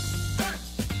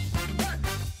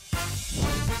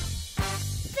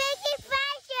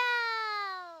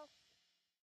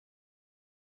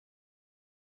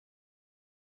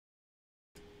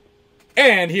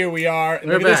And here we are. And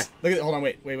We're look at back. this. Look at it. Hold on.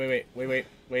 Wait.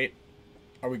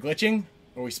 Are we glitching?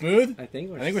 Are we smooth? I think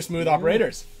we're smooth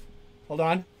operators. Hold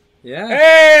on. Yeah.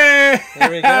 Hey! There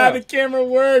we go. The camera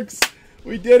works.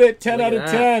 We did it. 10 Look out at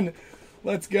of that. 10.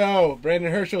 Let's go.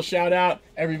 Brandon Herschel, shout out.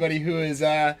 Everybody who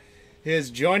is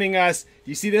joining us.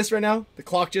 Do you see this right now? The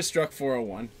clock just struck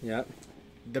 4:01. Yep.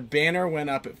 The banner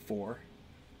went up at 4.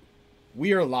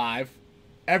 We are live.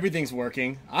 Everything's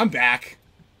working. I'm back.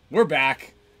 We're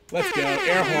back. Let's go.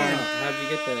 Air horn. How'd you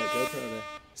get the GoPro there?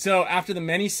 So after the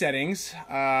many settings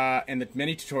and the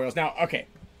many tutorials. Now, okay.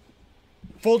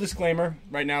 Full disclaimer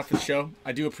right now for the show.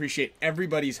 I do appreciate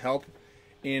everybody's help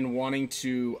in wanting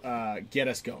to get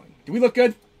us going. Do we look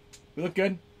good? We look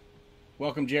good?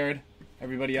 Welcome, Jared.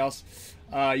 Everybody else.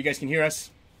 You guys can hear us.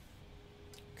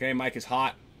 Okay, mic is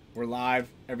hot. We're live.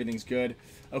 Everything's good.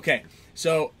 Okay,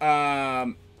 so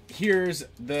here's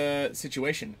the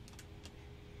situation.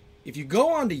 If you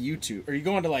go onto YouTube or you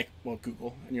go onto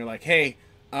Google and you're like, hey,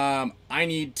 I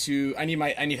need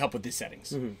help with these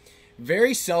settings. Mm-hmm.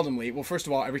 Very seldomly, well, first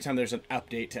of all, every time there's an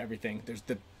update to everything, there's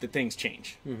the things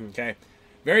change. Mm-hmm. Okay,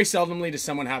 very seldomly does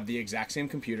someone have the exact same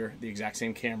computer, the exact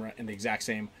same camera, and the exact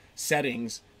same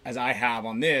settings as I have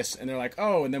on this, and they're like,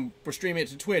 oh, and then we're streaming it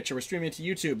to Twitch or we're streaming it to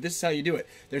YouTube. This is how you do it.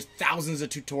 There's thousands of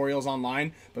tutorials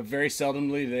online, but very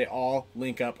seldomly do they all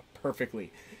link up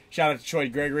perfectly. Shout out to Troy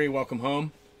Gregory, welcome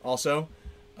home. Also,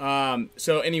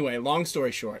 so anyway, long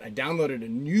story short, I downloaded a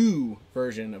new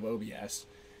version of OBS,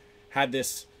 had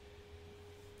this,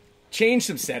 changed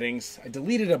some settings. I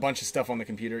deleted a bunch of stuff on the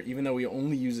computer, even though we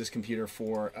only use this computer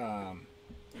for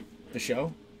the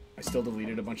show. I still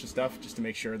deleted a bunch of stuff just to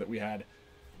make sure that we had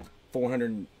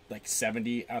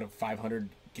 470 out of 500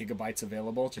 gigabytes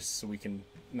available, just so we can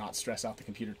not stress out the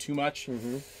computer too much.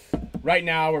 Mm-hmm. Right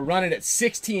now, we're running at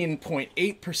 16.8%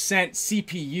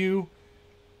 CPU.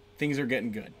 Things are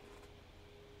getting good.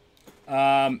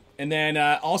 And then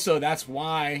also, that's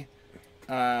why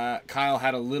Kyle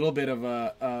had a little bit of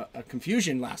a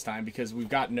confusion last time, because we've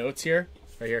got notes here,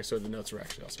 right here. So the notes are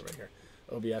actually also right here.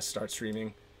 OBS, start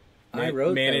streaming. I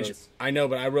wrote manage. those. I know,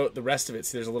 but I wrote the rest of it.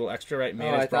 So there's a little extra, right?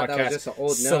 Manage I thought broadcast. that was just an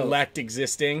old note. Select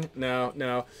existing. No.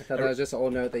 I thought that was just an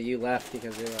old note that you left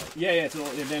because you were like... Yeah. It's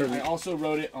and then I also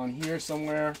wrote it on here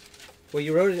somewhere. Well,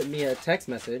 you wrote it me a text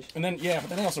message. And then but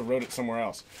then I also wrote it somewhere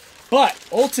else. But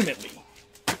ultimately,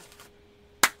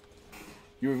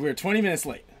 we were 20 minutes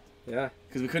late. Yeah.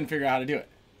 Because we couldn't figure out how to do it.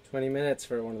 20 minutes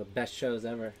for one of the best shows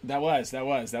ever. That was.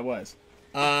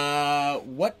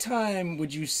 What time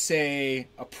would you say,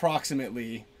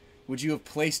 approximately, would you have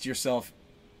placed yourself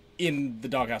in the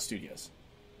Doghouse Studios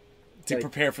to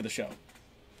prepare for the show?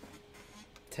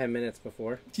 10 minutes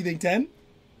before. Do you think 10?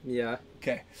 Yeah.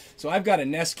 Okay. So I've got a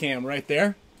Nest Cam right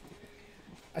there.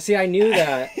 See, I knew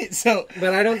that.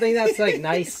 But I don't think that's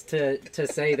nice to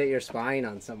say that you're spying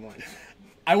on someone.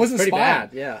 I wasn't spying. Bad,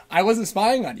 yeah. I wasn't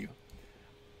spying on you.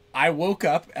 I woke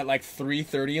up at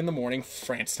 3:30 in the morning,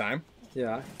 France time.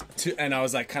 Yeah. And I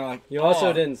was kind of You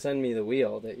also didn't send me the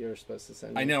wheel that you were supposed to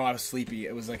send me. I know, I was sleepy.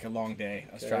 It was a long day.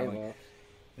 I was traveling. Well.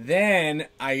 Then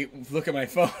I look at my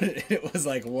phone and it was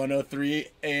 1:03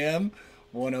 a.m.,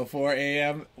 1:04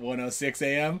 a.m., 1:06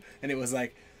 a.m. And it was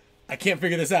I can't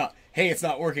figure this out. Hey, it's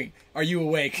not working. Are you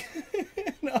awake?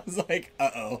 And I was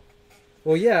uh-oh.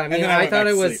 Well, yeah, I mean, I thought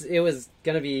it was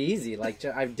going to be easy.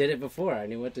 I did it before. I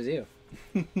knew what to do.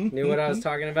 Knew what I was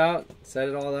talking about. Set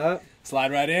it all up.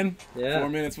 Slide right in. Yeah. 4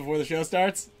 minutes before the show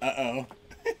starts. Uh-oh.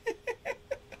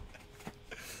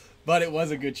 But it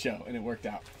was a good show, and it worked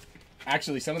out.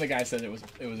 Actually, some of the guys said it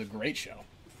was a great show.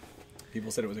 People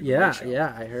said it was a great show.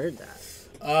 Yeah, I heard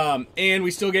that. And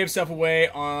we still gave stuff away.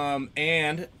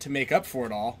 And to make up for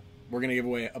it all, we're going to give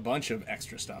away a bunch of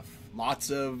extra stuff.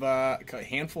 Lots of, a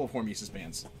handful of Hormesis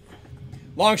bands.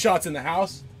 Long Shots in the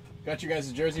house. Got your guys'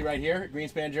 jersey right here.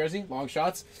 Greenspan jersey. Long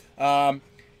Shots.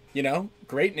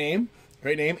 Great name.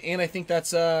 And I think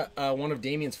that's one of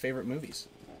Damien's favorite movies.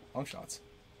 Long Shots.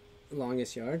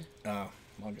 Longest Yard?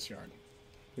 Longest Yard.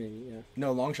 Maybe, yeah.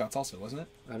 No, Long Shots also, wasn't it?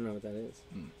 I don't know what that is.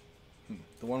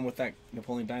 The one with that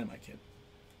Napoleon Dynamite kid.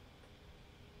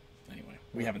 Anyway,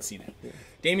 we haven't seen it. Yeah.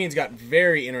 Damien's got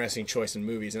very interesting choice in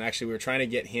movies, and actually we were trying to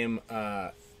get him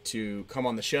to come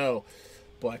on the show,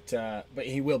 but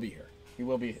he will be here. He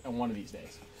will be on one of these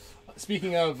days.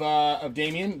 Speaking of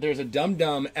Damien, there's a Dum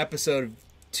Dum episode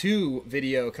 2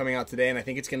 video coming out today, and I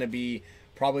think it's going to be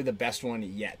probably the best one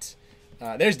yet.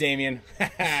 There's Damien.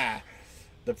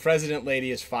 The President Lady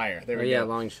is fire. There we go. Yeah,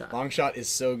 Long Shot. Long Shot is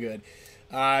so good.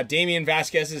 Damien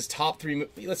Vasquez's top 3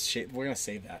 movies. We're going to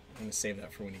save that. I'm going to save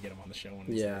that for when you get him on the show. One of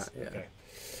these days. Yeah.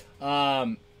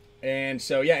 Okay. And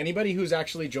so, yeah, anybody who's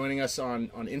actually joining us on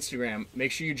Instagram,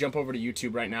 make sure you jump over to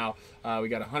YouTube right now. We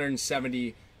got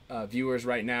 170 viewers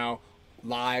right now,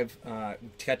 live.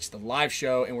 Catch the live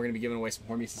show, and we're going to be giving away some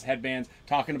Hormesis headbands,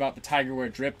 talking about the Tiger Wear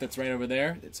drip that's right over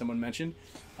there that someone mentioned.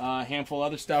 A handful of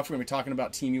other stuff. We're going to be talking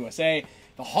about Team USA.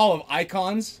 The Hall of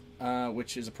Icons,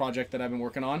 which is a project that I've been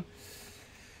working on,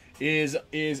 is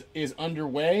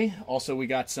underway. Also, we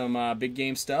got some big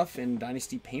game stuff and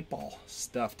Dynasty Paintball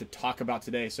stuff to talk about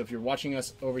today. So if you're watching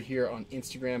us over here on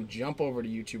Instagram, jump over to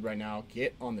YouTube right now,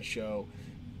 get on the show,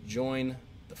 join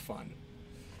the fun.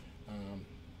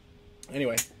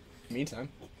 Anyway, meantime.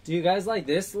 Do you guys like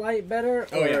this light better?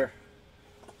 Oh, yeah.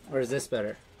 Or is this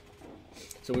better?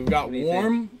 So we've got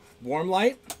warm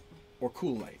light or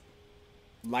cool light.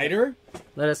 Lighter.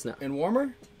 Let us know. And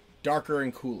warmer, darker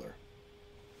and cooler.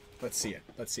 Let's see it.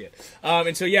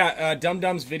 And so, yeah, Dum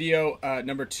Dum's video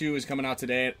number 2 is coming out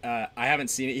today. I haven't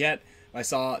seen it yet. I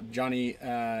saw Johnny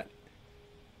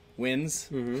Wins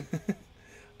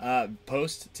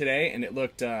post today, and it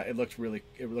looked really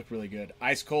good.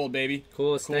 Ice cold, baby.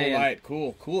 Cool as staying. Cool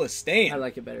light. Cool as staying. I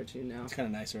like it better too now. It's kind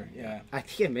of nicer. Yeah. I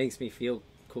think it makes me feel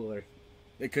cooler.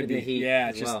 It could be. Yeah,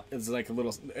 it's just it's like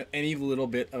any little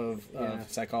bit of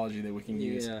psychology that we can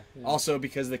use. Yeah. Also,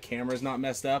 because the camera's not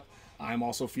messed up, I'm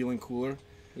also feeling cooler.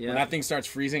 Yeah. When that thing starts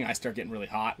freezing, I start getting really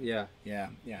hot. Yeah.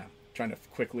 Trying to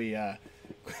quickly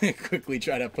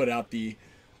try to put out the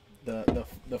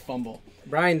fumble.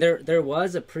 Brian, there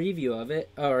was a preview of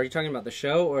it. Oh, are you talking about the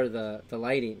show or the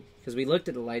lighting? Because we looked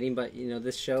at the lighting, but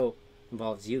this show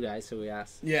involves you guys, so we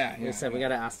asked. Yeah. We said we got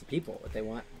to ask the people what they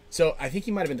want. So I think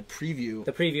he might have been the preview.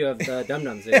 The preview of the Dum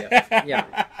Dums video.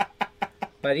 Yeah.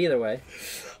 But either way.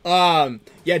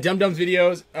 Yeah, Dum Dums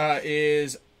videos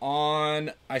is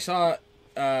on. I saw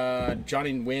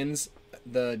Johnny Wins.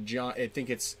 I think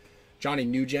it's Johnny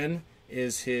Newgen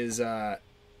is his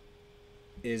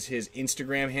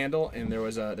Instagram handle, and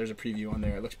there's a preview on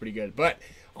there. It looks pretty good. But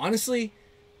honestly,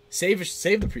 save the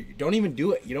preview. Don't even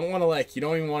do it. You don't want to you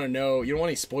don't even want to know. You don't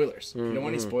want any spoilers. Mm-hmm. You don't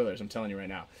want any spoilers. I'm telling you right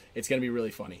now. It's gonna be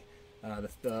really funny.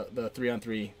 The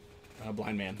 3-on-3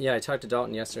 blind man. Yeah, I talked to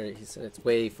Dalton yesterday. He said it's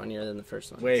way funnier than the first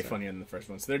one. Way funnier than the first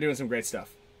one. So they're doing some great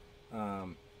stuff.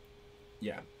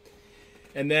 Yeah.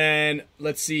 And then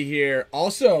let's see here.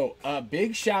 Also, a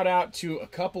big shout out to a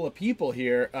couple of people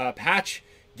here. Patch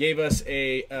gave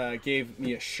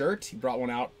me a shirt. He brought one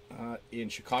out in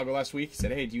Chicago last week. He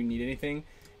said, "Hey, do you need anything?"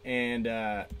 And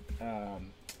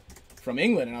from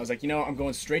England, and I was like, I'm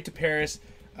going straight to Paris.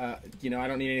 I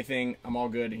don't need anything. I'm all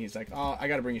good. And he's like, "Oh, I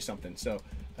got to bring you something." So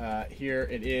here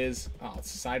it is. Oh, it's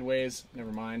sideways.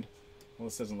 Never mind. Well,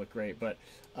 this doesn't look great, but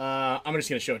I'm just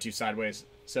gonna show it to you sideways.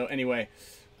 So anyway,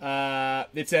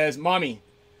 it says, "Mommy,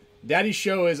 Daddy's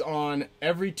show is on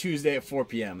every Tuesday at 4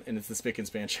 p.m. and it's the Spick and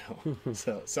Span show."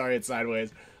 So sorry, it's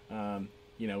sideways.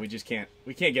 We just can't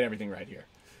get everything right here,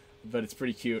 but it's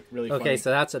pretty cute, really funny. Okay,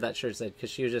 so that's what that shirt said, because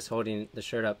she was just holding the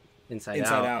shirt up inside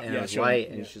out, and it was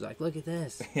white, and she's like, "Look at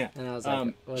this." Yeah, and I was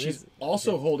like, she's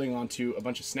also holding on to a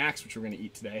bunch of snacks which we're going to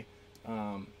eat today.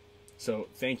 So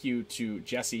thank you to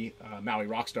Jesse, Maui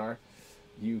Rockstar.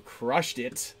 You crushed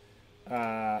it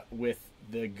with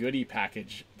the goodie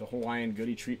package, the Hawaiian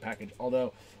goodie treat package.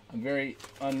 Although I'm very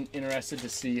uninterested to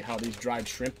see how these dried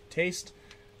shrimp taste,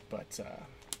 but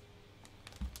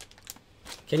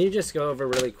can you just go over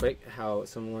really quick how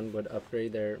someone would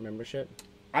upgrade their membership?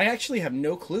 I actually have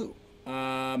no clue.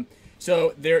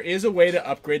 So there is a way to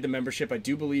upgrade the membership. I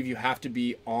do believe you have to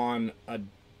be on a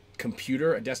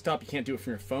computer, a desktop. You can't do it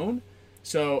from your phone.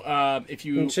 So if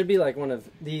you... It should be like one of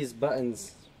these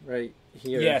buttons right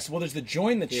here. Yes, well, there's the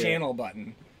join the channel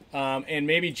button. And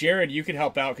maybe Jared, you could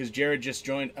help out, because Jared just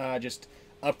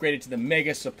upgraded to the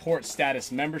Mega Support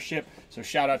Status membership. So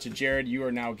shout out to Jared. You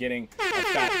are now getting a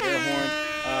fat air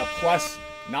horn. Plus,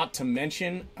 not to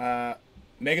mention,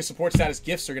 Mega Support Status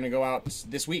gifts are going to go out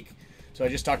this week. So I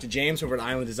just talked to James over at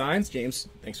Island Designs. James,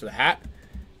 thanks for the hat.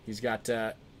 He's got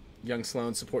Young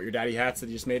Sloan Support Your Daddy hats that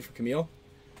he just made for Camille.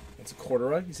 It's a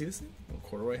corduroy. You see this thing? A little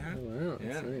corduroy hat. Oh, wow.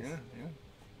 That's nice. Yeah.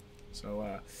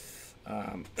 So,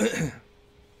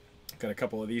 got a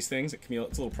couple of these things that Camille.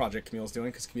 It's a little project Camille's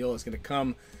doing, because Camille is going to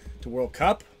come to World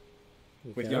Cup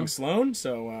with Young Sloan.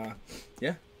 So,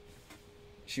 yeah.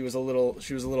 She was a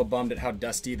little bummed at how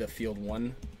dusty the Field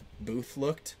 1 booth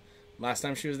looked last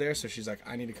time she was there. So she's like,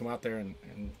 "I need to come out there and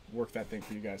work that thing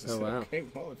for you guys." I said, wow. "Okay,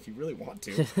 well, if you really want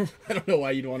to." I don't know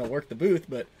why you'd want to work the booth,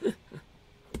 but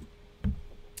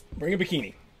bring a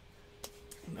bikini.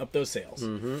 Up those sales.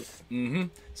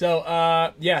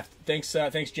 So, yeah,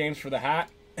 thanks James for the hat.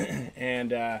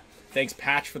 And thanks,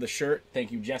 Patch, for the shirt.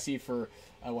 Thank you, Jesse, for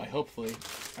hopefully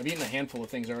I've eaten a handful of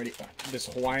things already. This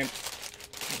Hawaiian,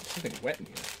 something wet in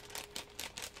here.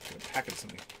 I'm gonna pack it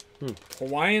something.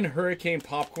 Hawaiian Hurricane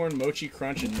popcorn, mochi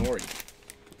crunch, and nori.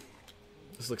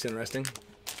 This looks interesting.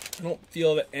 I don't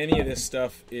feel that any of this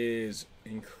stuff is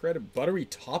incredible. Buttery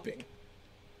topping.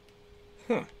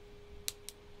 Huh.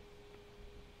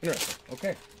 Interesting.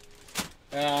 Okay.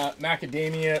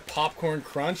 Macadamia popcorn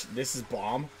crunch. This is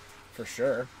bomb, for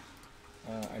sure.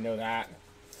 I know that.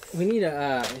 We need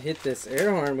to hit this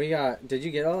air horn. We got. Did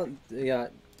you get all? We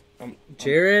got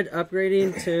Jared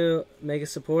upgrading to mega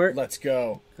support. Let's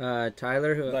go.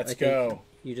 Tyler, who let's go.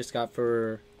 You just got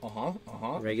for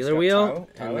regular got wheel,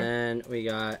 Tyler. And then we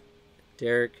got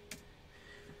Derek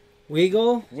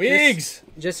Weagle. Wigs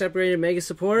just upgraded mega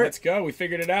support. Let's go. We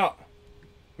figured it out.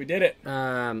 We did it.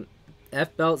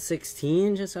 F Belt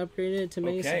 16 just upgraded to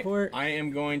mega support. I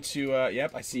am going to.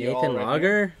 Yep, I see you all. Nathan right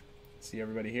Lager. here. See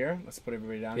everybody here. Let's put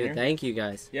everybody down here. Thank you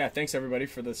guys. Yeah, thanks everybody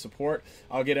for the support.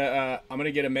 I'll get a. I'm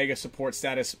gonna get a mega support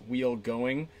status wheel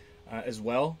going, as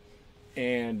well,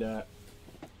 and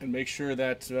make sure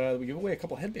that we give away a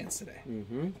couple headbands today.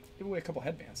 Give away a couple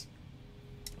headbands.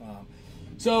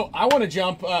 So I want to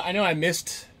jump. I know I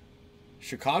missed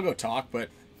Chicago talk, but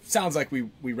sounds like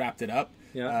we wrapped it up.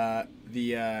 Yeah.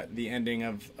 The ending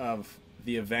of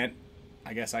the event.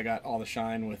 I guess I got all the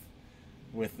shine with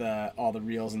all the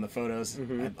reels and the photos.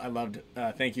 I loved.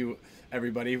 Thank you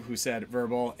everybody who said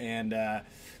verbal and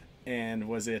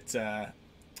was it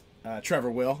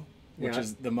Trevor Will, which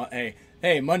is the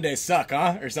hey Mondays suck,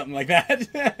 huh, or something like that.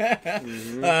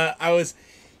 I was,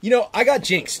 I got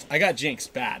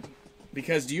jinxed bad,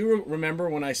 because do you remember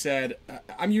when I said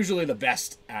I'm usually the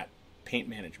best at paint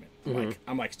management?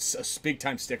 I'm like a big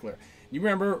time stickler. You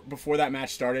remember before that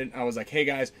match started, I was like, hey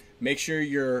guys, make sure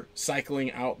you're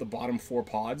cycling out the bottom 4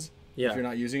 pods if you're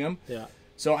not using them. Yeah.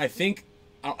 So I think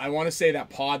I want to say that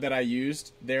pod that I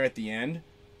used there at the end,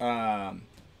 I'm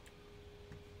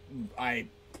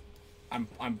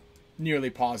nearly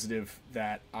positive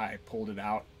that I pulled it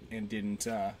out and didn't.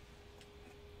 I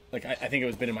think it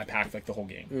was been in my pack like the whole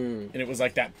game, and it was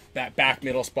like that back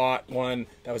middle spot one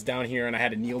that was down here, and I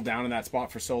had to kneel down in that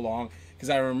spot for so long because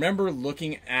I remember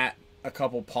looking at a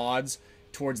couple pods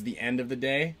towards the end of the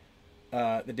day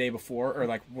before, or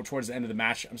like towards the end of the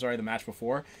match. I'm sorry, the match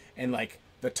before, and like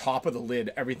the top of the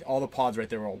lid, all the pods right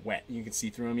there were all wet. You could see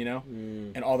through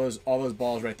them, and all those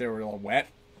balls right there were all wet.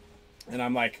 And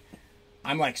I'm like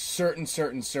certain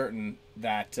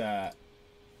that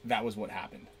that was what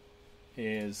happened.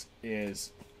 Is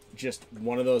just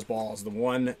one of those balls, the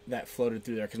one that floated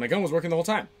through there, because my gun was working the whole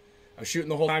time. I was shooting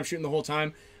the whole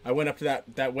time. I went up to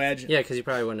that wedge. Yeah, because you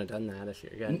probably wouldn't have done that if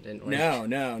your gun didn't work. No. I'm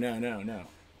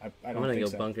going to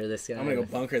go bunker this guy. I'm going to go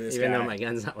bunker this guy. Even though my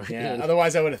gun's not working. Yeah,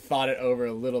 otherwise I would have thought it over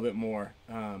a little bit more.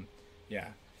 Yeah.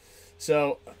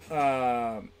 So,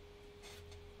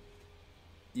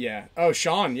 yeah. Oh,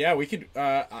 Sean, yeah, we could,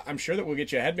 I'm sure that we'll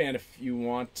get you a headband if you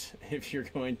want, if you're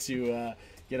going to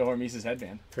get a Hormesis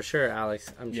headband. For sure,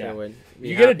 Alex. I'm sure would.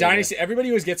 You get a Dynasty. Everybody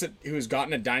who's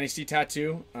gotten a Dynasty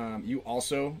tattoo, you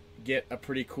also get a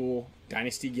pretty cool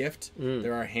Dynasty gift.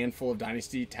 There are a handful of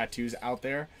Dynasty tattoos out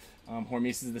there.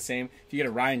 Hormesis is the same. If you get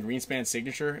a Ryan Greenspan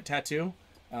signature tattoo,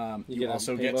 you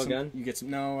also get some. Gun? You get some.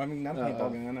 No, I mean not a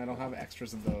paintball gun. I don't have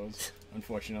extras of those,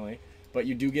 unfortunately. But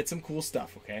you do get some cool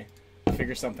stuff. Okay, we'll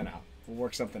figure something out. We'll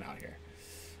work something out here.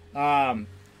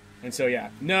 And so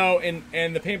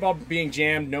and the paintball being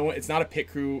jammed. No, it's not a pit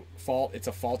crew fault. It's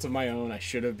a fault of my own. I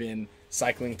should have been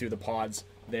cycling through the pods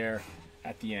there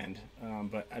at the end.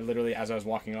 But I literally, as I was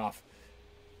walking off,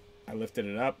 I lifted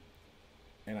it up,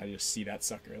 and I just see that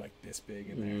sucker like this big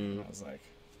in there. And I was like,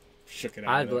 shook it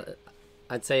out.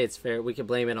 I'd say it's fair. We could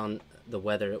blame it on the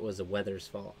weather. It was the weather's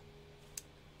fault.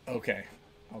 Okay.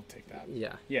 I'll take that.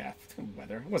 Yeah. Yeah.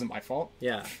 Weather. It wasn't my fault.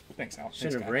 Yeah. Thanks, Al.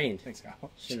 Shouldn't have rained. Thanks,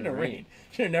 Al. Shouldn't have rained.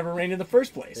 Should have never rained in the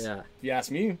first place. Yeah. If you ask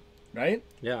me, right?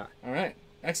 Yeah. All right.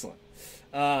 Excellent.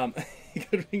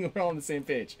 Good thing we're all on the same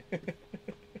page.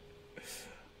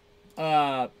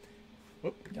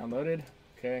 Downloaded.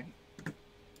 Okay.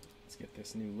 Let's get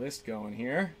this new list going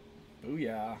here.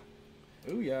 Booyah.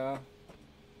 Booyah.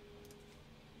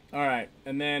 All right.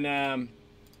 And then,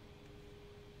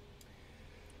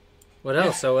 what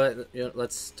else? So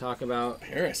let's talk about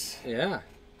Paris. Yeah.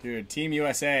 Dude, Team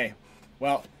USA.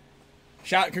 Well,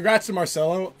 congrats to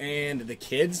Marcelo and the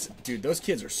kids. Dude, those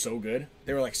kids are so good.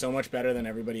 They were like so much better than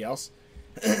everybody else.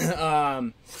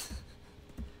 Well,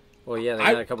 yeah, they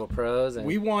got a couple pros. And...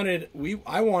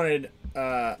 I wanted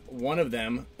one of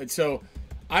them. So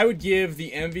I would give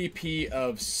the MVP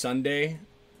of Sunday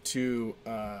to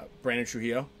Brandon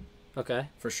Trujillo. Okay.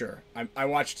 For sure. I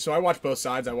watched both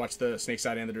sides. I watched the Snake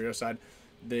side and the Dorito side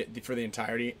for the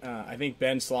entirety. I think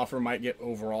Ben Sloffer might get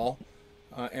overall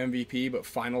MVP, but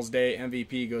finals day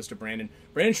MVP goes to Brandon.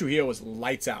 Brandon Trujillo was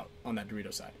lights out on that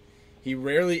Dorito side. He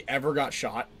rarely ever got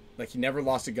shot. Like, he never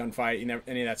lost a gunfight,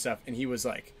 any of that stuff, and he was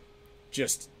like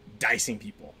just dicing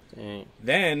people. Dang.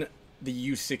 Then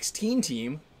the U16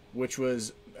 team, which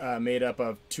was made up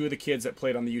of two of the kids that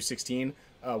played on the U16,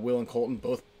 Will and Colton,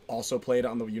 both also played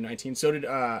on the U19. So did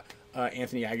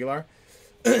Anthony Aguilar.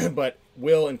 But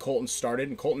Will and Colton started,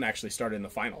 and Colton actually started in the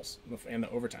finals and the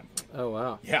overtime. Oh,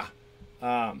 wow. Yeah.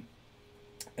 And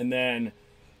then,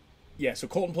 yeah, so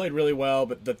Colton played really well,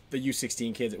 but the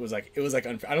U16 kids, it was like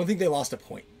unfair. I don't think they lost a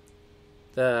point.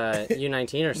 The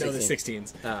U19 or 16? No, the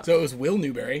 16s. Oh. So it was Will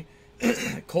Newberry,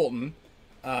 Colton,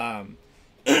 Evan,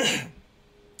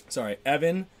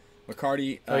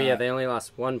 McCarty. Oh, yeah, they only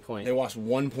lost 1 point. They lost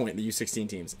 1 point, the U16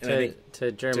 teams. And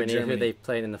to Germany, who they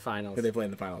played in the finals.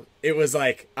 It was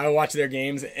like, I watched their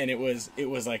games, and it was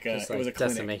like a clinic.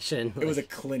 Decimation. It was a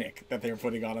clinic that they were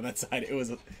putting on that side. It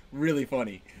was really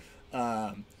funny.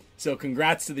 So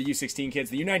congrats to the U16 kids.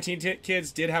 The U19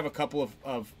 kids did have a couple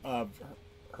of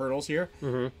hurdles here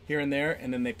and there,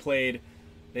 and then they played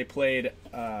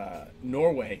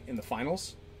Norway in the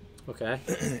finals. Okay.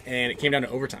 And it came down to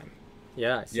overtime.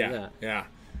 Yeah, I see that. Yeah.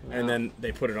 Wow. And then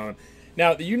they put it on them.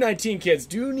 Now, the U19 kids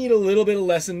do need a little bit of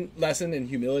lesson in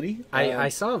humility. I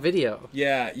saw a video.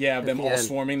 Yeah, them all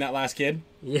swarming that last kid.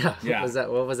 Yeah.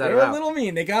 What was that They were about? a little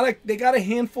mean. They got a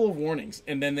handful of warnings,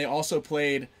 and then they also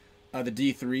played the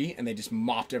D3, and they just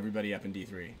mopped everybody up in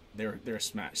D3. They were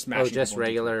smashing. Oh, just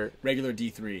regular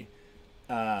D3.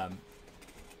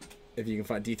 If you can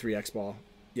find D3 X Ball,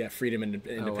 yeah, Freedom and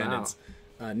Independence.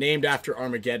 Oh, wow. Named after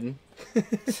Armageddon.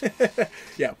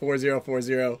 Yeah,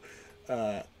 4040.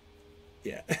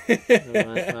 Yeah.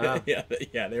 Wow.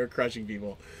 yeah, they were crushing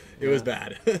people. It was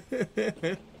bad.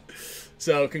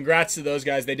 So congrats to those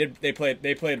guys. They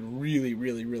played really,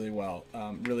 really, really well.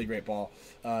 Really great ball.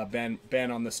 Ben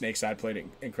on the Snake side played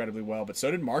incredibly well, but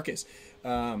so did Marcus,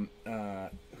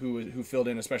 who filled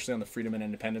in, especially on the Freedom and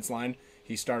Independence line.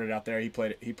 He started out there. He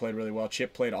played really well.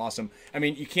 Chip played awesome. I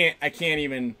mean, I can't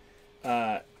even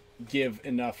give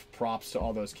enough props to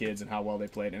all those kids and how well they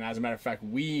played. And as a matter of fact,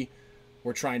 we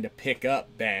were trying to pick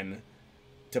up Ben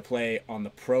to play on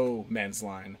the pro men's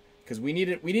line because we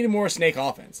needed more Snake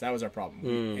offense. That was our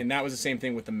problem, and that was the same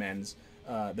thing with the men's,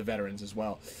 the veterans as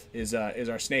well. Is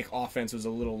our Snake offense was a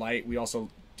little light. We also,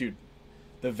 the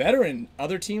veteran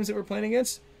other teams that we're playing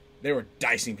against, they were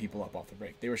dicing people up off the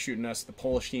break. They were shooting us. The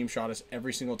Polish team shot us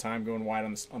every single time going wide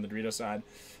on the Dorito side.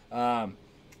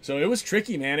 So it was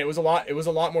tricky, man. It was a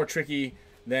lot more tricky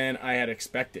than I had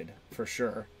expected, for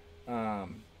sure.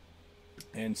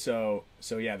 And so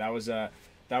yeah, that was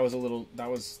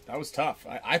tough.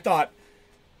 I thought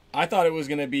it was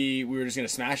gonna be, we were just gonna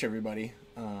smash everybody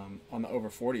on the over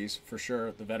 40s for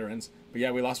sure, the veterans. But yeah,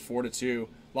 we lost 4-2.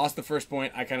 Lost the first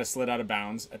point. I kind of slid out of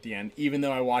bounds at the end, even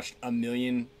though I watched a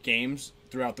million games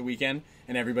throughout the weekend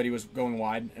and everybody was going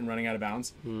wide and running out of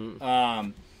bounds.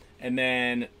 And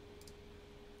then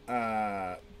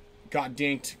got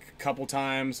dinked a couple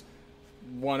times.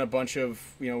 Won a bunch of,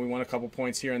 we won a couple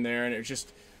points here and there, and it was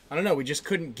just, I don't know, we just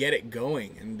couldn't get it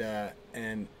going,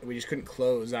 and we just couldn't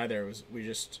close either. It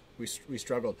was we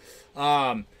struggled.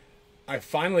 I got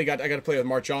to play with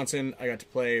Mark Johnson. I got to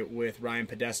play with Ryan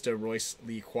Podesta, Royce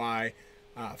Lee Kwai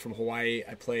from Hawaii.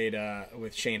 I played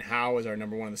with Shane Howe as our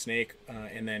number one in the Snake,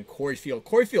 and then Corey Field.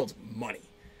 Corey Field's money,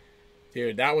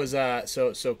 dude. That was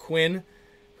so Quinn,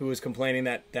 who was complaining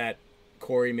that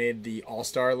Corey made the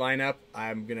All-Star lineup.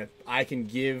 I can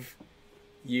give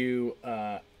you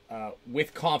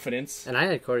with confidence. And I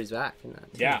had Corey's back in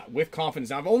that too. Yeah, with confidence.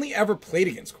 Now, I've only ever played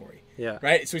against Corey. Yeah.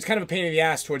 Right? So he's kind of a pain in the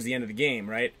ass towards the end of the game,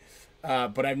 right?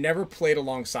 But I've never played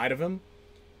alongside of him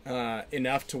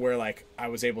enough to where, like, I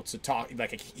was able to talk.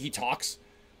 Like, he talks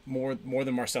more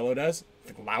than Marcelo does.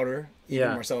 Like, louder. Even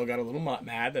Marcelo got a little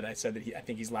mad that I said that I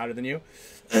think he's louder than you.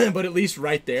 But at least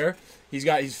right there,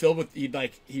 he's filled with,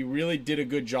 he really did a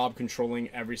good job controlling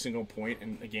every single point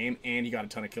in the game, and he got a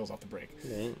ton of kills off the break.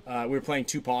 We were playing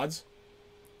 2 pods,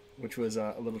 which was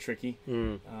a little tricky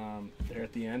there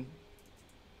at the end.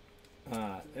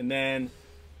 And then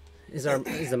is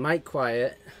the mic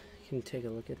quiet? You can take a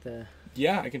look at the.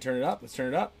 Yeah, I can turn it up. Let's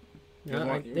turn it up. No,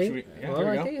 I think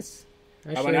it's.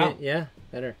 Actually, how about now? Yeah,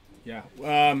 better. Yeah.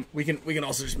 We can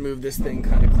also just move this thing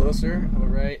kind of closer. How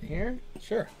about right here?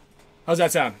 Sure. How's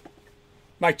that sound?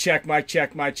 Mic check. Mic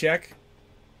check. Mic check.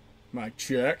 Mic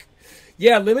check.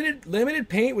 Yeah, limited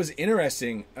paint was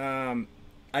interesting.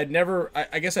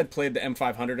 I guess I'd played the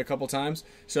M500 a couple times.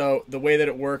 So the way that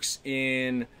it works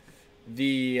in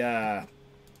the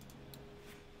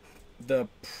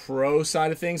pro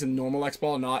side of things and normal X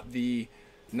ball, not the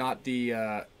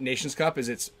Nations Cup,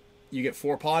 is you get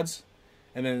 4 pods,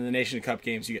 and then in the Nations Cup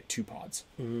games you get 2 pods.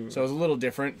 Mm-hmm. So it was a little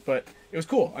different, but it was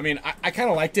cool. I mean, I kind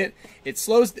of liked it. It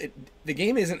slows. The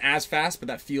game isn't as fast, but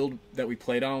that field that we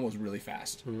played on was really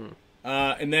fast. Mm-hmm.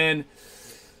 And then,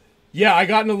 yeah, I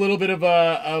got in a little bit of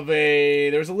a.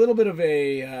 There was a little bit of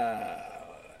a.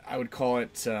 I would call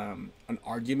it an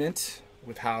argument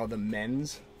with how the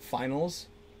men's finals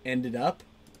ended up,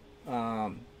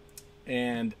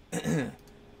 and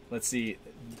let's see,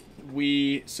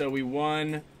 we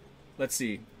won. Let's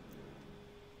see,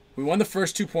 we won the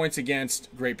first 2 points against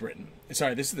Great Britain.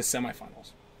 Sorry, this is the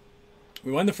semifinals.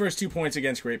 We won the first 2 points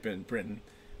against Great Britain.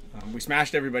 We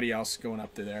smashed everybody else going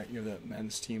up to there. You know, the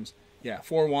men's teams. Yeah,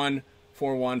 4-1,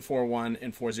 4-1, 4-1,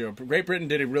 and 4-0. Great Britain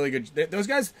did a really good.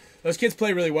 Those kids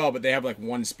play really well, but they have like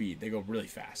 1 speed. They go really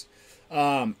fast.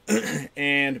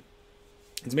 And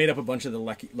it's made up a bunch of the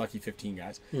lucky 15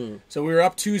 guys. So we were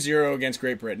up 2-0 against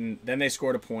Great Britain. Then they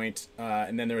scored a point,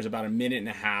 and then there was about a minute and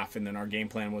a half, and then our game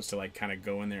plan was to like kind of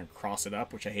go in there and cross it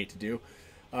up, which I hate to do.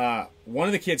 One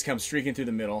of the kids comes streaking through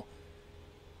the middle.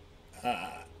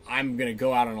 I'm going to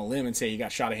go out on a limb and say he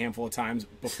got shot a handful of times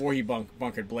before he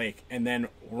bunkered Blake, and then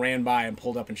ran by and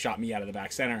pulled up and shot me out of the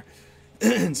back center.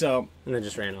 And then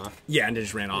just ran off. Yeah, and they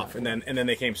just ran off. And then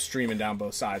they came streaming down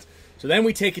both sides. So then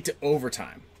we take it to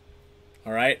overtime.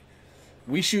 All right?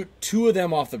 We shoot 2 of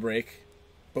them off the break,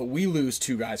 but we lose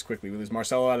 2 guys quickly. We lose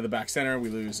Marcelo out of the back center. We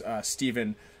lose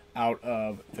Steven out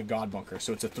of the God bunker.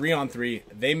 So it's a 3-on-3.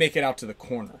 They make it out to the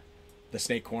corner, the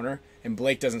snake corner, and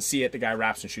Blake doesn't see it. The guy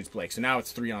wraps and shoots Blake. So now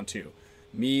it's 3-on-2.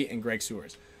 Me and Greg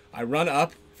Sewers. I run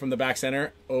up from the back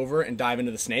center over and dive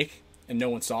into the snake, and no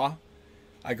one saw.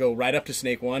 I go right up to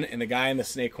snake 1, and the guy in the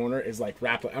snake corner is like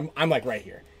wrapped. I'm like right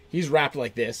here. He's wrapped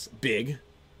like this, big.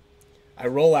 I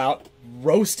roll out,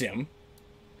 roast him.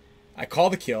 I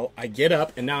call the kill. I get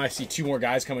up, and now I see 2 more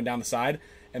guys coming down the side,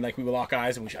 and like we lock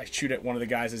eyes, and I shoot at one of the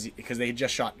guys because they had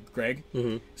just shot Greg.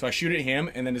 Mm-hmm. So I shoot at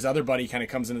him, and then his other buddy kind of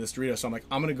comes into this Dorito. So I'm like,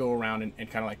 I'm gonna go around and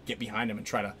kind of like get behind him and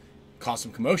try to cause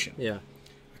some commotion. Yeah.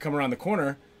 I come around the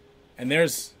corner, and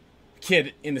there's a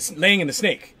kid laying in the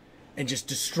snake, and just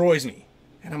destroys me.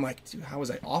 And I'm like, dude, how was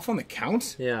I off on the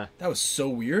count? Yeah. That was so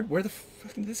weird. Where the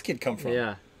fuck did this kid come from?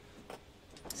 Yeah.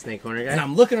 Snake corner guy. And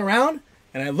I'm looking around,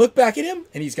 and I look back at him,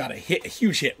 and he's got a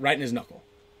huge hit right in his knuckle.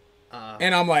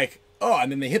 And I'm like, oh,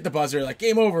 and then they hit the buzzer, like,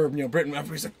 game over, Britain.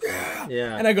 He's like,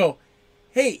 yeah. And I go,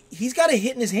 hey, he's got a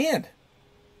hit in his hand.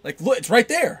 Like, look, it's right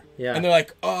there. Yeah. And they're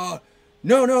like,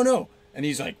 no. And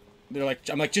he's like,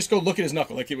 I'm like, just go look at his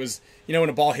knuckle. Like it was, when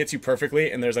a ball hits you perfectly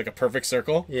and there's like a perfect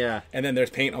circle. Yeah. And then there's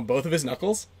paint on both of his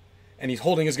knuckles. And he's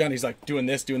holding his gun. He's like doing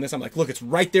this. I'm like, look, it's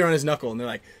right there on his knuckle. And they're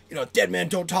like, dead men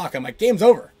don't talk. I'm like, game's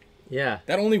over. Yeah.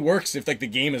 That only works if like the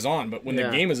game is on. But when the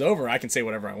game is over, I can say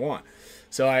whatever I want.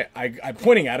 So I'm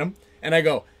pointing at him and I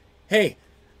go, hey,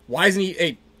 why isn't he?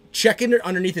 Hey, check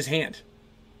underneath his hand.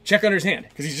 Check under his hand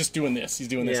because he's just doing this. He's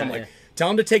doing this. I'm like, tell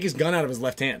him to take his gun out of his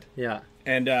left hand. Yeah.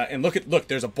 And look,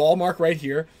 there's a ball mark right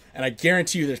here, and I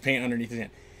guarantee you there's paint underneath his hand.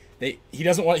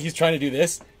 He's trying to do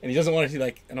this, and he doesn't want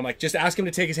to and I'm like, just ask him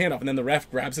to take his hand off. And then the ref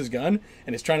grabs his gun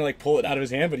and is trying to like pull it out of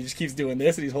his hand, but he just keeps doing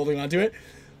this and he's holding onto it.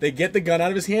 They get the gun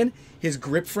out of his hand. His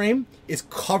grip frame is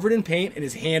covered in paint, and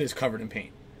his hand is covered in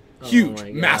paint. Huge,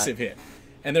 massive hit.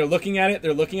 And they're looking at it.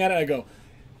 I go,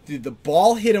 dude, the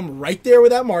ball hit him right there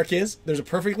where that mark is. There's a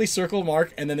perfectly circled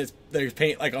mark, and then there's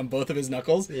paint like on both of his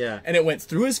knuckles. Yeah. And it went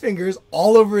through his fingers,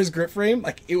 all over his grip frame.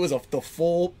 Like it was the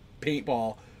full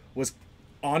paintball was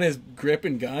on his grip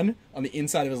and gun on the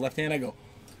inside of his left hand. I go,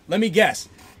 let me guess.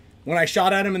 When I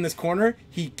shot at him in this corner,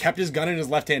 he kept his gun in his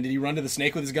left hand. Did he run to the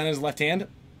snake with his gun in his left hand?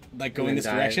 Like going this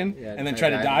direction? Yeah, and then try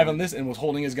to dive on this and was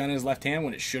holding his gun in his left hand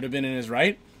when it should have been in his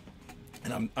right?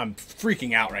 And I'm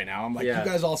freaking out right now. I'm like, you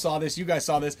guys all saw this. You guys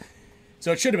saw this.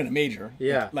 So it should have been a major.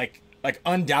 Yeah. Like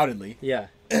undoubtedly. Yeah.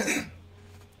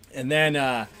 And then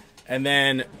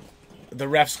the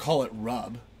refs call it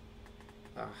rub.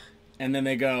 And then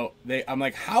I'm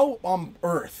like, how on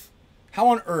earth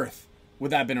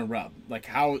would that have been a rub? Like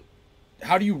how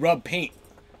do you rub paint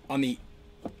on the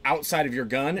outside of your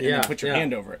gun and then put your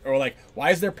hand over it? Or like,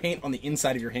 why is there paint on the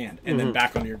inside of your hand and then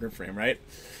back onto your grip frame, right?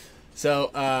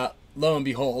 So lo and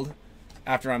behold,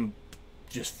 after I'm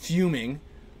just fuming,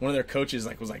 one of their coaches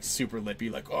was super lippy,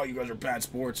 like, oh, you guys are bad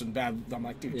sports and bad. I'm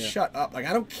like, dude, shut up. Like,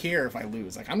 I don't care if I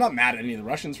lose. Like, I'm not mad at any of the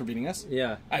Russians for beating us.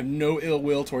 Yeah. I have no ill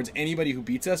will towards anybody who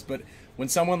beats us, but when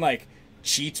someone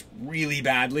cheats really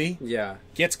badly. Yeah.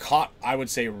 Gets caught, I would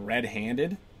say,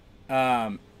 red-handed.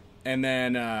 And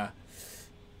then,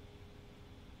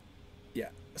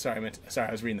 sorry,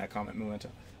 I was reading that comment, Memento.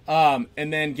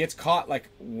 And then gets caught, like,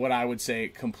 what I would say,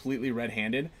 completely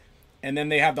red-handed. And then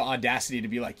they have the audacity to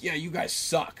be like, yeah, you guys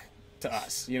suck to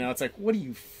us. You know, it's like, what are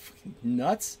you, fucking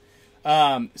nuts?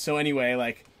 So anyway,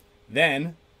 like,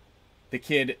 then the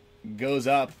kid goes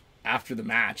up after the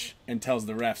match and tells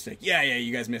the refs, like, yeah,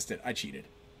 you guys missed it. I cheated.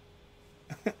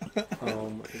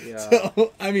 Oh, my God.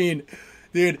 So, I mean,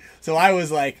 dude, so I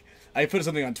was like, I put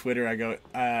something on Twitter. I go,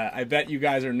 I bet you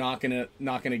guys are not gonna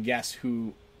guess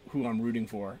who I'm rooting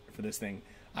for this thing.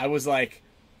 I was like,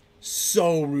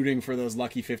 so rooting for those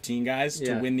lucky 15 guys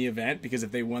to win the event, because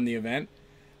if they won the event,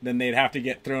 then they'd have to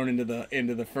get thrown into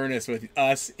the furnace with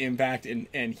us, Impact,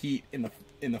 and Heat in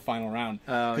the final round.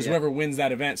 Because whoever wins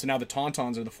that event, so now the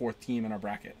Tauntauns are the 4th team in our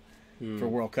bracket for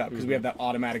World Cup, because we have that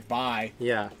automatic bye.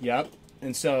 Yeah. Yep.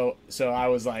 And so I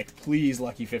was like, please,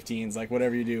 lucky 15s, like,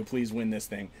 whatever you do, please win this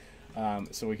thing,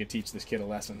 so we could teach this kid a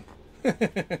lesson.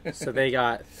 So they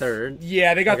got 3rd.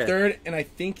 Yeah, they got 3rd, and I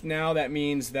think now that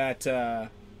means that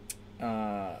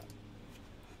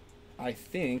I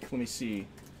think, let me see.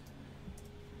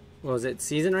 What was it,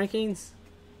 season rankings?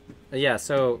 Yeah,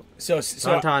 so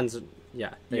Tauntauns,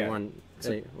 they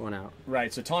won out.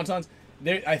 Right, so Tauntauns,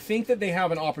 I think that they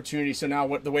have an opportunity. So now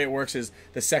the way it works is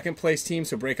the 2nd place team,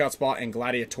 so Breakout Spot and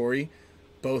Gladiatori,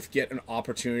 both get an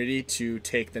opportunity to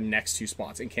take the next 2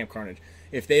 spots in Camp Carnage.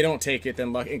 If they don't take it,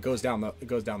 then it goes down the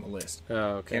list. Oh,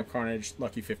 okay. Camp Carnage,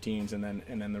 Lucky 15s, and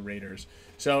then the Raiders.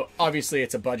 So obviously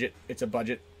it's a budget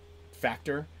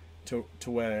factor to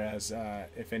whereas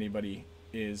if anybody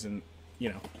is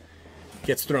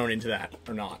gets thrown into that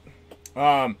or not.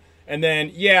 And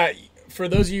then for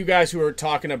those of you guys who are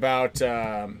talking about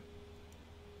the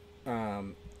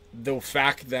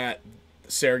fact that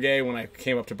Sergey, when I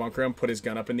came up to bunker him, put his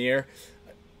gun up in the air,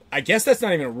 I guess that's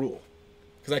not even a rule.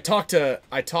 Because I talked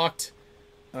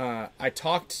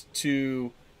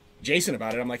to Jason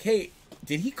about it. I'm like, hey,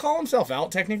 did he call himself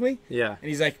out technically? Yeah. And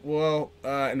he's like, well,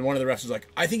 and one of the refs was like,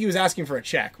 I think he was asking for a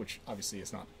check, which obviously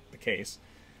is not the case.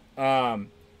 And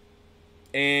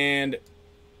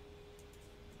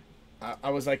I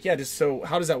was like, yeah, so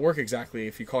how does that work exactly?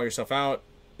 If you call yourself out,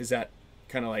 is that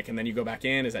kind of like, and then you go back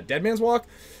in, is that dead man's walk?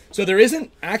 So there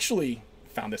isn't actually,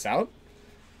 found this out,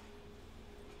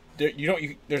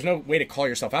 there's no way to call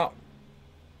yourself out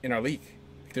in our league.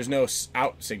 There's no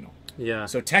out signal. Yeah.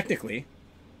 So technically,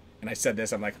 and I said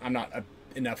this, I'm like, I'm not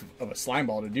enough of a slime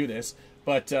ball to do this,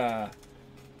 but dead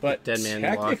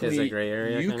man walk is a gray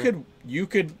area. You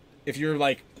could, if you're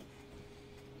like,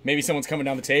 maybe someone's coming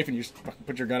down the tape and you just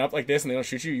put your gun up like this and they don't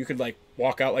shoot you, you could like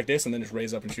walk out like this and then just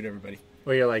raise up and shoot everybody.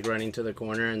 Or you're like running to the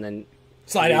corner and then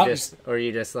slide out. Or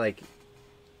you just like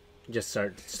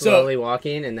start slowly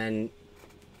walking and then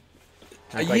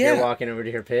act like you're walking over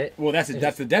to your pit. Well, that's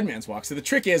the dead man's walk. So the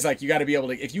trick is like you got to be able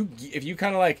to, if you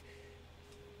kind of like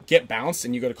get bounced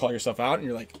and you go to call yourself out and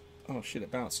you're like, oh shit,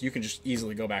 it bounced, you can just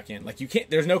easily go back in. Like you can't.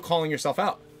 There's no calling yourself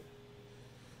out.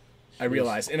 I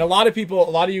realize, and a lot of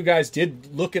you guys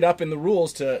did look it up in the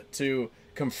rules to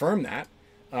confirm that,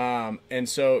 and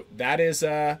so that is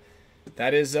an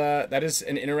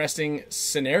interesting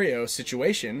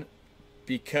situation,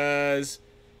 because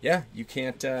you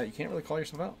can't really call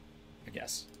yourself out, I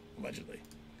guess, allegedly.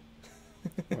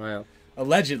 Wow.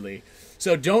 Allegedly.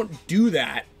 So don't do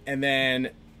that, and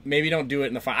then maybe don't do it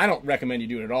in the final. I don't recommend you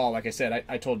do it at all. Like I said,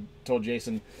 I told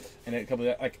Jason and a couple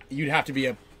of that, like, you'd have to be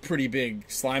a pretty big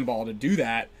slime ball to do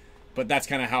that, but that's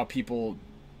kind of how people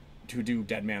who do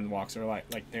dead man walks are like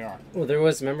they are. Well, there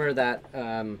was, remember that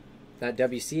that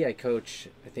WC I coach,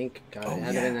 I think it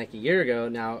had been like a year ago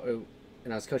now,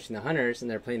 and I was coaching the Hunters and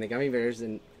they're playing the Gummy Bears,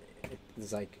 and it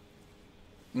was like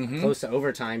close to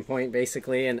overtime point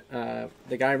basically, and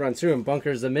the guy runs through and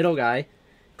bunkers the middle guy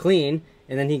clean,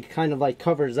 and then he kind of like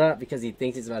covers up because he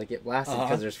thinks he's about to get blasted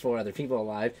because there's 4 other people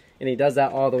alive, and he does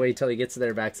that all the way till he gets to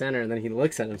their back center, and then he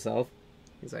looks at himself.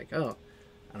 He's like, oh,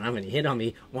 I don't have any hit on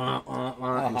me,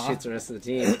 and shoots the rest of the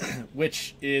team.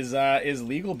 Which is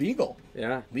legal beagle.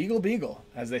 Yeah. Legal beagle,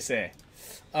 as they say.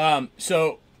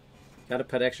 So got to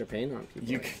put extra paint on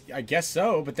people. I guess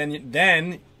so, but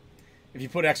then if you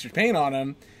put extra paint on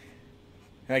them,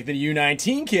 like the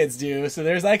U19 kids do, so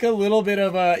there's like a little bit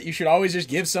of you should always just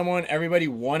give everybody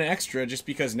 1 extra, just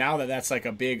because now that's like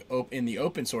a big in the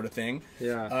open sort of thing.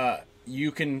 Yeah.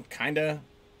 You can kind of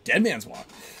dead man's walk.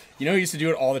 You know, used to do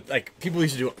it people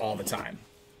used to do it all the time.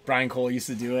 Brian Cole used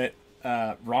to do it.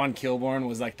 Ron Kilborn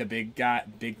was like the big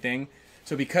thing.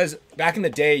 So because back in the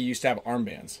day, you used to have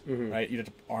armbands, right?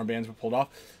 Armbands were pulled off.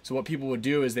 So what people would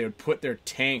do is they would put their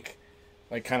tank,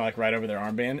 like kind of like right over their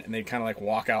armband, and they'd kind of like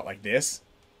walk out like this.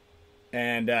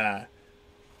 And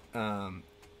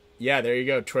yeah, there you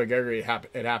go. Troy Gregory,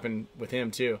 it happened with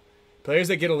him too. Players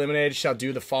that get eliminated shall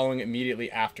do the following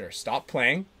immediately after: stop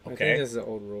playing. Okay, I think this is an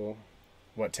old rule.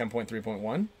 What,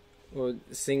 10.3.1? Well,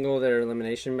 single their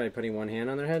elimination by putting one hand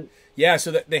on their head. Yeah,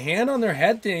 so the hand on their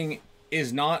head thing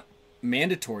is not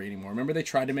mandatory anymore. Remember, they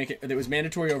tried to make it was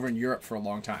mandatory over in Europe for a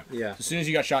long time. Yeah. So as soon as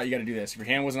you got shot, you got to do this. If your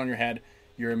hand wasn't on your head,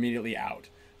 you're immediately out.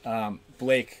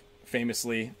 Blake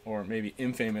famously, or maybe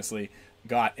infamously,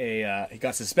 got he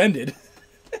got suspended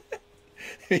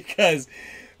because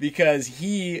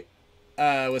he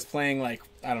was playing, like,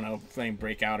 I don't know, playing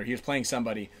Breakout, or he was playing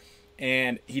somebody,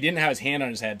 and he didn't have his hand on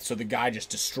his head, so the guy just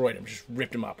destroyed him, just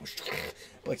ripped him up.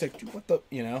 Blake's like, dude, what the,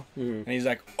 you know? And he's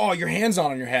like, oh, your hand's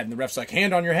on your head. And the ref's like,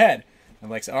 hand on your head. I'm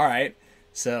like, all right.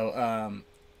 So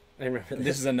I remember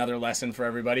this is another lesson for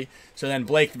everybody. So then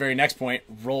Blake, the very next point,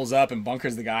 rolls up and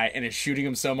bunkers the guy and is shooting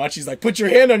him so much, he's like, put your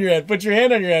hand on your head, put your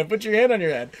hand on your head, put your hand on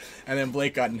your head. And then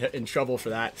Blake got in trouble for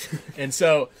that. And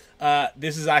so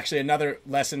this is actually another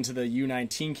lesson to the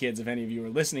U19 kids, if any of you are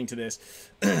listening to this.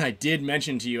 I did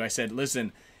mention to you, I said,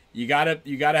 listen, you gotta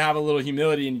have a little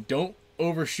humility and don't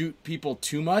overshoot people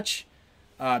too much,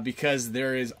 because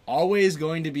there is always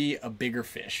going to be a bigger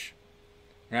fish,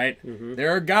 right? There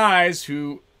are guys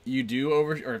who you do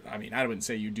I wouldn't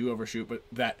say you do overshoot, but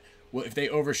that, well, if they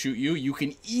overshoot you, you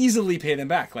can easily pay them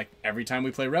back. Like every time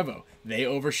we play Revo, they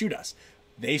overshoot us.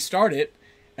 They start it,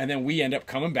 and then we end up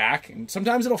coming back, and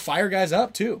sometimes it'll fire guys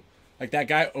up too. Like that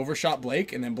guy overshot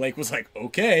Blake, and then Blake was like,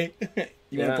 okay,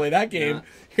 you want to play that game? Yeah.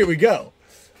 Here we go.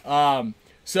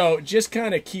 So just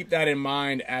kind of keep that in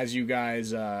mind as you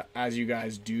guys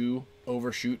do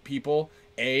overshoot people.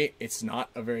 It's not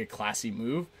a very classy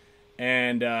move,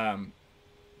 and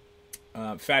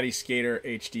Fatty Skater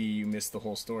HD, you missed the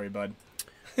whole story, bud.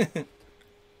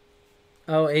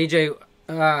 Oh, AJ,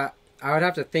 I would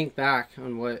have to think back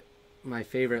on what my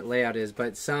favorite layout is,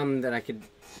 but some that I could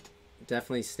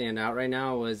definitely stand out right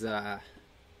now was God,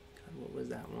 what was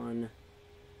that one?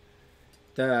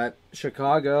 The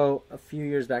Chicago a few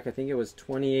years back, I think it was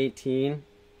 2018,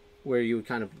 where you would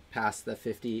kind of pass the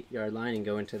 50-yard line and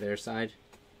go into their side.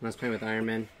 When I was playing with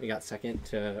Ironman, we got second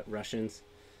to Russians.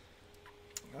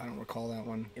 I don't recall that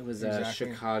one. It was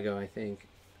Chicago, I think.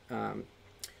 Well,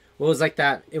 it was like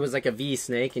that. It was like a V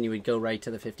snake, and you would go right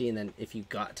to the 50, and then if you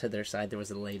got to their side, there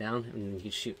was a lay down, and you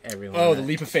could shoot everyone. Oh, the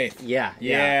leap of faith. Yeah.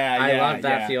 I loved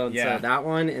that field. Yeah. So that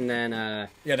one, and then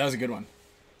yeah, that was a good one.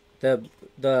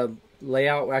 The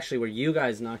layout actually where you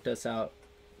guys knocked us out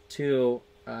too,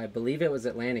 I believe it was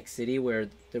Atlantic City, where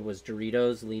there was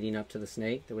Doritos leading up to the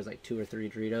snake. There was like 2 or 3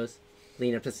 Doritos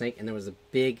leading up to the snake, and there was a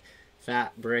big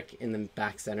fat brick in the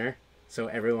back center, so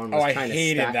everyone was kind of stacked. I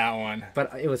hated that one.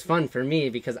 But it was fun for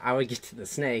me because I would get to the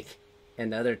snake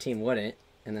and the other team wouldn't,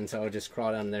 and then so I would just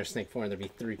crawl down their snake 4 and there'd be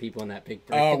 3 people in that big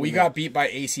brick. Oh, we got beat by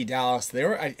AC Dallas.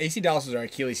 AC Dallas was our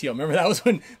Achilles heel. Remember that was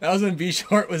when B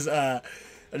Short was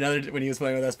when he was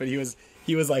playing with us, but he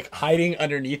was like hiding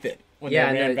underneath it when they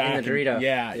ran back. In the Dorito.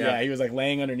 Yeah, he was like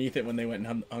laying underneath it when they went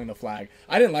and hung the flag.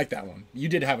 I didn't like that one. You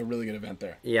did have a really good event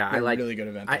there. Yeah, I like really good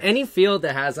event there. Any field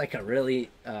that has like a really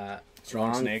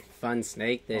strong snake, fun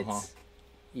snake that's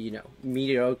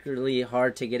mediocrely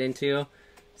hard to get into.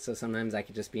 So sometimes I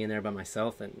could just be in there by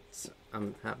myself and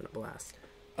I'm having a blast.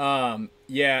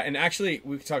 Yeah, and actually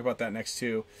we could talk about that next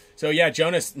too. So yeah,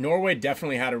 Jonas, Norway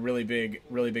definitely had a really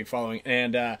big following,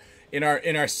 and in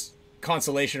our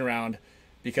consolation round,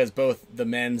 because both the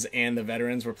men's and the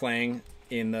veterans were playing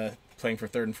for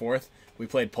third and fourth, we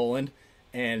played Poland,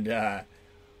 and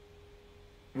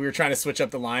we were trying to switch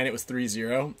up the line. It was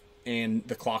 3-0, and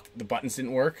the buttons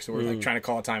didn't work, so we're like trying to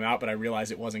call a timeout, but I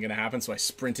realized it wasn't going to happen, so I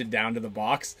sprinted down to the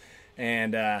box,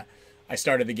 and I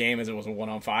started the game as it was a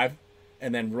 1-on-5.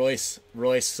 And then Royce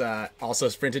also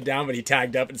sprinted down, but he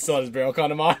tagged up and still had his barrel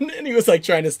condom on, and he was like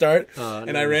trying to start.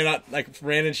 And I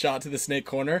ran and shot to the snake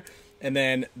corner, and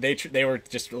then they were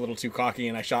just a little too cocky,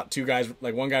 and I shot 2 guys.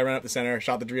 Like one guy ran up the center,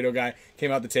 shot the Dorito guy,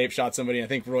 came out the tape, shot somebody. And I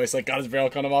think Royce got his barrel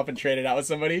condom off and traded out with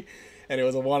somebody, and it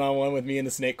was a 1-on-1 with me and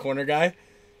the snake corner guy,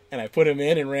 and I put him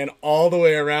in and ran all the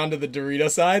way around to the Dorito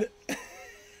side.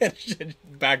 And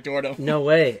backdoored him. No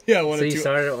way. Yeah, so you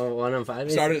started a 1-on-5?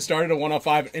 Started a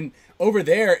 1-on-5, and over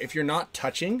there, if you're not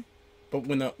touching, but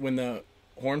when the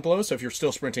horn blows, so if you're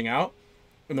still sprinting out,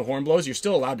 when the horn blows, you're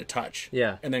still allowed to touch.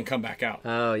 Yeah. And then come back out.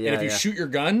 Oh yeah. And if you shoot your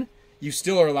gun, you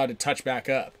still are allowed to touch back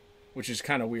up. which is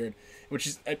kind of weird, which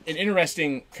is an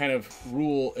interesting kind of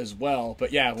rule as well.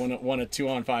 But yeah, won a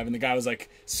 2-on-5, and the guy was like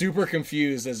super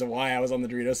confused as to why I was on the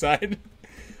Dorito side.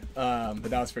 But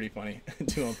that was pretty funny.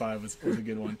 2-on-5 was a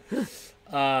good one.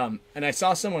 And I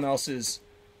saw someone else's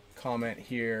comment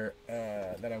here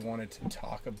that I wanted to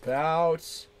talk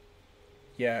about.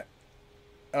 Yeah.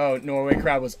 Oh, Norway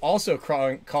Crab was also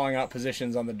calling out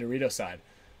positions on the Dorito side.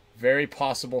 Very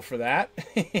possible for that.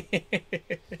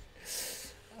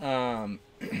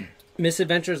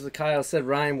 Misadventures with Kyle said,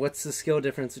 Ryan, what's the skill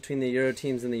difference between the Euro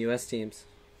teams and the US teams?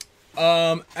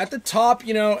 At the top,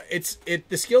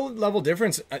 the skill level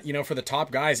difference, for the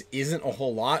top guys isn't a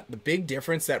whole lot. The big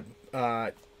difference that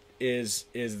is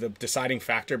the deciding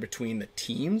factor between the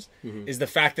teams is the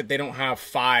fact that they don't have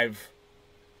 5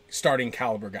 starting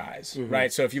caliber guys,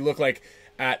 right? So if you look like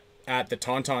at the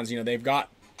Tauntauns, they've got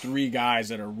 3 guys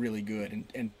that are really good,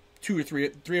 and 2 or 3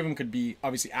 of them could be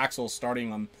obviously Axel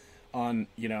starting on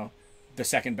the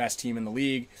second best team in the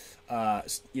league,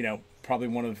 probably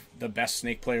one of the best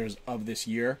snake players of this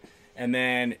year. And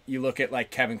then you look at like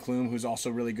Kevin Klum, who's also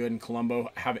really good in Colombo,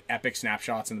 have epic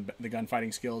snapshots and the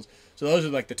gunfighting skills. So those are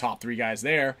like the top 3 guys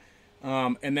there.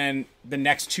 And then the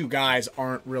next 2 guys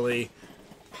aren't really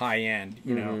high end,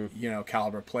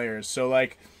 caliber players. So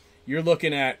like you're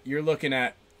looking at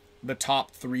the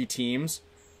top 3 teams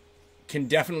can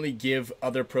definitely give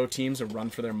other pro teams a run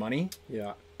for their money.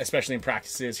 Yeah. Especially in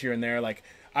practices here and there. Like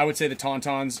I would say the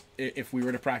Tauntauns, if we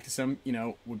were to practice them,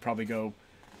 would probably go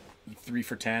 3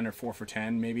 for 10 or 4 for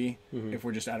 10 maybe if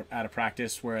we're just out of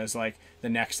practice. Whereas like the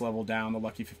next level down, the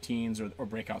Lucky 15s or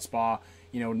Breakout Spa,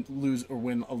 lose or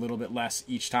win a little bit less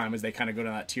each time as they kind of go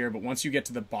down that tier. But once you get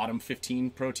to the bottom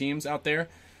 15 pro teams out there,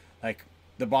 like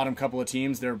the bottom couple of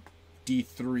teams, they're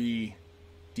D3,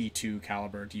 D2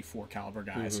 caliber, D4 caliber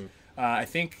guys. I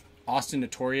think Austin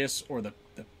Notorious or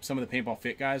some of the Paintball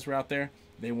Fit guys were out there.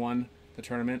 They won the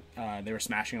tournament. They were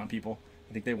smashing on people.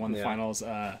 I think they won the finals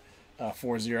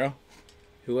 4-0.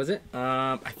 Who was it?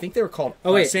 I think they were called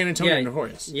San Antonio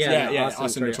Notorious. Yeah,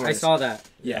 Austin Notorious. I saw that.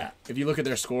 Yeah. If you look at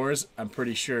their scores, I'm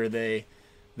pretty sure they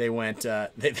went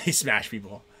they smashed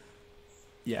people.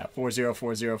 Yeah, 4-0,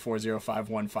 4-0, 4-0,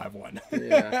 5-1, 5-1.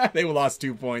 Yeah. They lost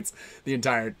 2 points the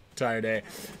entire day.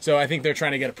 So I think they're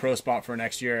trying to get a pro spot for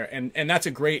next year, and that's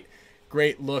a great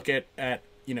look at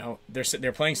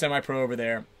they're playing semi-pro over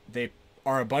there. They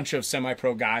are a bunch of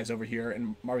semi-pro guys over here,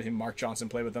 and Mark Johnson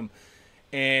played with them,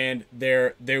 and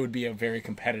they would be a very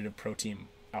competitive pro team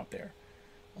out there.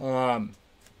 So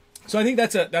I think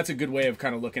that's a good way of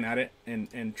kind of looking at it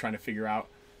and trying to figure out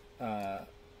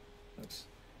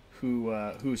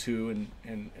who's who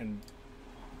and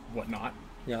whatnot.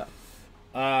 Yeah.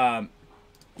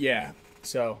 Yeah.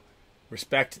 So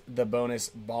respect the bonus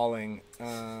balling.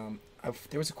 There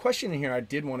was a question in here I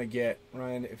did want to get,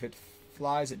 Ryan. If it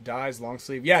flies, it dies. Long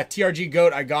sleeve. Yeah. TRG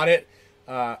Goat. I got it.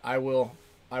 I will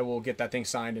get that thing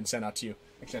signed and sent out to you.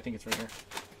 Actually, I think it's right here.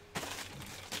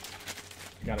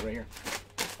 I got it right here.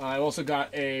 I also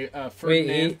got a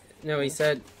Ferdinand. He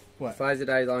said what? Flies That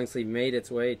Die long sleeve made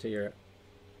its way to Europe.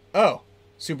 Oh,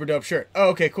 super dope shirt. Oh,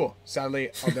 okay, cool.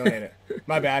 Sadly, I'll donate it.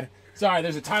 My bad. Sorry,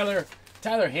 there's a Tyler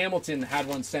Hamilton had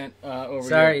one sent over here.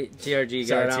 Sorry, TRG.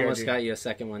 I almost got you a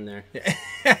second one there.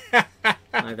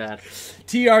 My bad.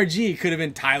 TRG could have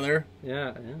been Tyler.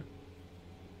 Yeah.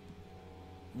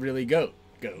 Really goat.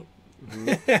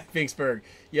 Finksburg.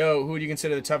 Yo, who would you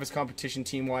consider the toughest competition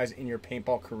team-wise in your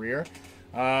paintball career?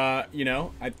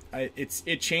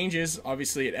 It changes.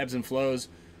 Obviously, it ebbs and flows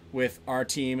with our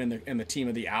team and the team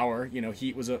of the hour.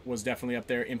 Heat was definitely up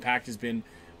there. Impact has been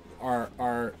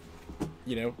our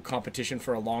competition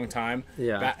for a long time.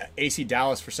 Yeah. AC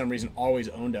Dallas for some reason always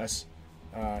owned us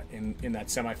in that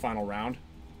semifinal round.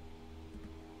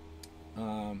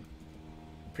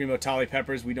 Primo Tally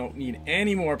Peppers. We don't need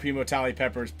any more Primo Tally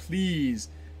Peppers. Please,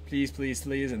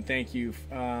 and thank you.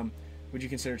 Would you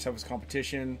consider toughest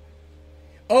competition?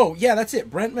 Oh, yeah, that's it.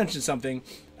 Brent mentioned something.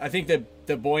 I think that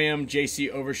the Boyum JC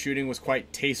overshooting was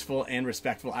quite tasteful and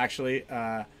respectful, actually.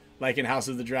 Like in House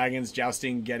of the Dragons,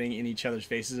 jousting, getting in each other's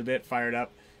faces a bit, fired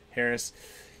up. Harris.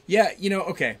 Yeah,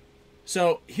 okay.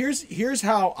 So here's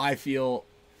how I feel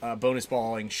bonus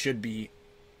balling should be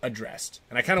addressed.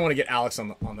 And I kind of want to get Alex on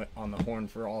the horn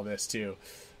for all this too.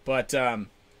 But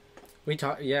we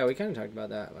kind of talked about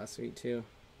that last week too.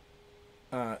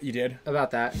 You did? About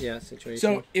that, situation.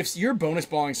 So if you're bonus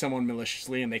balling someone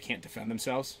maliciously and they can't defend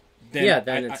themselves, then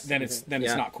it's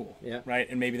not cool, right?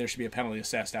 And maybe there should be a penalty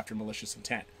assessed after malicious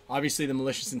intent. Obviously, the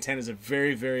malicious intent is a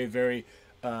very, very, very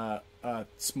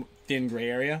thin gray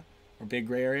area or big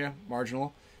gray area,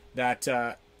 marginal, that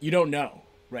you don't know,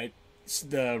 right?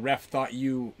 the ref thought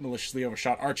you maliciously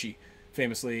overshot Archie,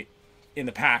 famously, in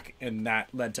the pack, and that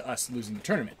led to us losing the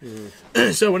tournament.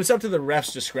 So when it's up to the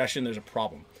ref's discretion, there's a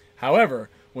problem. However,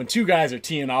 when two guys are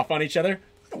teeing off on each other,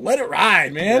 let it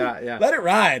ride, man. Yeah. Let it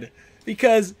ride.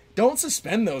 Because don't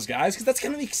suspend those guys, because that's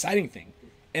kind of the exciting thing.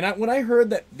 And when I heard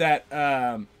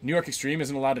that New York Extreme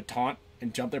isn't allowed to taunt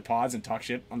and jump their pods and talk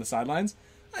shit on the sidelines,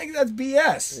 I think that's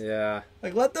BS. Yeah.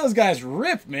 Like, let those guys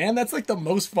rip, man. That's like the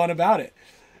most fun about it.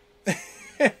 I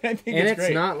think it's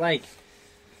great. Not like...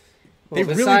 Well,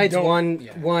 Well, besides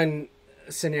one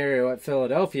scenario at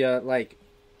Philadelphia, like,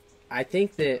 I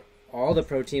think that all the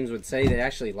pro teams would say they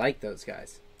actually like those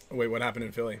guys. Wait, what happened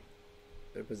in Philly?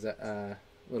 It was a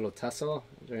little tussle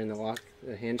during the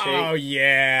handshake. Oh,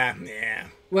 yeah.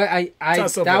 Well,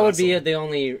 Tussle, that would be bustle. the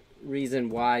only reason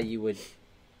why you would,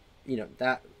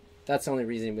 that's the only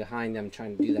reason behind them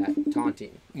trying to do that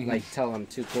taunting. Like, tell them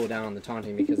to cool down on the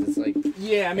taunting, because it's like,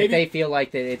 Yeah, maybe. if they feel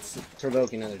like that it's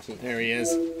provoking other teams. There he is.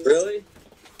 Really?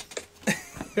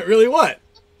 Really what?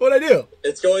 What'd I do?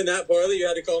 It's going that poorly? You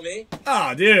had to call me?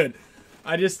 Oh, dude.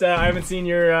 I just, I haven't seen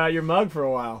your mug for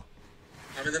a while.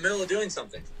 I'm in the middle of doing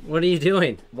something. What are you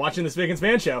doing? Watching the Spick and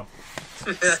Span show.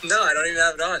 No, I don't even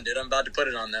have it on, dude. I'm about to put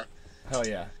it on, though. Hell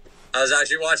yeah. I was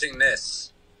actually watching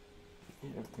this.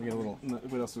 We got a little,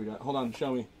 what else do we got? Hold on,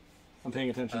 show me. I'm paying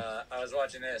attention. I was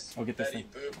watching this. I'll get this Betty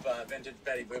Boop, vintage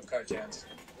Betty Boop cartoons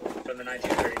from the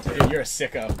 1932. Dude, you're a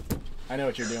sicko. I know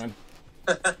what you're doing.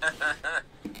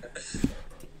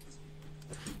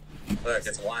 Look,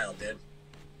 it's wild, dude.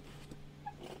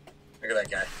 Look at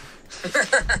that guy.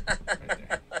 Right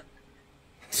there.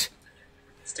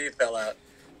 His teeth fell out.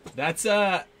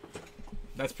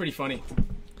 That's pretty funny.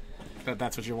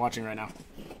 That's what you're watching right now.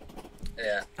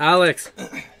 Yeah. Alex,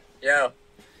 Yo.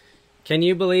 can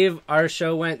you believe our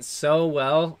show went so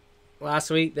well last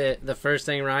week that the first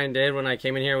thing Ryan did when I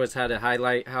came in here was had to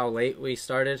highlight how late we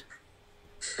started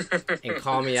and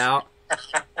call me out?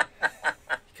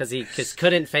 Because he just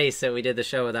couldn't face that we did the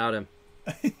show without him.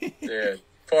 Dude.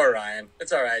 Poor Ryan.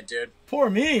 It's alright, dude. Poor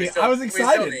me. Still, I was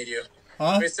excited. We still need you.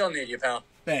 Huh? We still need you, pal.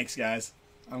 Thanks, guys.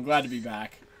 I'm glad to be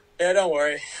back. Yeah, don't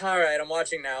worry. Alright, I'm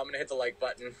watching now. I'm going to hit the like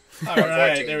button. All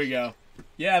right, there we go.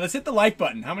 Yeah, let's hit the like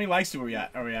button. How many likes are we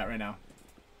at right now?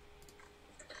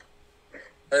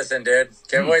 Listen, dude.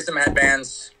 Give away some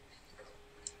headbands.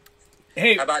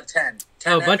 Hey, How about 10?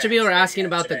 10 Oh, a bunch of people are headbands asking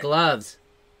about the today. gloves.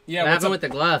 yeah, What what's happened up? with the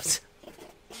gloves?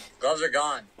 Gloves are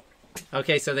gone.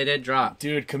 Okay, so they did drop.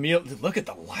 Dude, Camille, look at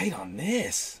the light on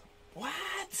this.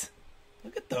 What?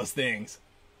 Look at those things.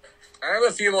 I have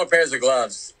a few more pairs of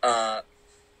gloves. No,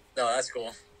 that's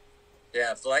cool.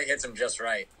 Yeah, if the light hits them just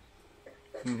right.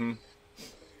 Mm-hmm.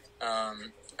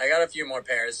 I got a few more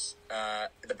pairs.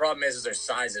 The problem is their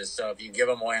sizes. So if you give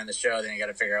them away on the show, then you got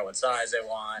to figure out what size they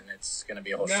want, and it's going to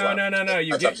be a whole No.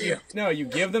 That's up to you. You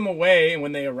give them away, and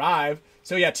when they arrive.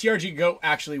 So yeah, TRG Goat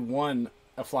actually won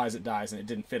a Flies That Dies, and it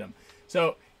didn't fit him.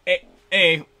 So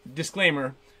a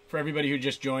disclaimer for everybody who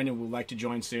just joined and would like to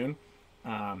join soon.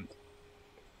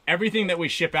 Everything that we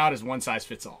ship out is one size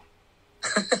fits all.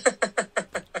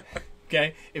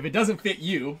 Okay, if it doesn't fit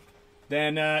you,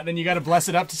 then you got to bless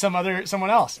it up to someone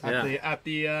else at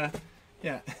the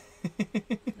yeah.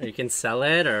 Or you can sell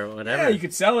it or whatever. Yeah, you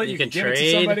could sell it. You can could give it to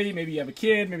trade. somebody. Maybe you have a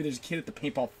kid. Maybe there's a kid at the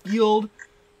paintball field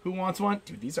who wants one.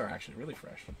 Dude, these are actually really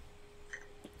fresh.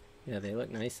 Yeah, they look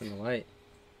nice in the light.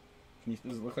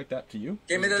 Does it look like that to you?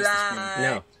 Give Or me is it the just screen? light.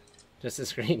 No, just a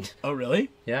screen. Oh, really?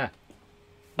 Yeah,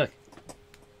 look,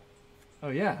 Oh,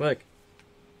 yeah. look.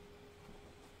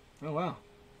 Oh, wow.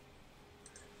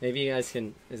 Maybe you guys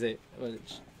can. Is it? Oh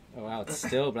wow, it's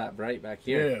still that bright back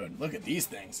here. Dude, look at these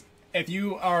things. If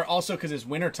you are also, because it's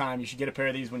winter time, you should get a pair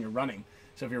of these when you're running.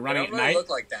 So if you're They running don't at really night, look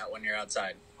like that when you're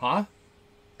outside. huh?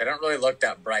 They don't really look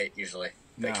that bright usually.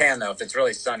 They No. can though if it's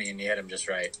really sunny and you hit them just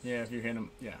right. Yeah, if you're hitting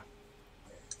them, yeah.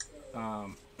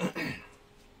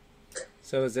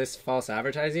 So is this false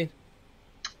advertising?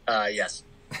 Yes.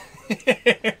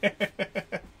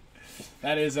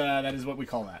 That is what we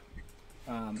call that.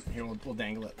 Here, we'll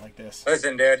dangle it like this.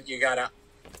 Listen, dude, you gotta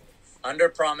under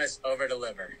promise, over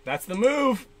deliver. That's the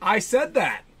move. I said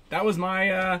that. That was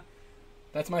my.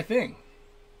 That's my thing.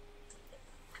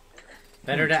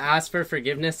 Better to ask for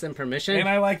forgiveness than permission. And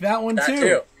I like that one That too.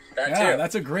 too. That Yeah, too.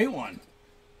 that's a great one.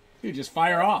 Dude, just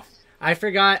fire off. I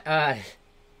forgot. I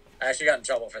actually got in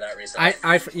trouble for that recently.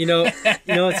 You know,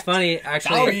 it's funny.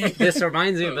 Actually, Sorry. this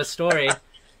reminds me of a story.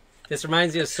 This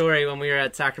reminds me of a story when we were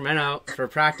at Sacramento for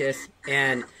practice,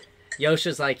 and Yosh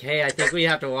was like, "Hey, I think we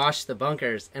have to wash the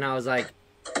bunkers," and I was like,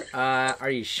 "Are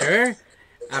you sure?"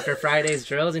 After Friday's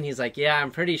drills, and he's like, "Yeah, I'm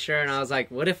pretty sure." And I was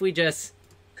like, "What if we just,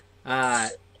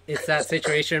 it's that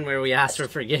situation where we ask for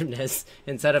forgiveness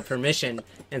instead of permission,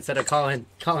 instead of calling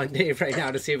Dave right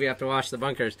now to see if we have to wash the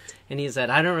bunkers. And he said,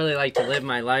 I don't really like to live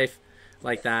my life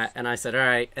like that. And I said, all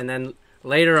right. And then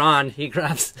later on, he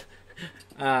grabs,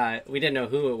 we didn't know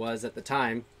who it was at the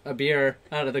time, a beer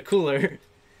out of the cooler.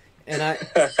 And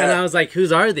I was like,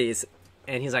 whose are these?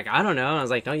 And he's like, I don't know. And I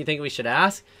was like, don't you think we should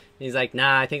ask? And he's like,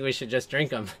 nah, I think we should just drink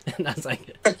them. And I was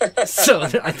like, so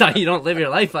I thought you don't live your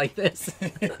life like this.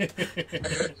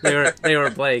 They were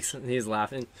Blake's. And he's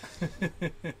laughing.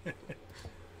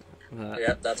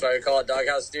 Yep, that's why we call it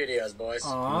Doghouse Studios, boys.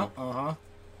 Uh-huh.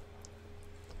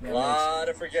 A lot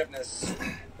of forgiveness.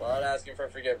 A lot of asking for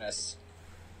forgiveness.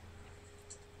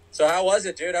 So how was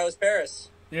it, dude? How was Paris?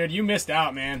 Dude, you missed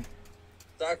out, man.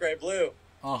 Dark Ray Blue.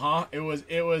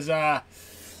 It was I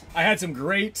had some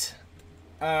great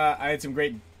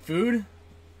food,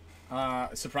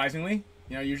 surprisingly.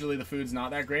 You know, usually the food's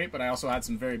not that great, but I also had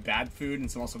some very bad food and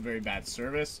some also very bad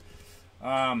service.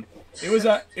 It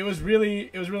was really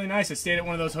nice. I stayed at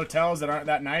one of those hotels that aren't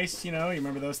that nice, you know, you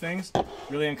remember those things?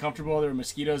 Really uncomfortable. There were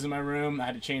mosquitoes in my room. I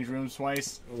had to change rooms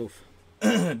twice. Oof.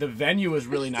 The venue was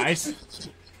really nice.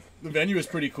 The venue was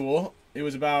pretty cool. It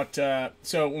was about,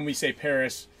 so when we say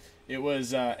Paris, it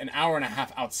was an hour and a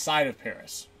half outside of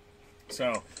Paris.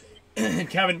 So,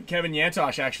 Kevin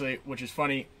Yantosh, actually, which is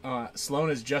funny, Sloan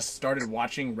has just started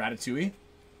watching Ratatouille.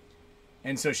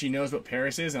 And so she knows what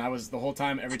Paris is. And I was, the whole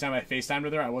time, every time I FaceTimed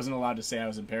with her, I wasn't allowed to say I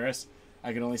was in Paris.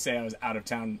 I could only say I was out of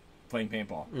town playing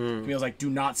paintball. Camille's like, do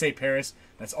not say Paris.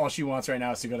 That's all she wants right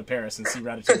now is to go to Paris and see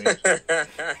Ratatouille.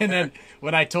 And then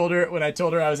when I told her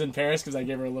I was in Paris, because I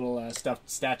gave her a little stuffed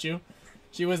statue,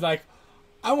 she was like,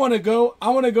 I want to go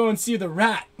and see the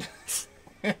rat.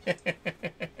 They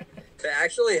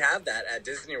actually have that at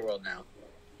Disney World now.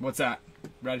 What's that?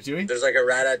 Ratatouille? There's like a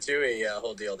Ratatouille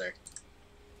whole deal there.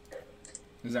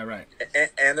 Is that right?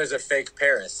 And there's a fake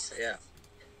Paris. Yeah.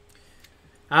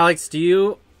 Alex, do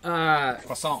you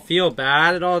Croissant. feel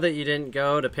bad at all that you didn't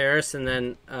go to Paris and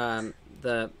then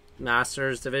the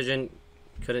Masters division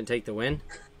couldn't take the win?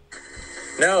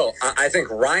 No, I think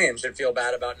Ryan should feel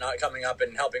bad about not coming up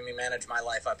and helping me manage my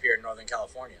life up here in Northern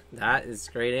California. That is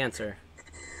a great answer.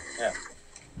 Yeah.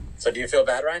 So do you feel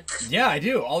bad, Ryan? Yeah, I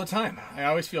do all the time. I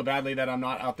always feel badly that I'm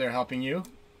not out there helping you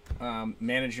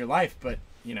manage your life, but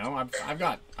you know, I've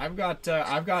got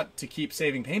to keep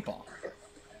saving paintball.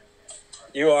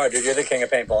 You are, dude. You're the king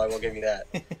of paintball. I will give you that.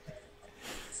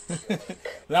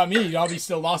 Without me, you'd all be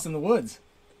still lost in the woods.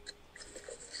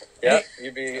 Yep,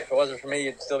 you'd be. If it wasn't for me,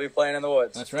 you'd still be playing in the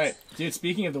woods. That's right, dude.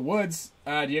 Speaking of the woods,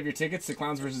 do you have your tickets to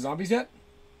Clowns vs Zombies yet?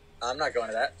 I'm not going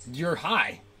to that. You're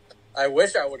high. I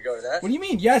wish I would go to that. What do you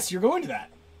mean? Yes, you're going to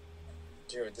that.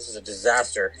 Dude, this is a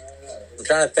disaster. I'm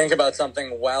trying to think about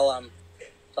something while I'm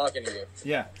talking to you.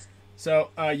 Yeah. So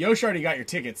Yosh already got your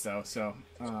tickets though. So.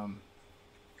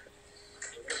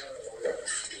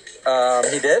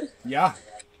 He did? Yeah.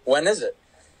 When is it?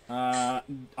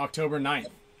 October 9th.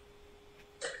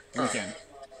 Weekend.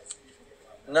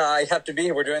 No, I have to be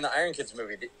here. We're doing the Iron Kids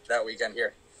movie that weekend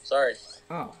here. Sorry.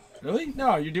 Oh, really?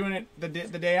 No, you're doing it the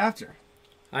day after.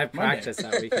 I practiced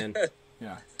that weekend.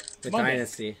 Yeah. With Monday.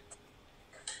 Dynasty.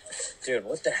 Dude,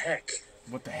 what the heck?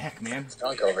 What the heck, man?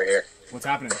 Dunk over here. What's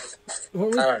happening? I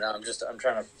don't know. I'm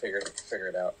trying to figure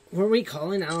it out. Were we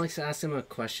calling Alex to ask him a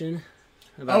question?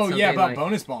 About About like,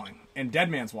 bonus balling and dead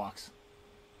man's walks.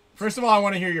 First of all, I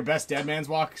want to hear your best dead man's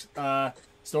walk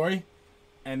story,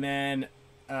 and then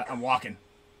I'm walking.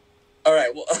 All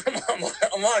right, well, I'm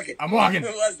walking. I'm walking. Who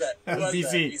was that? That was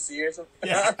BC. BC or something?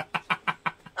 Yeah.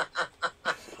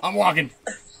 I'm walking.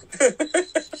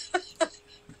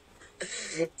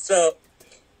 So,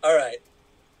 all right.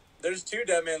 There's two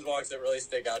dead man's walks that really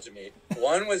stick out to me.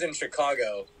 One was in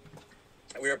Chicago.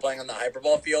 We were playing on the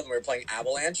Hyperball field, and we were playing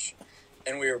Avalanche,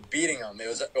 and we were beating them. It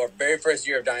was our very first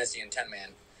year of Dynasty in 10-man.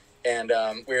 And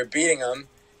we were beating them,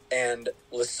 and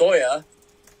Lasoya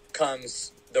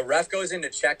comes, the ref goes in to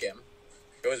check him.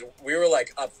 We were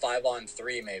like up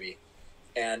 5-on-3 maybe.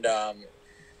 And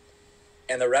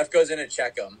the ref goes in to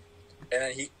check him, and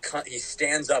then he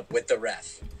stands up with the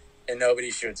ref, and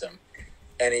nobody shoots him.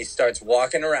 And he starts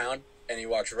walking around, and he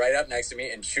walks right up next to me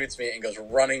and shoots me and goes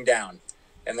running down.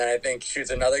 And then I think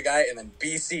shoots another guy, and then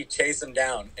BC chase him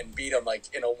down and beat him like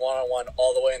in a one-on-one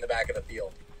all the way in the back of the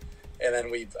field. And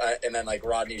then like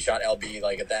Rodney shot LB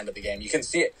like at the end of the game. You can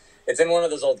see it. It's in one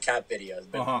of those old Cap videos.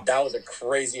 But that was a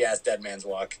crazy ass dead man's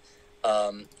walk.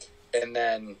 And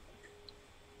then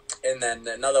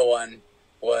another one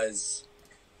was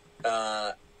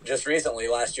just recently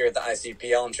last year at the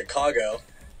ICPL in Chicago.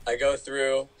 I go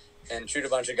through and shoot a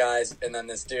bunch of guys, and then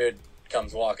this dude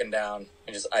comes walking down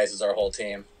and just ices our whole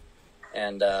team.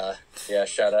 And yeah,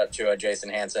 shout out to Jason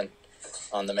Hansen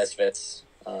on the Misfits.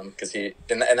 Because and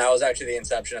that was actually the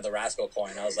inception of the Rascal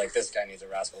coin. I was like, this guy needs a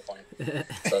Rascal coin.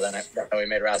 So then we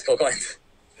made Rascal coins.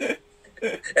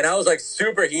 And I was like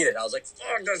super heated. I was like,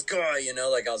 fuck this guy, you know,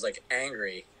 like I was like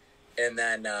angry. And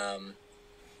then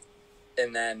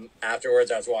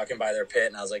afterwards I was walking by their pit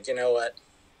and I was like, you know what?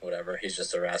 Whatever, he's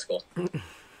just a rascal.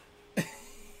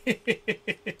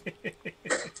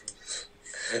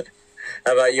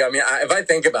 How about you? I mean, if I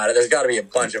think about it, there's got to be a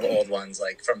bunch of old ones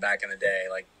like from back in the day.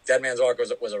 Like Dead Man's Walk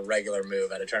was a regular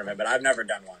move at a tournament, but I've never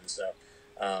done one. So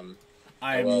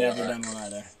I have never done one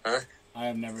either. Huh? I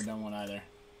have never done one either.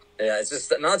 Yeah, it's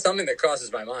just not something that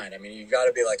crosses my mind. I mean, you got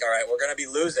to be like, all right, we're gonna be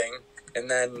losing, and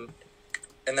then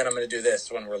I'm gonna do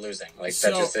this when we're losing. Like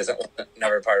that just isn't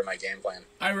never part of my game plan.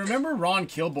 I remember Ron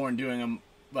Kilborn doing them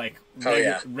like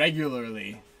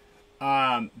regularly,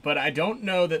 but I don't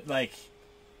know that like.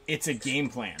 It's a game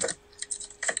plan,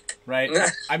 right?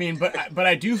 I mean, but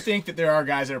I do think that there are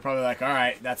guys that are probably like, all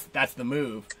right, that's the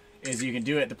move, is you can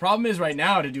do it. The problem is right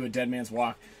now to do a Dead Man's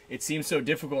Walk, it seems so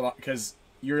difficult because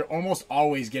you're almost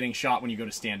always getting shot when you go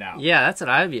to stand out. Yeah, that's what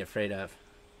I'd be afraid of.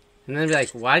 And then be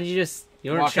like, why did you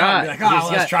weren't walk shot? Out and be like,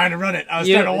 I was trying to run it. I was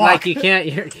trying to walk. Like you can't.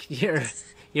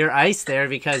 You're iced there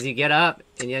because you get up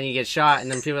and then you get shot, and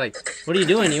then people are like, what are you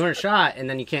doing? You weren't shot, and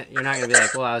then you can't. You're not gonna be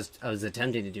like, well, I was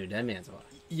attempting to do a Dead Man's Walk.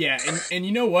 Yeah, and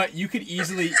you know what? You could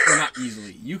easily, or not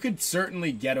easily, you could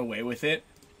certainly get away with it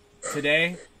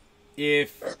today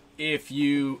if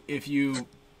you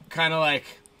kind of like.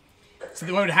 So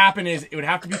what would happen is it would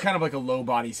have to be kind of like a low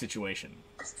body situation,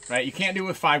 right? You can't do it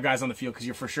with 5 guys on the field because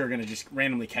you're for sure gonna just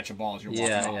randomly catch a ball as you're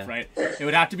walking off, right? It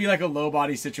would have to be like a low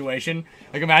body situation.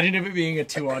 Like imagine if it being a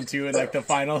 2-on-2 in like the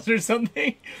finals or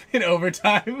something in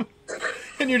overtime,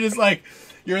 and you're just like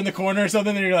you're in the corner or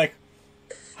something, and you're like.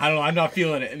 I don't know. I'm not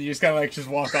feeling it, and you just kind of like just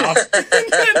walk off.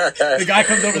 The guy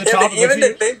comes over the top.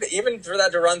 Even for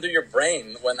that to run through your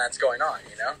brain when that's going on,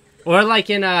 you know. Or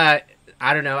like in I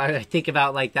don't know. I think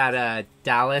about like that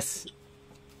Dallas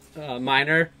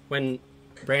minor when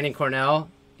Brandon Cornell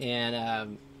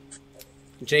and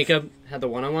Jacob had the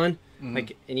one-on-one. Mm-hmm.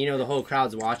 Like, and you know the whole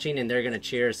crowd's watching, and they're gonna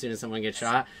cheer as soon as someone gets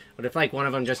shot. But if like one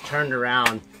of them just turned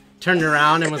around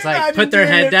and was like, put their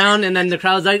head down, and then the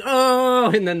crowd's like,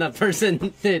 oh, and then the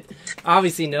person that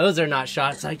obviously knows they're not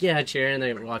shot, it's like, yeah, cheer, and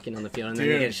they're walking on the field, and then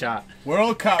they get shot.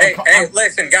 World Cup. Hey,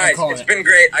 listen, guys, it's been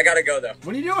great. I gotta go, though.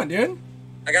 What are you doing, dude?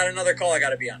 I got another call I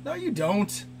gotta be on. No, you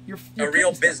don't. You're a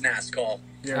real business call.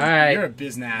 All right. You're a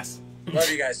business.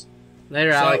 Love you guys. Later,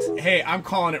 Alex. Hey, I'm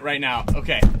calling it right now.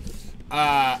 Okay.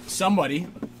 Somebody.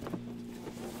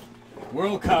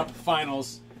 World Cup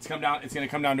finals. It's going to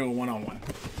come down to a one-on-one.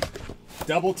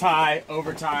 Double tie,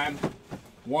 overtime,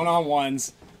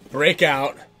 one-on-ones, break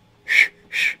out,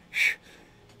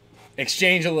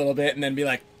 exchange a little bit, and then be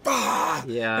like, ah!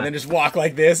 Yeah. And then just walk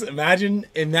like this. Imagine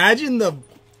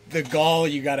the gall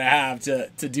you got to have to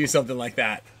do something like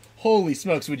that. Holy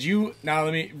smokes! Would you now?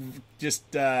 Let me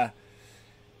just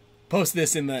post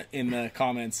this in the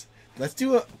comments. Let's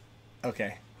do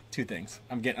okay. 2 things.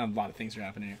 I'm getting a lot of things are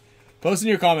happening here. Post in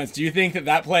your comments. Do you think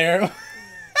that player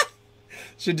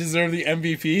should deserve the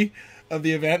MVP of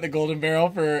the event, the Golden Barrel,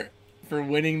 for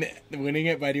winning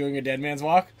it by doing a Dead Man's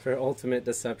Walk? For ultimate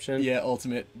deception. Yeah,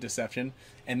 ultimate deception.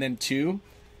 And then 2,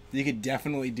 you could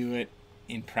definitely do it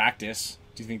in practice.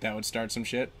 Do you think that would start some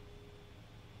shit?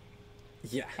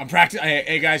 Yeah. I'm practicing.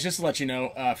 Hey guys, just to let you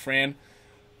know, Fran,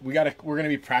 we're gonna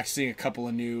be practicing a couple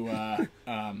of new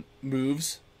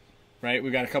moves. Right,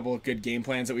 we've got a couple of good game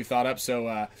plans that we've thought up.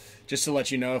 So just to let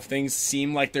you know, if things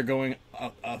seem like they're going,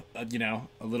 a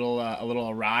little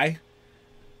awry,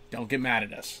 don't get mad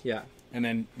at us. Yeah. And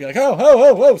then be like,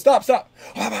 oh, stop.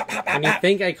 When you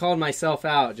think I called myself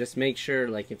out, just make sure,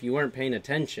 like, if you weren't paying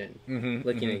attention,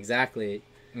 looking exactly,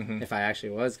 if I actually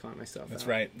was calling myself out.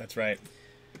 That's right.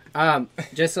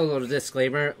 Just a little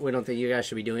disclaimer: we don't think you guys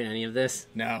should be doing any of this.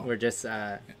 No, we're just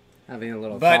having a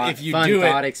little fun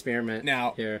thought experiment.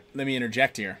 Now, here. Let me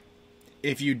interject here.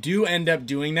 If you do end up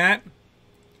doing that,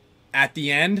 at the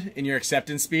end in your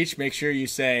acceptance speech, make sure you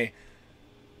say,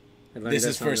 "This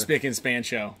is for a Spick and Span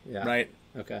show." Yeah. Right?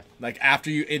 Okay. Like after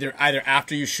you either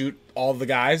after you shoot all the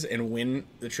guys and win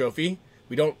the trophy.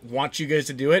 We don't want you guys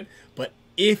to do it, but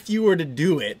if you were to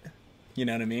do it, you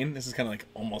know what I mean? This is kind of like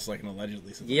almost like an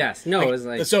allegedly. Yes. No. It was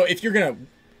like so if you're gonna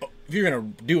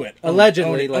do it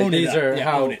allegedly, own like these are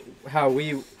yeah, how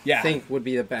we think would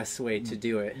be the best way to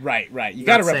do it. Right. You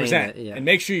got to represent and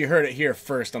make sure you heard it here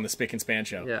first on the Spick and Span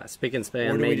show. Yeah, Spick and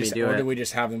Span made me do it. Or do we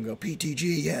just have them go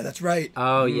PTG? Yeah, that's right.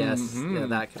 Oh yes, yeah,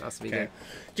 that could also be good.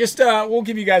 Just we'll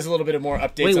give you guys a little bit of more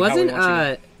updates. Wait, on how we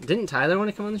want didn't Tyler want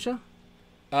to come on the show?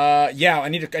 Yeah, I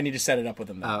need to set it up with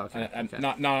him. Though. Oh, okay. Okay.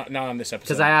 Not on this episode.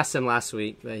 Because I asked him last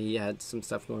week, but he had some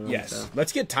stuff going on. Yes. So.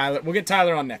 Let's get Tyler. We'll get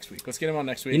Tyler on next week. Let's get him on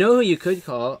next week. You know who you could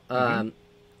call?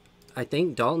 I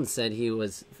think Dalton said he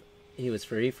was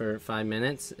free for 5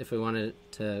 minutes if we wanted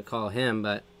to call him,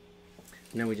 but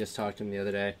I know we just talked to him the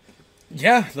other day.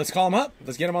 Yeah, let's call him up.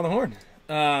 Let's get him on the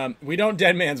horn. We don't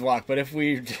dead man's walk, but if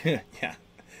we, yeah,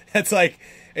 it's like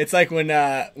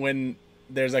when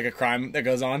there's like a crime that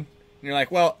goes on, and you're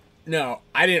like, well, no,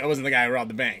 I wasn't the guy who robbed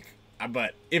the bank,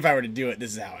 but if I were to do it,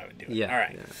 this is how I would do it. Yeah. All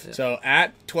right. Yeah. So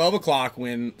at 12 o'clock,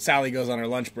 when Sally goes on her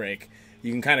lunch break,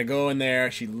 you can kind of go in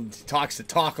there. She talks to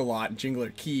talk a lot and jingle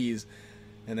her keys,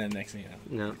 and then next thing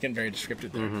you know, getting very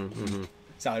descriptive there.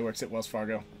 Sally works at Wells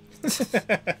Fargo.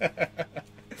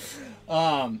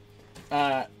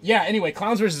 Yeah. Anyway,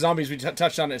 Clowns vs Zombies. We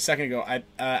touched on it a second ago.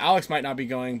 Alex might not be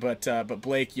going, but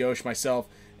Blake, Yosh, myself,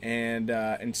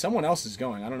 and someone else is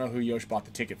going. I don't know who Yosh bought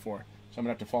the ticket for, so I'm gonna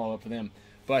have to follow up with him.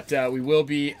 But we will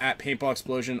be at Paintball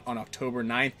Explosion on October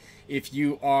 9th. If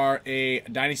you are a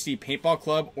Dynasty Paintball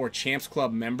Club or Champs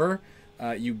Club member,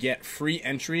 you get free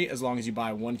entry as long as you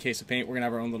buy 1 case of paint. We're gonna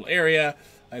have our own little area.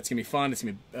 It's gonna be fun. It's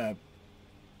gonna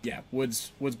be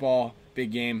woods ball,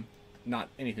 big game. Not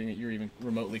anything that you're even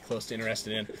remotely close to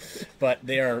interested in, but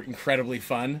they are incredibly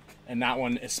fun, and that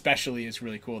one especially is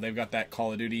really cool. They've got that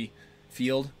Call of Duty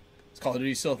field. Is Call of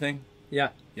Duty still a thing? Yeah.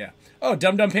 Yeah. Oh,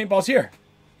 Dum Dum Paintball's here.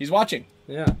 He's watching.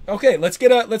 Yeah. Okay, let's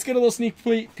get a little sneak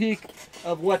peek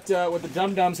of what the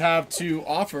Dum Dums have to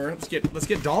offer. Let's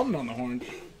get Dalton on the horn.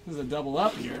 This is a double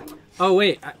up here. Oh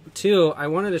wait, I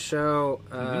wanted to show.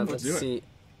 Let's Let's see.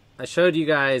 I showed you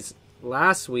guys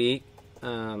last week.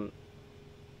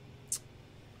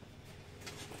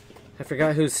 I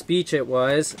forgot whose speech it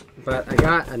was, but I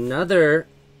got another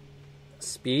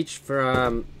speech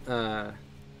from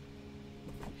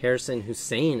Harrison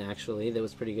Hussein, actually. That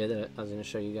was pretty good. That I was going to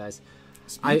show you guys.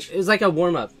 It was like a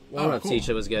warm-up cool. speech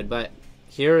that was good. But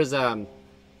here is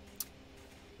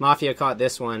Mafia caught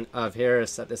this one of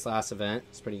Harris at this last event.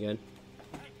 It's pretty good.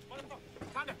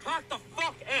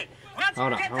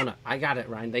 Hold on. I got it,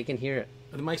 Ryan. They can hear it.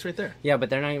 Oh, the mic's right there. Yeah, but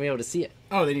they're not going to be able to see it.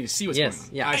 Oh, they need to see what's going on.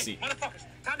 Yeah. I see. Motherfuckers,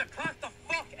 time to clock the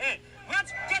fuck in.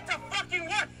 Let's get to fucking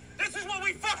work. This is what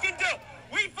we fucking do.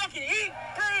 We fucking eat,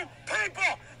 breathe,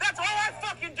 people. That's all I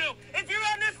fucking do. If you're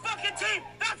on this fucking team,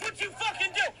 that's what you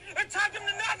fucking do. It's time to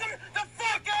knock them the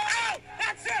fuck out.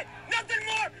 That's it. Nothing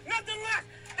more, nothing less.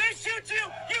 They shoot you,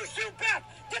 you shoot back.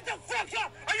 Get the fuck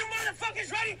up. Are you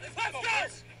motherfuckers ready? Let's go.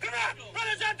 Come on.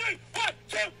 Brothers on 3. 1,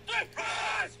 2, 3.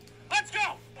 Rise. Let's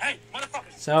go. Hey,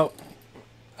 motherfuckers. So,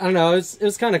 I don't know. It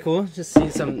was kind of cool. Just see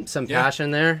some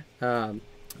passion there.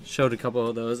 Showed a couple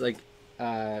of those. Like,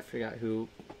 I forgot who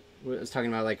was talking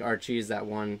about. Like Archie's that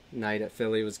one night at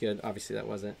Philly was good. Obviously, that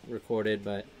wasn't recorded,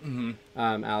 but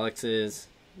Alex's,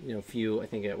 few I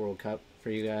think at World Cup for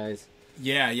you guys.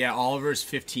 Yeah. Oliver's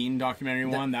 15 documentary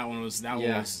one. That one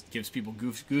gives people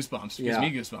goosebumps. Gives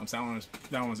me goosebumps.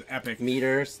 That one was epic.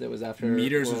 Meters. That was after.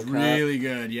 Meters World was Cup. really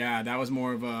good. Yeah, that was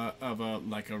more of a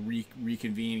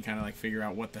reconvene, kind of like figure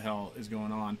out what the hell is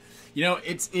going on.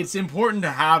 It's important to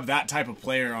have that type of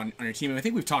player on your team. And I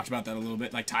think we've talked about that a little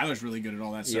bit. Like Tyler's really good at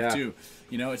all that stuff too.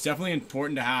 It's definitely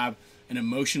important to have an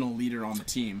emotional leader on the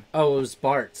team. Oh, it was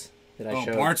Bart.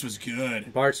 Bart's was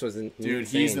good. Bart's was dude.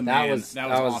 He's the man. That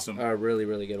was awesome. A really,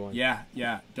 really good one. Yeah.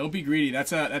 Don't be greedy.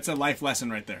 That's a life lesson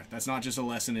right there. That's not just a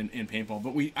lesson in paintball.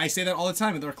 But I say that all the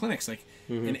time with our clinics. Like,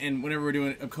 and whenever we're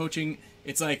doing coaching,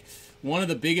 it's like one of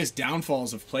the biggest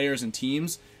downfalls of players and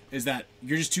teams is that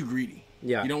you're just too greedy.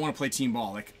 Yeah. You don't want to play team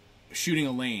ball, like shooting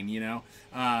a lane.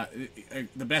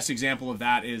 The best example of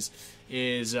that is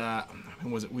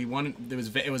was it? We won.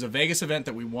 It was a Vegas event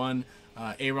that we won.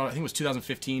 A-Rod, I think it was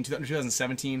 2015,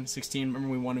 2017, 16. Remember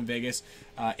we won in Vegas.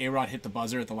 A-Rod hit the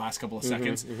buzzer at the last couple of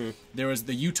seconds. There was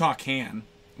the Utah can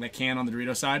on the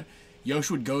Dorito side. Yosh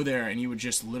would go there and he would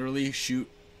just literally shoot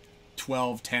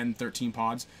 12, 10, 13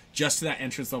 pods just to that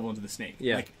entrance level into the snake.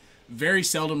 Yeah. Like, very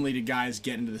seldomly do guys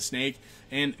get into the snake.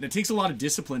 And it takes a lot of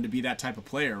discipline to be that type of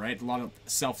player, right? A lot of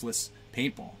selfless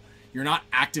paintball. You're not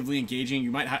actively engaging.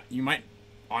 You might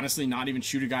honestly not even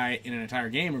shoot a guy in an entire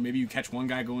game, or maybe you catch one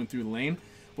guy going through the lane,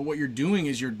 but what you're doing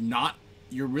is you're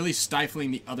really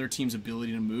stifling the other team's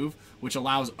ability to move, which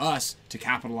allows us to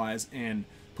capitalize and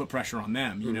put pressure on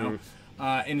them,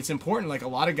 and it's important. Like, a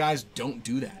lot of guys don't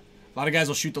do that. A lot of guys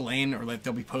will shoot the lane, or like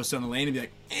they'll be posted on the lane and be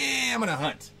like, I'm gonna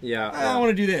hunt, I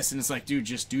want to do this, and it's like, dude,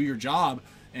 just do your job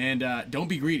and don't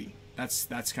be greedy.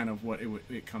 That's kind of what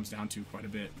it comes down to quite a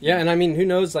bit. Yeah, and I mean, who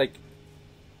knows, like,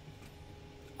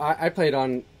 I played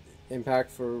on Impact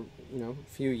for a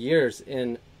few years,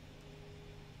 and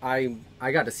I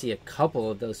got to see a couple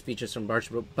of those speeches from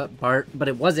Bart, but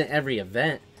it wasn't every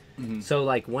event. Mm-hmm. So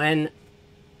like when,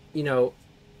 you know,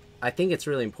 I think it's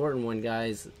really important when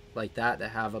guys like that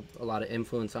have a lot of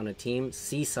influence on a team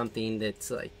see something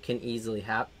that's like can easily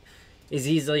is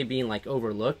easily being like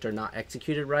overlooked or not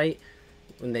executed right,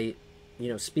 when they, you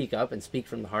know, speak up and speak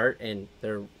from the heart and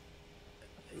they're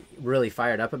really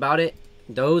fired up about it.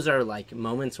 Those are like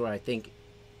moments where I think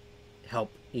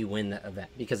help you win the event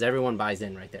because everyone buys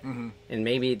in right there. Mm-hmm. And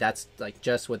maybe that's like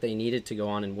just what they needed to go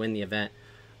on and win the event.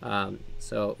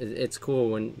 So it's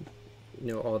cool when,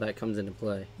 you know, all that comes into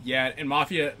play. Yeah, and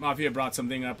Mafia brought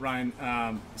something up. Ryan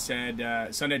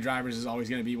said Sunday Drivers is always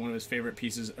going to be one of his favorite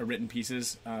pieces, written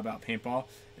pieces about paintball.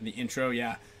 And the intro,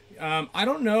 yeah. I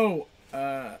don't know,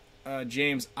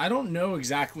 James. I don't know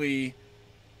exactly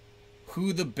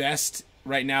who the best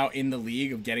right now in the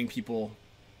league of getting people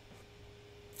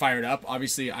fired up.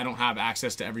 Obviously, I don't have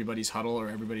access to everybody's huddle or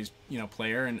everybody's, you know,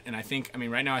 player. And I think, I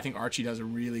mean, right now I think Archie does a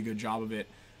really good job of it.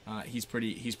 He's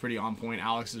pretty on point.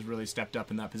 Alex has really stepped up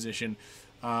in that position.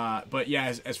 But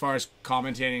yeah, as far as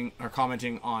commenting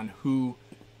on who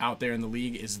out there in the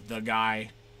league is the guy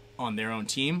on their own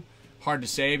team, hard to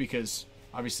say because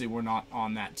obviously we're not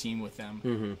on that team with them.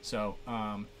 Mm-hmm. So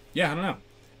yeah, I don't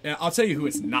know. I'll tell you who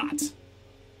it's not.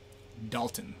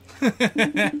 Dalton.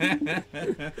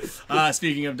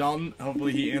 Speaking of Dalton,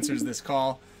 hopefully he answers this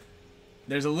call.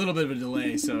 There's a little bit of a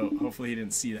delay, so hopefully he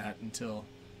didn't see that until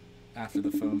after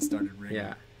the phone started ringing.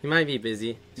 Yeah, he might be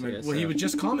busy. He was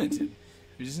just commented.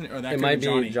 Or that it might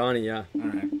be Johnny. Yeah. All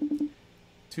right.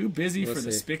 Too busy We'll for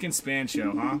the see. Spick and Span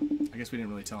show, huh? I guess we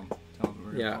didn't really tell him. We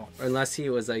were gonna call. Unless he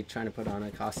was like trying to put on a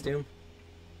costume.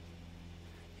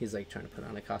 He's like trying to put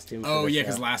on a costume. Oh yeah,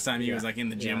 because last time he was like in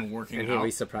the gym working and out. we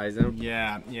surprised him.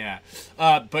 Yeah.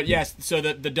 But yes, so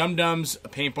the Dum Dums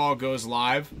paintball goes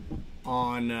live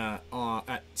on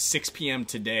at 6 p.m.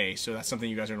 today. So that's something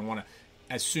you guys are gonna want to,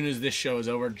 as soon as this show is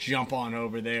over, jump on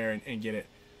over there and get it.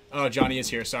 Oh, Johnny is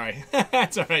here. Sorry,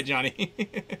 that's all right, Johnny.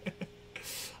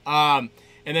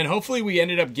 And then hopefully we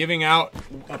ended up giving out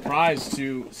a prize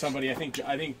to somebody. I think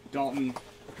Dalton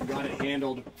got it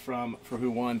handled for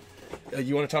who won.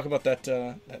 You want to talk about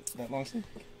that long sleeve?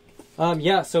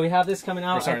 Yeah, so we have this coming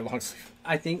out. Long sleeve.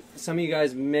 I think some of you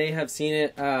guys may have seen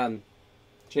it.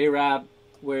 J-Rab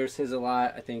wears his a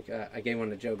lot. I think I gave one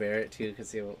to Joe Barrett too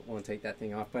because he won't take that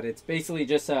thing off. But it's basically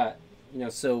just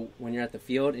so when you're at the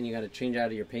field and you got to change out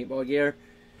of your paintball gear,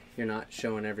 you're not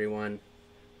showing everyone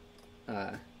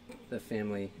the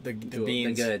family the jewel,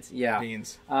 beans, the goods. Yeah.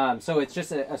 Beans. So it's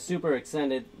just a super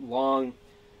extended, long,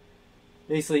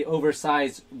 basically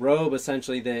oversized robe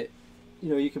essentially that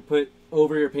you can put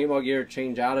over your paintball gear,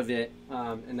 change out of it,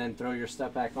 and then throw your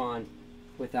stuff back on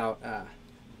without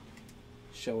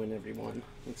showing everyone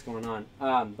what's going on.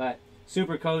 But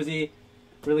super cozy,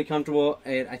 really comfortable,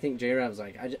 and I think J-Rab was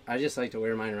like, I just like to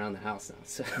wear mine around the house now.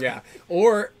 So. Yeah,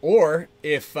 or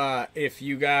if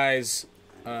you guys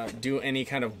do any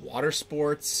kind of water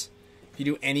sports, if you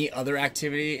do any other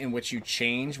activity in which you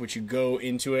go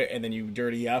into it and then you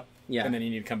dirty up, and then you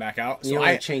need to come back out. So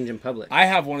I change in public. I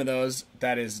have one of those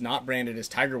that is not branded as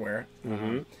Tigerwear,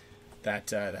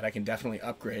 that I can definitely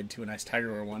upgrade to a nice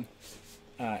Tigerwear one,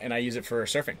 and I use it for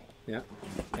surfing. Yeah.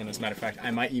 And as a matter of fact,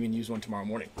 I might even use one tomorrow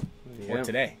morning or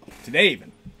today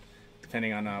even,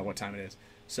 depending on what time it is.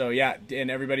 So yeah,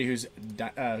 and everybody who's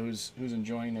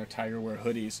enjoying their Tigerwear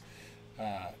hoodies,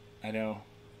 I know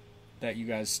that you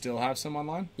guys still have some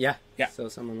online. Yeah. So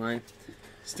some online.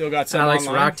 Still got some Alex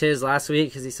online. rocked his last week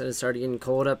because he said it started getting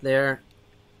cold up there.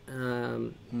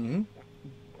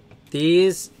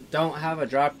 These don't have a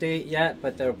drop date yet,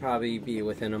 but they'll probably be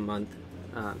within a month.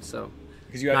 So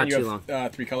because you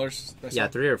have 3 colors. Yeah,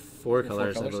 3 or 4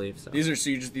 colors, I believe. So. These are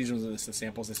these are the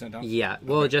samples they sent out. Yeah.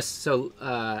 Well, just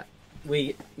so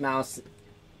we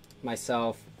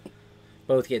myself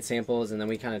both get samples, and then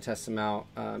we kind of test them out,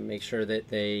 make sure that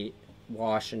they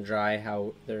wash and dry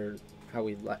how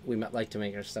we like to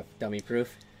make our stuff dummy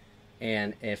proof,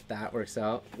 and if that works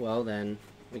out well, then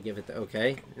we give it the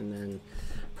okay, and then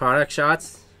product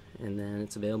shots, and then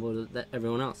it's available to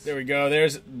everyone else. There we go.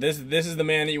 There's this is the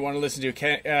man that you want to listen to,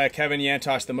 Kevin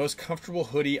Yantosh. The most comfortable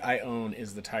hoodie I own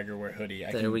is the Tigerwear hoodie.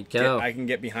 We go. I can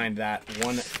get behind that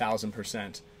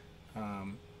 1,000%.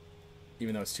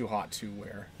 Even though it's too hot to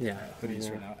wear hoodies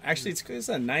right now. Actually, it's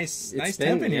a nice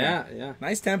temp in here. Yeah.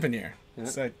 Nice temp in here. Yeah.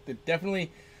 So it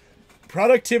definitely,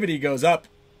 productivity goes up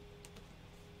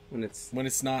when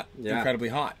it's not incredibly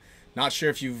hot. Not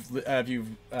sure if you've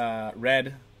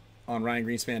read on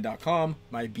RyanGreenspan.com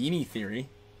my beanie theory,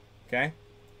 okay?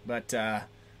 But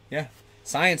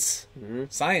science.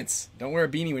 Don't wear a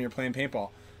beanie when you're playing paintball.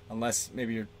 unless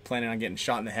maybe you're planning on getting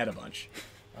shot in the head a bunch.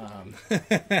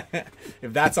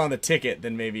 If that's on the ticket,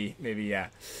 then maybe yeah.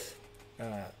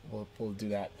 We'll do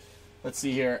that. Let's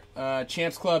see here.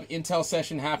 Champs Club Intel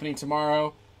session happening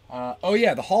tomorrow. Oh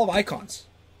yeah, the Hall of Icons.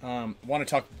 Want to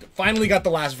talk? Finally got the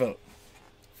last vote.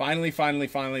 Finally.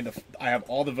 I have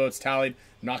all the votes tallied.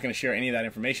 I'm not going to share any of that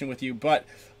information with you, but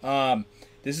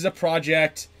this is a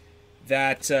project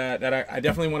that I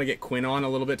definitely want to get Quinn on a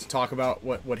little bit to talk about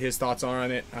what his thoughts are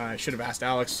on it. I should have asked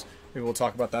Alex. Maybe we'll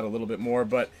talk about that a little bit more.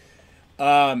 But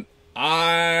a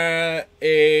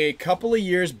couple of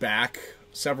years back,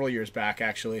 several years back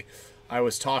actually, I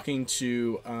was talking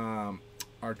to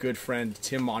our good friend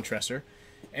Tim Montresor,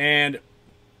 and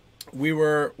we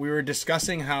were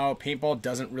discussing how paintball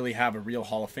doesn't really have a real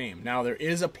Hall of Fame. Now there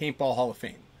is a paintball Hall of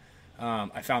Fame.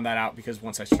 I found that out because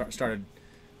once I started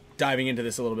diving into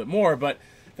this a little bit more, but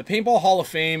the Paintball Hall of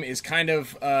Fame is kind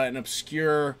of an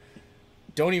obscure,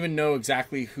 don't even know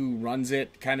exactly who runs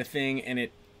it kind of thing, and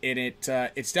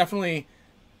it's definitely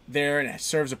there and it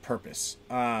serves a purpose.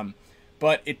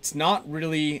 But it's not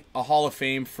really a Hall of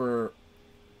Fame for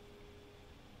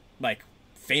like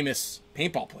famous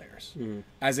paintball players,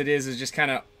 as it is just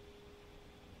kind of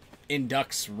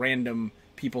inducts random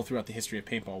people throughout the history of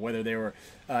paintball, whether they were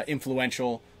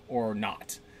influential or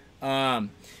not.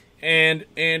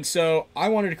 And so I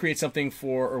wanted to create something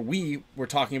we were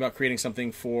talking about creating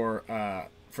something for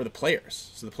the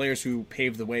players. So the players who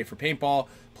paved the way for paintball,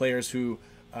 players who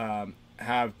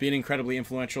have been incredibly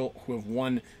influential, who have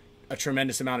won a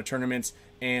tremendous amount of tournaments,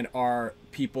 and are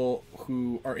people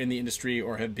who are in the industry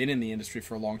or have been in the industry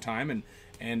for a long time,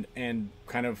 and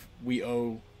kind of we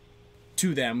owe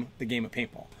to them the game of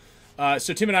paintball.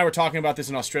 So Tim and I were talking about this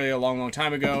in Australia a long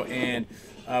time ago, and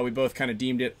we both kind of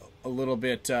deemed it a little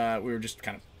bit, we were just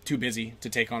kind of too busy to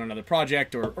take on another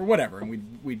project or whatever,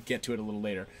 and we'd get to it a little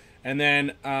later. And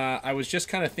then I was just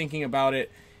kind of thinking about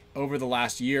it over the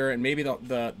last year, and maybe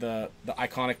the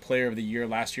iconic player of the year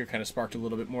last year kind of sparked a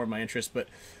little bit more of my interest, but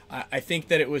I think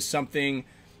that it was something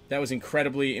that was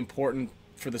incredibly important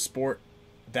for the sport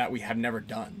that we have never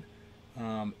done,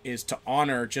 is to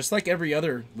honor, just like every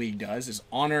other league does, is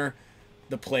honor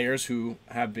the players who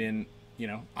have been,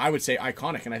 I would say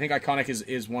iconic, and I think iconic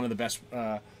is one of the best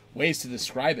ways to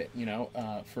describe it,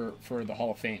 for the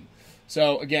Hall of Fame.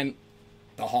 So again,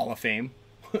 the Hall of Fame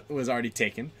was already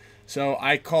taken, so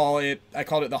I called it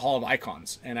the Hall of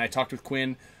Icons, and I talked with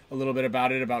Quinn a little bit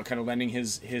about it, about kind of lending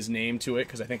his name to it,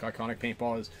 because I think iconic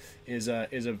paintball is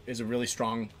a really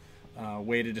strong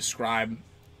way to describe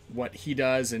what he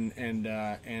does and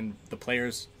the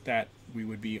players that we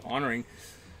would be honoring.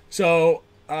 So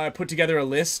I put together a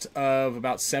list of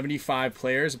about 75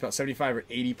 players, about 75 or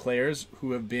 80 players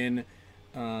who have been,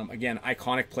 again,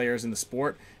 iconic players in the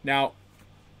sport. Now,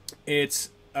 it's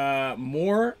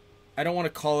more, I don't want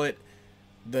to call it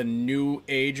the new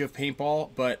age of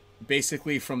paintball, but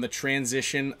basically from the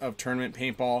transition of tournament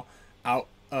paintball out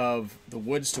of the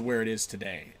woods to where it is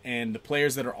today. And the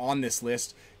players that are on this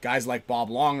list, guys like Bob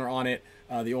Long are on it,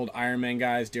 the old Ironman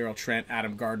guys, Daryl Trent,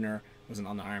 Adam Gardner, wasn't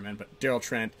on the Ironman, but Daryl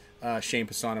Trent, Shane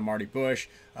Passan and Marty Bush,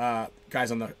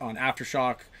 guys on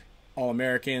Aftershock,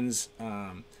 All-Americans,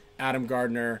 Adam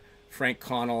Gardner, Frank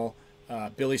Connell,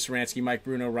 Billy Saransky, Mike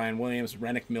Bruno, Ryan Williams,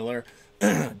 Rennick Miller,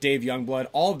 Dave Youngblood.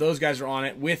 All of those guys are on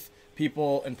it, with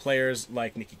people and players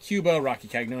like Nicky Cuba, Rocky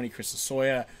Cagnoni, Chris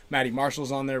Lasoya, Matty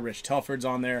Marshall's on there, Rich Telford's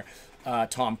on there,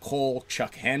 Tom Cole,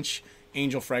 Chuck Hench,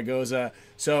 Angel Fragoza.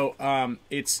 So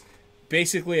it's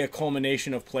basically a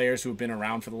culmination of players who have been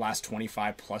around for the last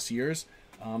 25 plus years.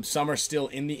 Some are still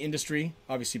in the industry.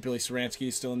 Obviously, Billy Saransky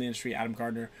is still in the industry. Adam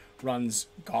Gardner runs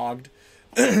Gogged.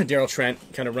 Daryl Trent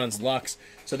kind of runs Lux.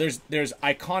 So there's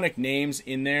iconic names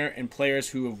in there and players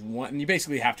who have won. And you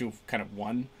basically have to have kind of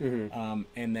won,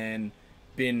 and then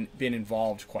been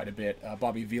involved quite a bit.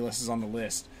 Bobby Vilas is on the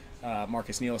list.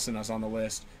 Marcus Nielsen is on the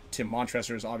list. Tim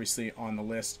Montresor is obviously on the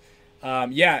list.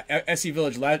 SC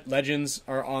Village Legends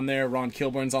are on there. Ron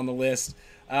Kilburn's on the list.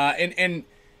 And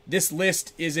this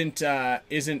list isn't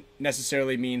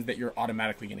necessarily means that you're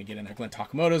automatically going to get in there. Glenn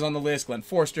Takamoto's on the list. Glenn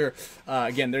Forster.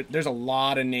 Again, there's a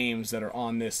lot of names that are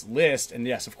on this list. And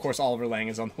yes, of course, Oliver Lang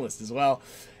is on the list as well.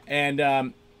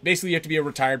 And basically, you have to be a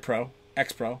retired pro,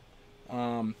 ex-pro.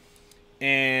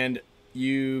 And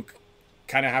you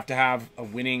kind of have to have a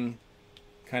winning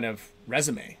kind of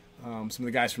resume. Some of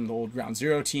the guys from the old Ground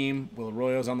Zero team, Will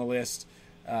Arroyo's on the list.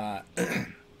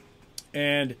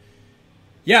 And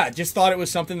yeah, just thought it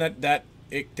was something that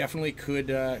it definitely could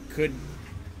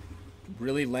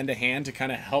really lend a hand to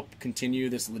kind of help continue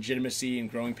this legitimacy and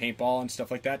growing paintball and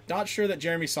stuff like that. Not sure that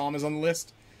Jeremy Salm is on the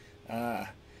list.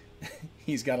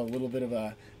 he's got a little bit of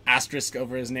a asterisk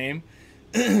over his name.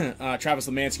 Travis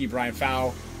Lemansky, Brian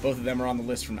Fow, both of them are on the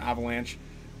list from Avalanche.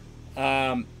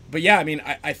 But yeah, I mean,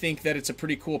 I think that it's a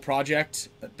pretty cool project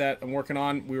that I'm working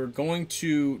on. We were going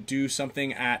to do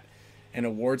something at an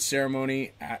awards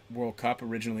ceremony at World Cup.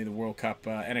 Originally, the World Cup,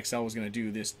 NXL was going to do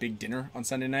this big dinner on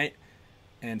Sunday night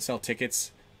and sell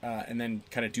tickets and then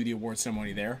kind of do the award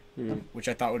ceremony there, which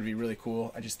I thought would be really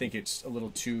cool. I just think it's a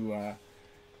little too...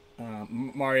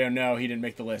 Mario, no, he didn't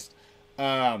make the list.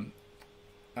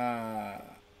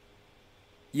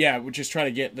 Yeah, we're just trying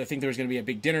to get... I think there was going to be a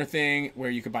big dinner thing where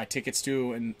you could buy tickets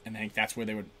to, and I think that's where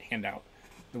they would hand out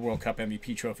the World Cup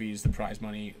MVP trophies, the prize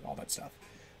money, all that stuff.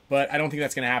 But I don't think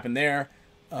that's going to happen there.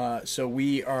 So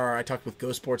we are... I talked with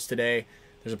Go Sports today.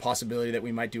 There's a possibility that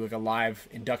we might do like a live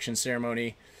induction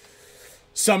ceremony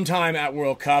sometime at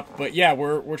World Cup. But yeah,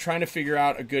 we're trying to figure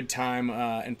out a good time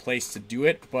and place to do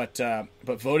it. But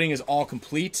voting is all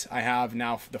complete. I have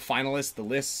now the finalists, the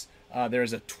lists.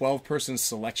 There's a 12-person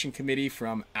selection committee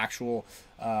from actual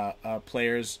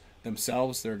players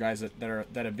themselves. There are guys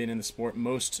that have been in the sport.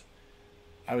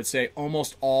 I would say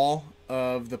almost all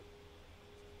of the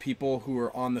people who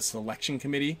are on the selection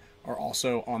committee are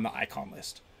also on the icon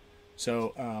list.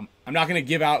 So I'm not going to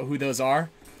give out who those are.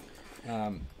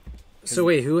 So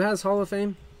wait, who has Hall of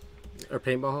Fame or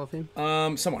Paintball Hall of Fame?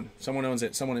 Someone owns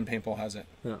it. Someone in paintball has it.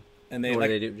 Yeah. And they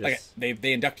they do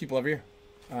they induct people every year.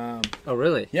 Oh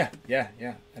really? Yeah.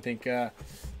 I think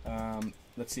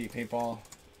let's see, Paintball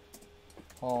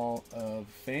Hall of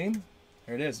Fame.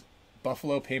 There it is,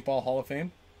 Buffalo Paintball Hall of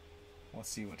Fame. Let's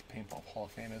see what Paintball Hall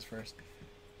of Fame is first.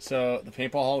 So the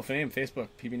Paintball Hall of Fame, Facebook,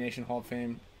 PB Nation Hall of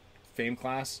Fame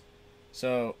class.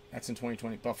 So that's in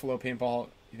 2020. Buffalo Paintball.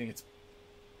 You think it's?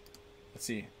 Let's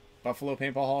see, Buffalo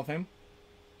Paintball Hall of Fame.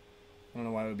 I don't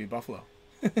know why it would be Buffalo.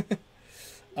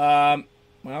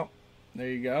 Well, there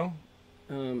you go.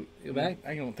 Go back.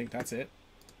 I don't think that's it.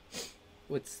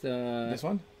 What's the This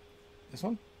one?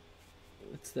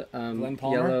 What's the Glenn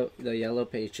Palmer? yellow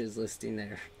pages listing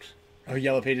there? Oh,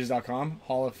 yellowpages.com.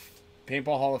 Paintball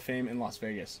Hall of Fame in Las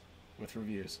Vegas with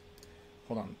reviews.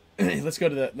 Hold on. let's go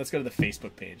to the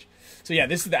Facebook page. So yeah,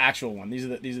 this is the actual one. These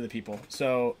are the people.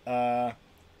 So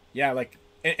yeah, like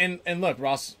and look,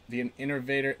 Ross, the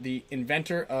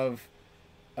inventor of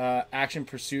action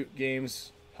pursuit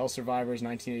games, Hell Survivors,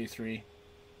 1983.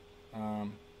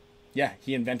 Yeah,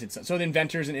 he invented some. So the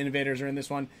inventors and innovators are in this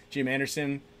one. Jim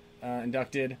Anderson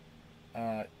inducted.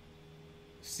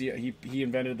 He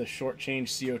invented the short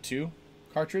change CO2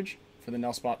 cartridge for the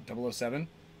Nelspot 007.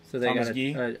 So they Thomas got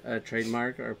Gee. a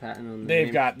trademark or a patent on the They've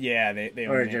name? got they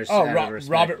Or own it. just Oh, out of respect.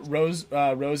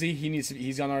 Robert Rosie.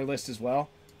 He's on our list as well.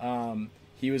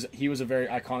 He was a very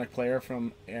iconic player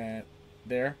from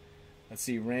there. Let's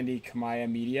see, Randy Kamaya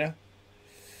Media.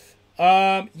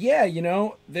 Yeah, you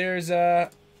know, there's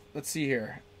let's see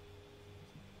here.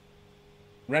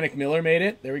 Rennick Miller made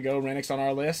it. There we go. Rennick's on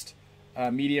our list.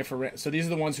 Media for so these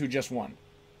are the ones who just won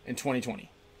in 2020.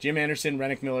 Jim Anderson,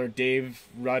 Rennick Miller, Dave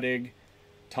Ruddig,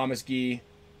 Thomas Gee,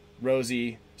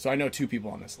 Rosie. So I know 2 people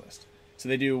on this list. So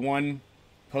they do one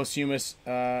posthumous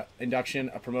induction,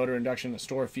 a promoter induction, a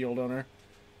store field owner.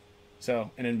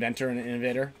 So an inventor and an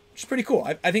innovator, which is pretty cool.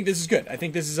 I think this is good. I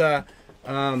think this is a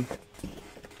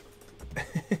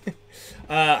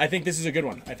I think this is a good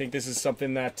one. I think this is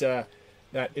something that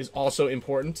that is also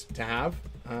important to have.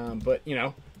 But you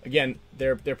know, again,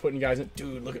 they're putting guys in.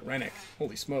 Dude, look at Rennick.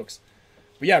 Holy smokes.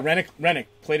 But yeah, Rennick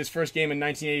played his first game in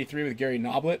 1983 with Gary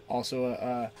Noblet,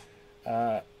 also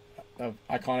a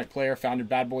iconic player. Founded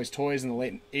Bad Boys Toys in the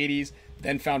late 80s,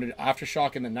 then founded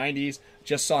Aftershock in the 90s.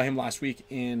 Just saw him last week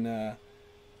in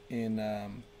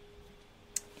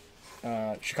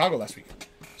Chicago last week.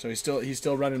 So he's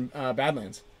still running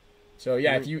Badlands. So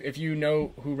yeah, if you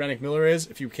know who Rennick Miller is,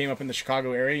 if you came up in the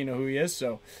Chicago area, you know who he is.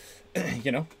 So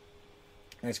you know,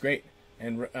 that's great.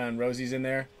 And Rosie's in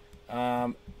there.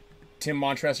 Tim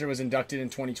Montresor was inducted in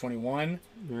 2021.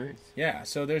 Nice. Yeah,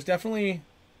 so there's definitely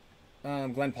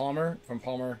Glenn Palmer from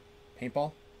Palmer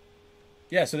Paintball.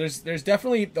 Yeah, so there's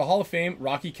definitely the Hall of Fame.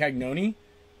 Rocky Cagnoni,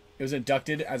 it was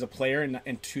inducted as a player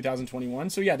in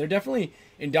 2021. So yeah, they're definitely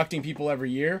inducting people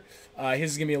every year.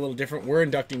 His is gonna be a little different. We're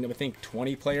inducting, I think,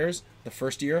 20 players the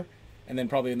first year, and then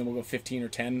we'll go 15 or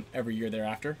 10 every year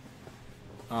thereafter.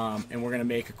 And we're gonna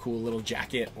make a cool little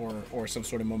jacket or some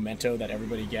sort of memento that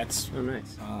everybody gets. Oh,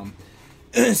 nice.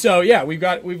 So yeah, we've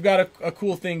got a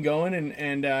cool thing going,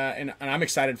 and I'm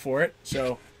excited for it.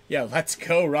 So yeah, let's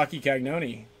go, Rocky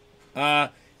Cagnoni.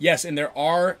 Yes, and there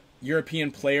are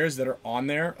European players that are on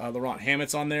there. Laurent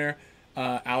Hamet's on there.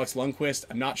 Alex Lundqvist.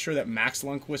 I'm not sure that Max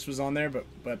Lundqvist was on there,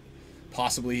 but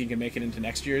possibly he can make it into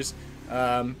next year's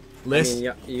list. I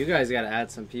mean, you guys got to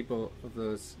add some people of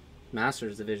those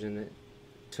Masters division that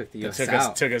took the US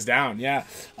out. Took us down. Yeah,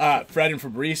 Fred and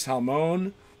Fabrice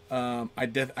Halmon. I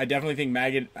definitely think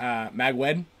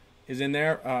Magwed is in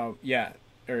there. Yeah,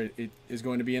 or it is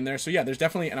going to be in there. So yeah, there's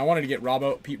definitely, and I wanted to get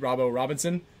Pete Robbo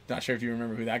Robinson. Not sure if you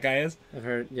remember who that guy is. I've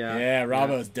heard. Yeah. Yeah,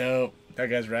 Robbo's dope. That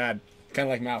guy's rad. Kind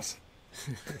of like Mouse.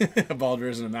 A bald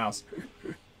version of Mouse.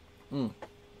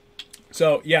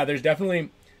 So yeah, there's definitely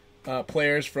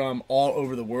players from all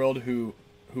over the world who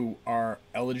are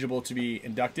eligible to be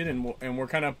inducted, and we're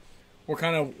kind of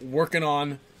working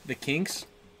on the kinks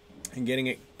and getting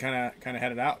it kind of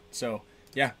headed out. So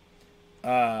yeah,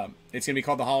 it's gonna be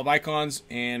called the Hall of Icons,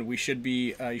 and we should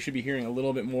be you should be hearing a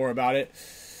little bit more about it,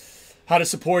 how to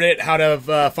support it, how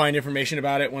to find information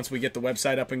about it once we get the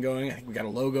website up and going. I think we got a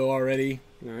logo already.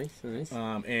 Nice.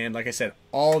 And like I said,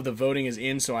 all of the voting is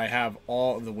in, so I have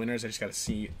all of the winners. I just got to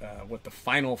see what the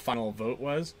final vote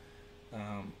was.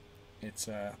 It's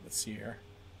let's see here.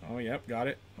 Oh, yep, got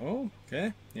it. Oh,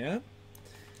 okay, yeah,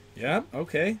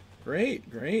 okay, great.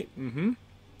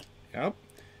 Yep,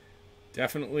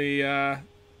 definitely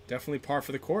par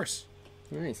for the course.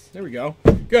 Nice. There we go.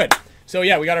 Good. So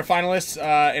yeah, we got our finalists,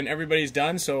 and everybody's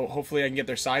done. So hopefully I can get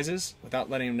their sizes without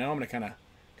letting them know. I'm gonna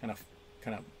kind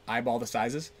of eyeball the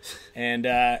sizes, and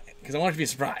because I want it to be a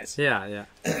surprise. Yeah.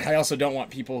 I also don't want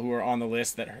people who are on the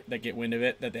list that get wind of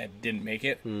it that didn't make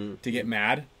it to get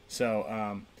mad.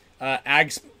 So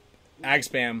Ag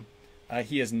Spam,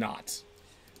 he is not.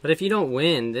 But if you don't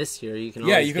win this year, you can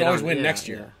always win next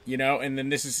year. You know, and then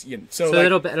this is so like,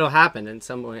 it'll happen in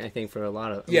some way. I think for a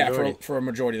lot of for a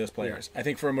majority of those players. I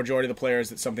think for a majority of the players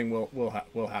that something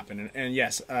will happen. And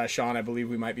yes, Sean, I believe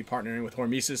we might be partnering with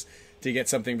Hormesis to get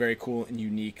something very cool and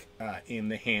unique in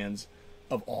the hands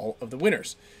of all of the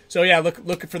winners. So yeah,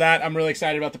 look for that. I'm really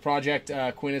excited about the project.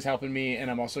 Quinn is helping me,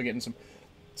 and I'm also getting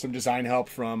some design help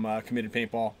from Committed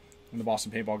Paintball and the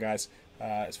Boston Paintball guys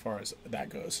as far as that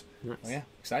goes. Nice. Well, yeah,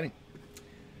 exciting.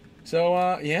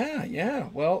 So yeah.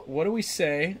 Well, what do we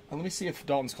say? Let me see if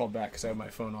Dalton's called back because I have my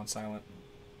phone on silent.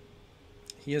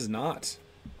 He is not.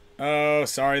 Oh,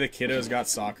 sorry, the kiddos got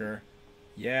soccer.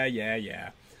 Yeah.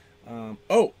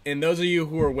 And those of you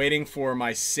who are waiting for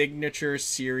my signature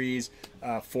series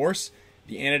force,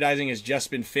 the anodizing has just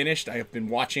been finished. I have been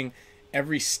watching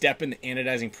every step in the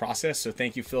anodizing process. So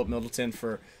thank you, Philip Middleton,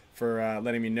 for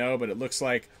letting me know. But it looks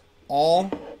like all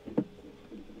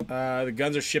the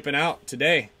guns are shipping out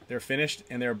today. They're finished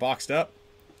and they're boxed up.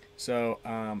 So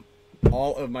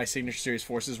all of my signature series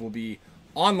forces will be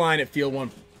online at Field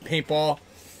One Paintball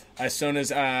as soon as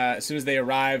they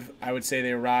arrive. I would say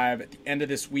they arrive at the end of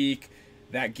this week.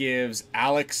 That gives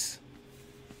Alex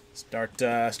start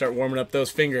warming up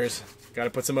those fingers. Got to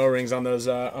put some O-rings on those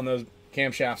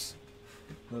camshafts,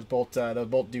 those bolt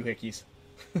doohickeys.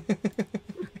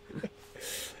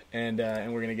 And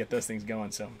we're gonna get those things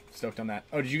going. So stoked on that.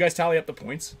 Oh, did you guys tally up the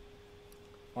points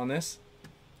on this?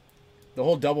 The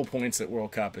whole double points at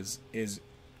World Cup is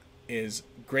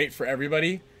great for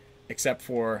everybody except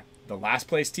for the last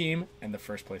place team and the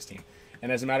first place team. And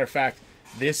as a matter of fact,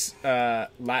 this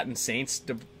Latin Saints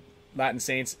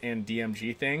and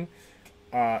DMG thing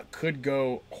could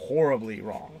go horribly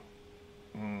wrong.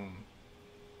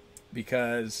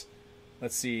 Because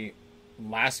let's see,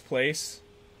 last place.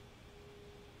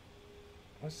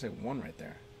 Let's say one right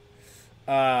there.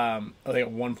 They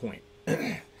got 1 point.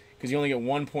 Because you only get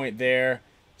 1 point there.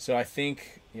 So I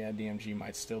think, DMG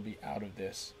might still be out of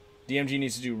this. DMG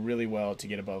needs to do really well to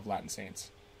get above Latin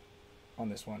Saints on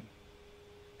this one.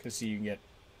 Because see,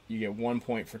 you get 1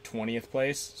 point for 20th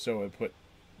place. So it would put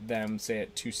them, say,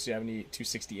 at 270,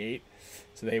 268.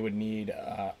 So they would need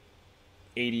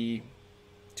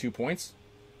 82 points,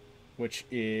 which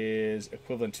is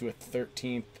equivalent to a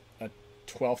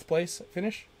 12th place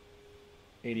finish.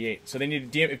 88. So they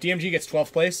need if DMG gets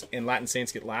 12th place and Latin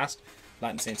Saints get last,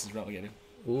 Latin Saints is relegated.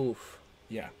 Oof.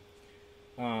 Yeah.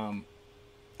 Oh,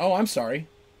 I'm sorry.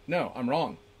 No, I'm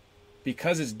wrong.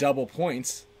 Because it's double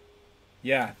points.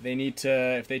 Yeah, they need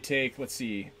to, if they take, let's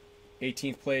see,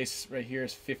 18th place right here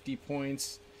is 50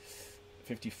 points.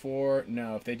 54.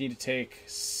 No, if they need to take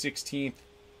 17th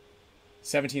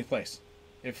place.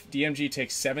 If DMG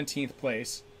takes 17th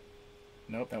place,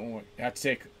 nope, that won't work. You have to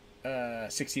take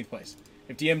 16th place.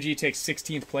 If DMG takes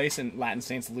 16th place and Latin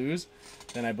Saints lose,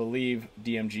 then I believe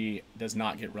DMG does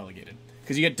not get relegated.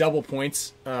 Because you get double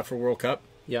points for World Cup.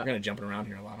 Yeah. We're kind of jumping around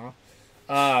here a lot,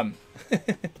 huh?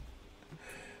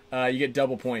 You get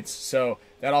double points. So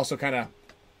that also kind of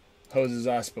hoses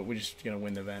us, but we're just going to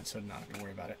win the event, so not going to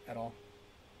worry about it at all.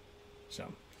 So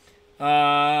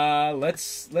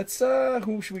let's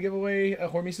who should we give away a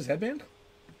Hormesis headband?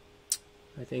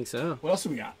 I think so. What else do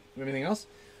we got? We have anything else?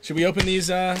 Should we open these?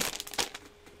 I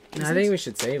think we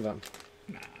should save them.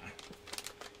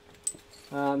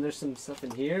 Nah. There's some stuff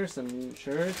in here, some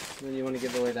shirts. Then you want to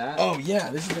give away that? Oh yeah,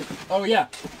 this is. Oh yeah.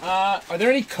 Are there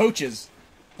any coaches?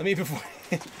 Let me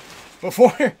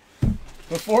before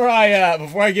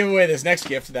I give away this next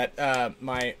gift that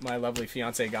my lovely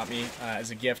fiance got me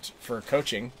as a gift for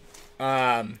coaching.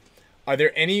 Are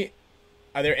there any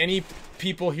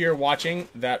people here watching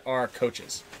that are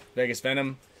coaches? Vegas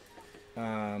Venom.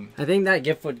 I think that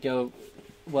gift would go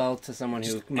well to someone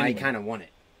who might kind of want it.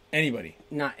 Anybody.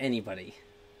 Not anybody.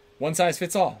 One size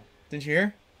fits all. Didn't you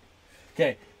hear?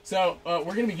 Okay, so we're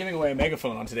going to be giving away a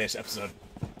megaphone on today's episode.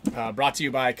 Brought to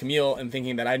you by Camille and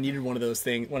thinking that I needed one of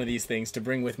these things to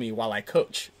bring with me while I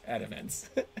coach at events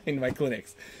in my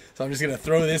clinics. So I'm just going to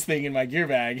throw this thing in my gear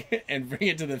bag and bring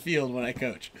it to the field when I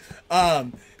coach.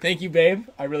 Thank you, babe.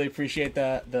 I really appreciate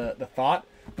the thought.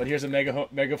 But here's a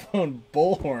megaphone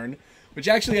bullhorn, which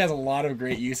actually has a lot of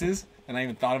great uses, and I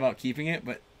even thought about keeping it,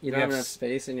 but you don't have enough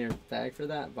space in your bag for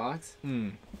that box?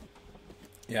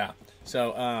 Yeah.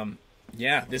 So,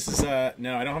 yeah, this is,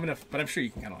 no, I don't have enough, but I'm sure you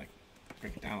can kind of like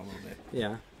break it down a little bit.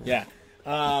 Yeah.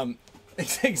 Yeah.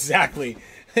 Exactly.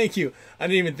 Thank you. I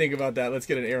didn't even think about that. Let's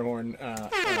get an air horn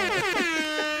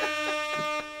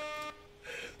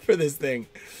for this thing.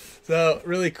 So,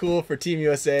 really cool for Team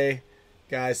USA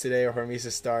guys today, or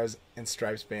Hormesis Stars and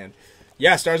Stripes band.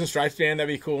 Yeah, Stars and Stripes band, that'd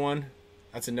be a cool one.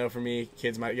 That's a no for me.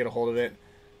 Kids might get a hold of it.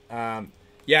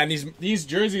 Yeah, and these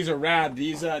jerseys are rad.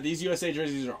 These USA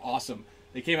jerseys are awesome.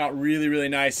 They came out really, really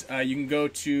nice. You can go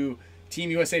to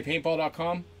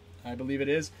teamusapaintball.com, I believe it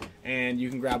is, and you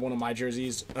can grab one of my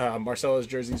jerseys, Marcelo's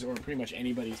jerseys, or pretty much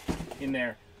anybody's in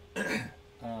there that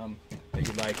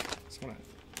you'd like. Just wanna...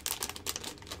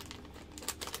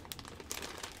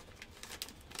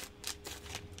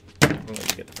 I'll let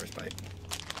you get the first bite.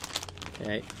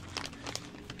 Okay.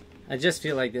 I just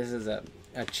feel like this is a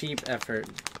cheap effort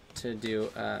to do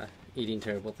eating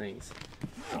terrible things.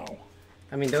 No.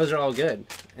 I mean, those are all good,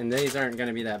 and these aren't going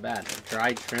to be that bad.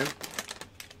 Dried shrimp.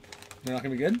 They're not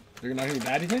going to be good? They're not going to be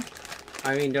bad, you think?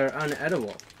 I mean, they're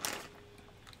unedible.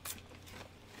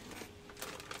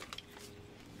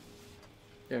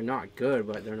 They're not good,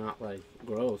 but they're not, like,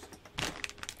 gross.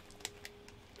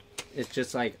 It's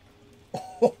just like...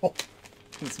 Oh,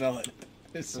 I can smell it.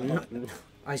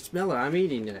 I smell it. I'm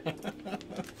eating it.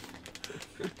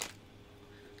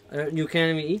 You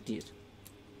can't even eat these.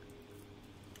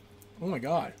 Oh my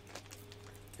god.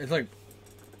 It's like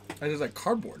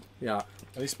cardboard. Yeah.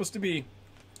 Are they supposed to be...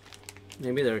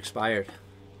 Maybe they're expired.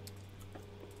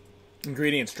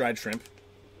 Ingredients: dried shrimp.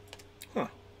 Huh.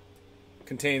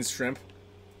 Contains shrimp.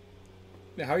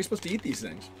 Yeah, how are you supposed to eat these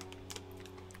things?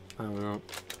 I don't know.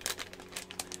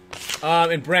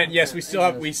 And Brent, yes, we still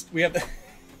have we have the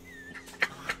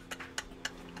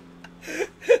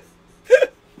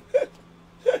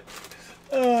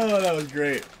Oh, that was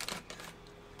great.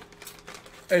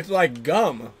 It's like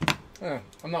gum.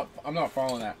 I'm not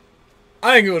following that.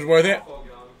 I think it was worth it.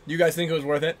 You guys think it was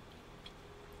worth it?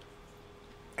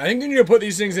 I think you need to put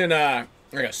these things in like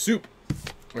a soup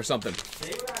or something.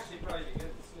 They would actually probably be good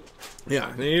in soup.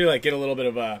 Yeah, they need to like get a little bit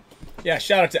of yeah,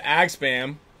 shout out to Ag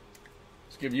Spam.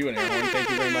 Let's give you an air horn. Thank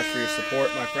you very much for your support,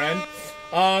 my friend.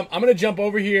 I'm gonna jump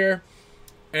over here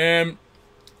and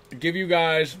give you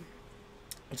guys.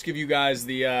 Let's give you guys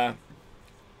the.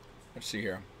 Let's see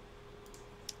here.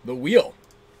 The wheel.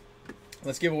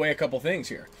 Let's give away a couple things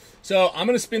here. So I'm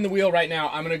gonna spin the wheel right now.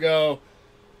 I'm gonna go.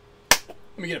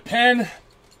 Let me get a pen.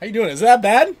 How you doing? Is that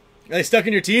bad? Are they stuck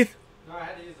in your teeth? No, I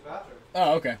had to use the bathroom.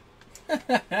 Oh, okay.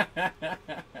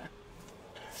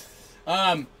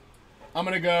 I'm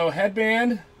gonna go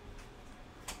headband.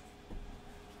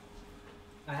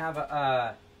 I have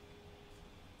a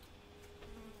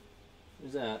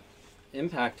there's a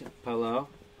Impact polo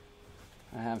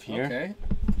I have here. Okay.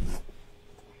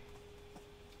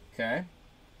 Okay.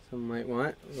 Some might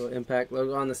want a little Impact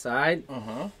logo on the side.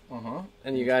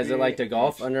 And you guys that like to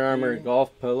golf, Under Armour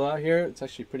golf polo out here. It's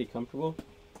actually pretty comfortable.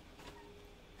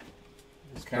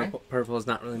 Okay. Purple is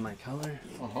not really my color.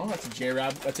 That's a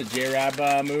J-Rab. That's a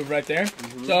J-Rab move right there.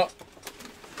 So,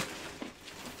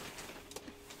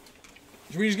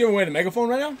 should we just give away the megaphone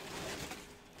right now?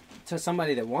 To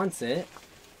somebody that wants it.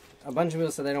 A bunch of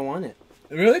people said they don't want it.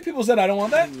 Really? People said I don't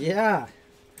want that? Yeah.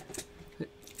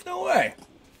 No way.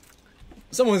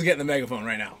 Someone's getting the megaphone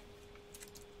right now.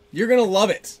 You're gonna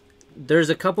love it. There's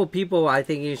a couple people I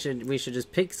think we should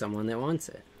just pick someone that wants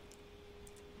it.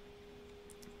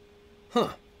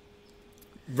 Huh.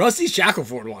 Rusty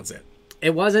Shackelford wants it.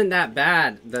 It wasn't that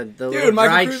bad. The little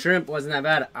dried shrimp wasn't that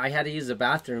bad. I had to use the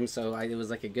bathroom, so it was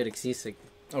like a good excuse.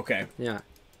 Okay. Yeah.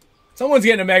 Someone's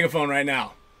getting a megaphone right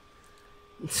now.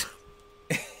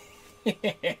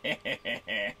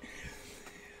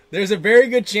 There's a very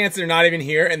good chance they're not even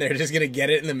here, and they're just going to get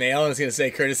it in the mail, and it's going to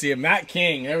say courtesy of Matt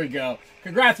King. There we go.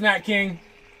 Congrats, Matt King.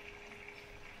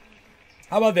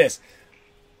 How about this?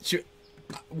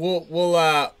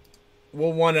 We'll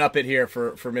one-up it here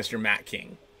for Mr. Matt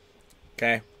King.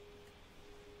 Okay?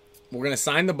 We're going to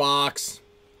sign the box.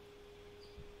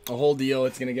 A whole deal.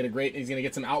 It's going to get he's going to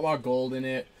get some Outlaw Gold in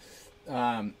it.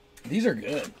 These are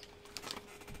good.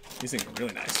 These things are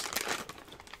really nice.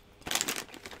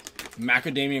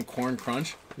 Macadamia corn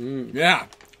crunch. Yeah.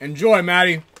 Enjoy,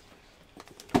 Maddie.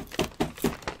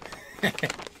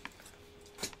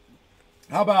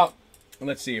 How about,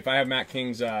 let's see if I have Matt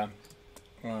King's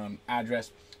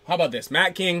address. How about this?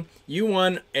 Matt King, you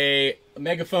won a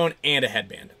megaphone and a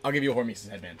headband. I'll give you a Hormesis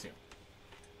headband too.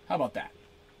 How about that?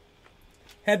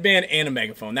 Headband and a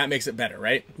megaphone. That makes it better,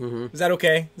 right? Is that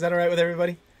okay? Is that all right with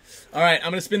everybody? All right,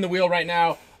 I'm going to spin the wheel right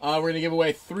now. We're going to give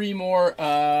away 3 more.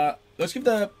 Let's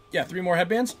give 3 more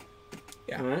headbands.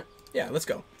 Yeah. All right. Yeah, let's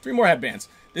go. 3 more headbands.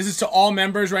 This is to all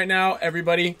members right now,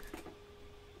 everybody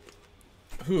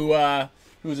who's a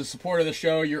supporter of the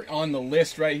show. You're on the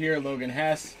list right here, Logan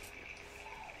Hess.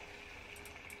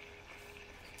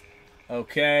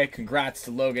 Okay, congrats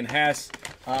to Logan Hess.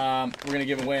 We're going to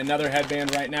give away another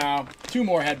headband right now. 2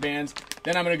 more headbands.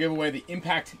 Then I'm going to give away the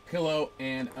Impact Pillow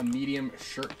and a medium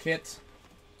shirt kit.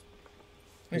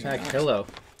 Impact Pillow.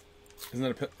 Isn't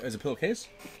that a pillowcase?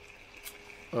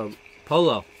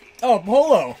 Polo. Oh,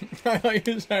 Polo. I thought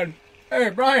you said, hey,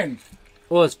 Brian.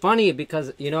 Well, it's funny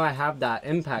because, I have that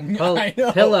Impact I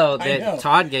know, pillow that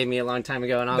Todd gave me a long time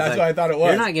ago. And I was That's what I thought it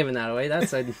was. You're not giving that away.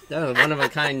 That was one of a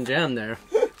kind gem there.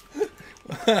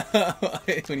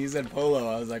 When you said Polo,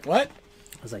 I was like, what?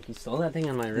 I was like, you stole that thing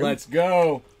in my room? Let's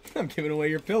go. I'm giving away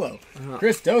your pillow.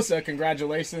 Chris Dosa,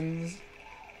 congratulations.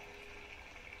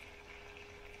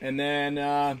 And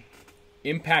then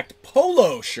Impact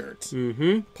Polo shirts.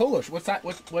 Polo. What's that?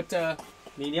 What?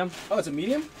 Medium? Oh, it's a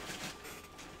medium?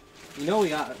 We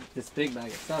got this big bag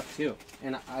of stuff, too.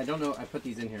 And I don't know. I put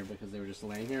these in here because they were just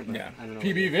laying here. But Yeah. I don't know.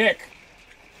 PB Vic.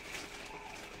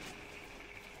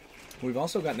 We've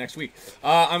also got next week.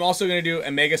 I'm also going to do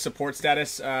a mega support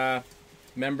status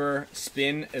member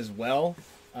spin as well.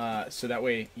 So that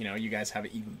way, you guys have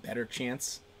an even better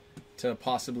chance to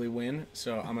possibly win.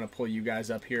 So I'm going to pull you guys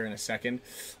up here in a second.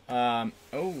 Oh,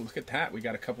 look at that. We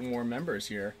got a couple more members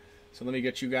here. So let me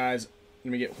get you guys,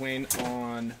 let me get Wayne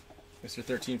on Mr.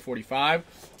 1345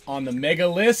 on the mega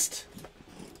list.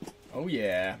 Oh,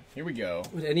 yeah. Here we go.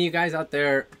 Would any of you guys out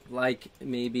there like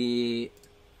maybe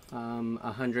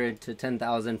 100 to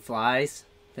 10,000 flies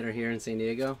that are here in San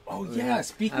Diego? Oh, yeah.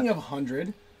 Speaking of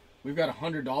 100, we've got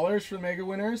 $100 for the mega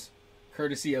winners,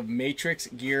 courtesy of Matrix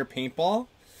Gear Paintball.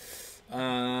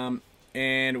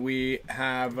 And we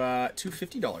have 2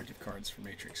 $50 gift cards for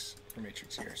Matrix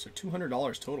here. So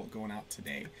 $200 total going out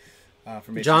today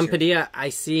for Matrix. John Padilla, I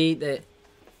see that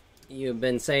you've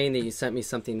been saying that you sent me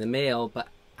something in the mail, but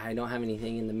I don't have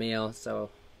anything in the mail, so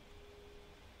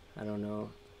I don't know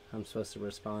how I'm supposed to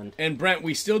respond. And Brent,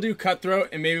 we still do Cutthroat,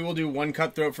 and maybe we'll do 1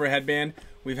 Cutthroat for a headband.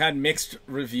 We've had mixed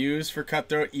reviews for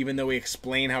Cutthroat, even though we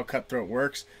explain how Cutthroat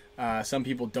works. Some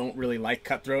people don't really like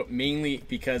Cutthroat, mainly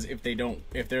because if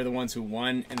they're the ones who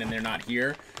won and then they're not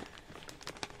here.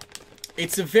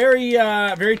 It's a very,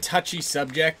 very touchy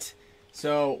subject.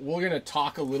 So we're going to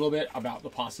talk a little bit about the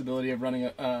possibility of running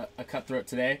a Cutthroat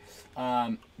today.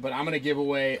 But I'm going to give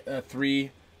away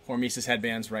 3 Hormesis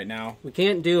headbands right now. We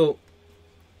can't do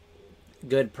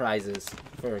good prizes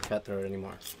for a Cutthroat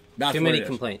anymore. That's Too many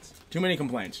complaints. Too many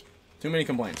complaints. Too many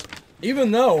complaints.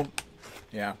 Even though,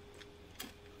 yeah,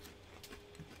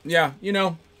 we got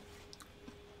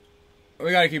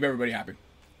to keep everybody happy.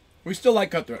 We still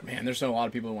like Cutthroat. Man, there's still a lot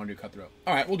of people who want to do Cutthroat.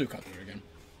 All right, we'll do Cutthroat again.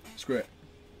 Screw it.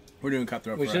 We're doing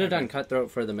Cutthroat. We should have done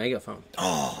Cutthroat for the megaphone.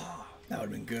 Oh, that would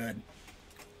have been good.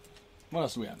 What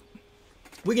else do we have?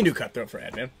 We can do Cutthroat for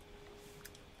Ed, man.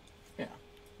 Yeah,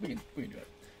 we can do it.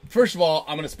 First of all,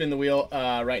 I'm going to spin the wheel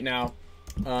right now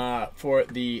for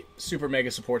the Super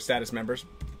Mega Support Status members.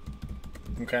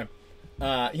 Okay.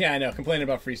 Yeah, I know. Complaining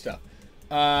about free stuff.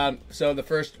 So the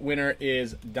first winner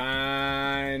is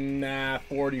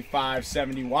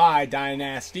Dyna4570Y,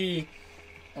 Dynasty.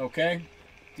 Okay.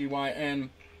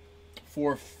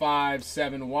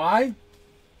 DYN457Y.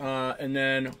 And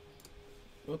then,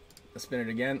 let's spin it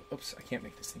again. Oops, I can't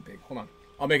make this thing big. Hold on.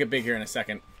 I'll make it big here in a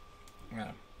second.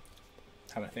 Have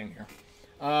a thing here.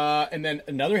 And then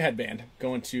another headband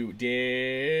going to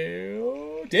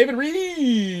David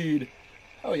Reed.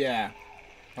 Oh, yeah.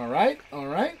 All right.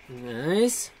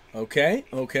 Nice. Okay.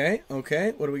 What do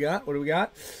we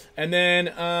got? And then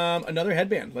another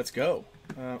headband. Let's go.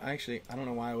 Actually, I don't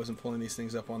know why I wasn't pulling these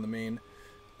things up on the main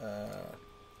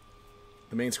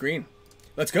screen.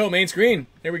 Let's go, main screen.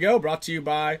 Here we go. Brought to you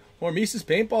by Hormesis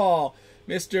Paintball.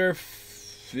 Mr.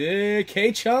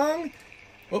 K. Chung.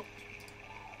 Oh.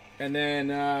 And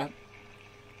then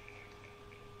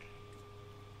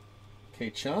K.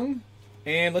 Chung.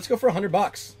 And let's go for $100.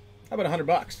 How about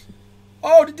 $100?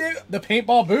 Oh, the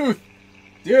paintball booth.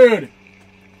 Dude.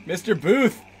 Mr.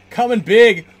 Booth coming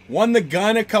big. Won the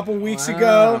gun a couple weeks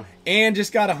ago. And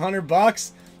just got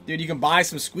 $100. Dude, you can buy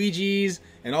some squeegees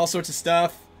and all sorts of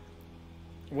stuff.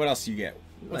 What else do you get?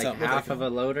 What's like up? half of a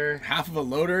loader. Half of a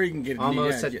loader. You can get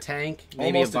almost a tank.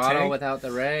 Maybe almost a bottle tank. without the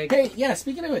reg. Hey, yeah.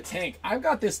 Speaking of a tank, I've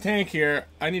got this tank here.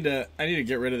 I need to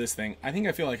get rid of this thing. I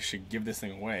feel like I should give this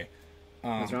thing away.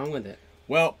 What's wrong with it?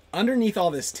 Well, underneath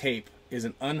all this tape is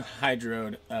an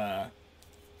unhydroed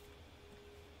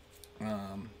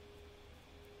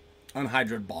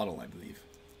bottle, I believe.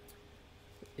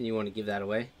 And you want to give that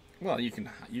away? Well, you can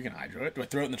hydro it. Do I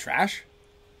throw it in the trash?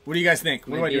 What do you guys think?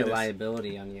 What do I do with a this?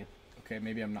 liability on you. Okay,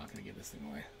 maybe I'm not going to give this thing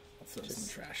away. I'll throw this in the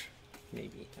trash.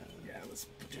 Maybe. Yeah, let's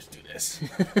just do this.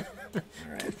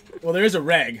 All right. Well, there is a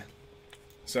reg,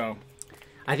 so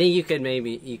I think you could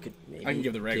maybe I can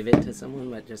give the reg. give it to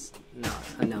someone, but just not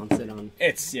announce it on.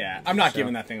 I'm not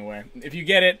giving that thing away. If you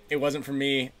get it, it wasn't for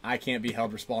me. I can't be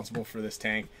held responsible for this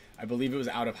tank. I believe it was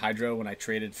out of hydro when I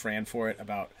traded Fran for it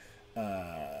about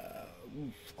a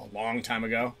long time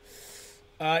ago.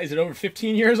 Is it over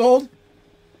 15 years old?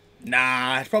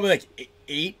 Nah, it's probably like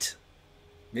 8,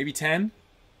 maybe 10.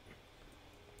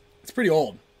 It's pretty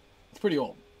old.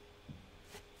 So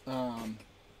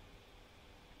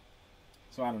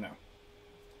I don't know.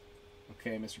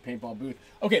 Okay, Mr. Paintball Booth.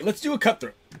 Okay, let's do a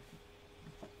cutthroat.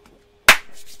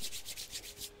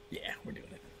 Yeah, we're doing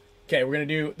it. Okay, we're going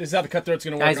to do... This is how the cutthroat's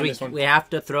going to work on this one. We have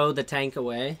to throw the tank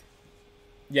away.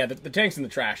 Yeah, the tank's in the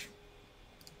trash.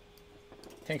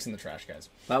 Tank's in the trash, guys.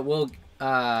 But we'll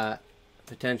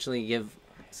potentially give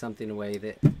something away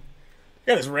that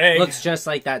Got this rag. looks just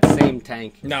like that same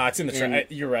tank. No, it's in the trash.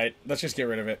 You're right. Let's just get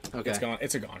rid of it. Okay. It's gone.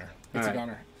 It's a goner. It's All a right.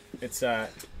 goner. It's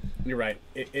You're right.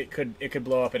 It could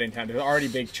blow up at any time. There's already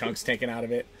big chunks taken out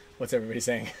of it. What's everybody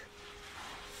saying?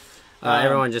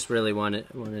 Everyone just really wanted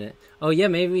it. Oh yeah,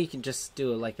 maybe we could just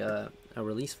do like a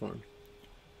release form.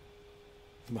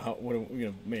 What are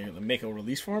we gonna make a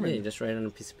release form? Yeah, you just write it on a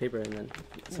piece of paper and then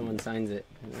someone signs it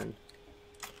and then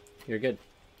you're good.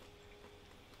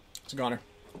 It's a goner.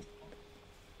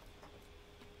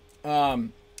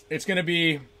 It's gonna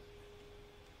be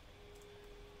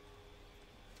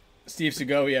Steve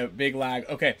Segovia, big lag.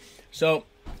 Okay, so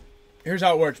here's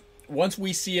how it works. Once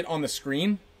we see it on the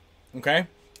screen, okay,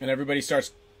 and everybody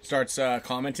starts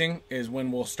commenting, is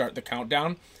when we'll start the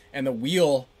countdown. And the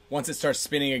wheel, once it starts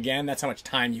spinning again, that's how much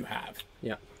time you have.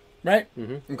 Yeah. Right?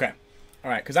 Mm-hmm. Okay.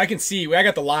 All right, because I can see. I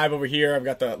got the live over here. I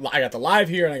got the live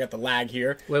here, and I got the lag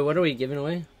here. Wait, what are we giving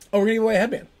away? Oh, we're gonna give away a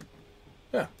headband.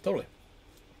 Yeah, totally.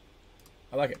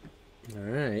 I like it. All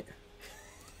right.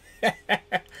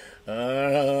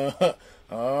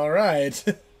 All right.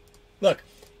 Look,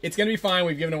 it's gonna be fine.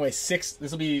 We've given away 6.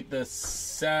 This will be the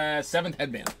 7th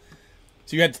headband.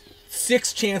 So you had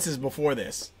 6 chances before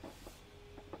this.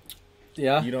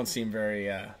 Yeah. You don't seem very.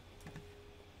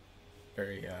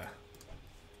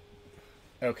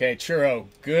 Okay, Churro.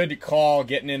 Good call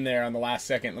getting in there on the last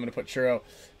second. I'm gonna put Churro.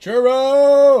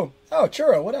 Churro! Oh,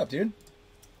 Churro, what up, dude?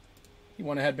 He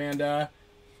won a headband at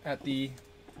the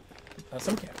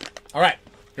summer camp. All right,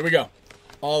 here we go.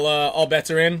 All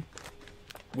bets are in.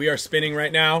 We are spinning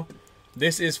right now.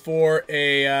 This is for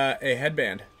a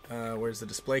headband. Where's the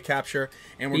display capture?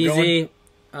 And we're Easy.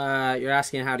 You're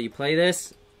asking how do you play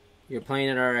this? You're playing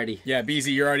it already. Yeah,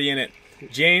 BZ, you're already in it.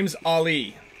 James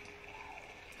Ali.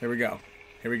 Here we go.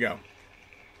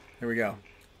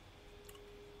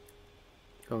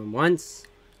 Going once.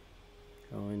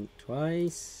 Going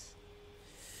twice.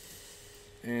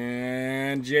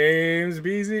 And James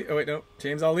BZ. Oh wait, no,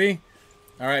 James Ali.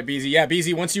 All right, BZ. Yeah,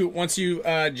 BZ. Once you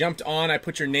jumped on, I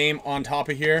put your name on top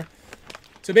of here.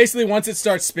 So basically, once it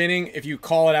starts spinning, if you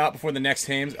call it out before the next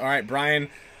names. All right, Brian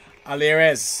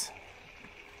Alirez.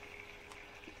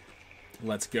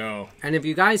 Let's go. And if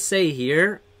you guys say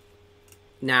here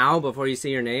now before you see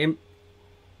your name,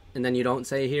 and then you don't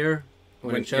say here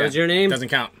when it shows your name, doesn't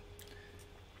count.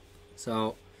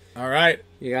 So, all right,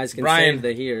 you guys can Brian, save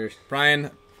the here.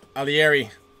 Brian Alieri.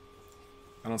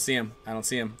 I don't see him.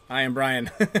 I am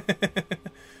Brian.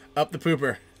 Up the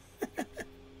pooper.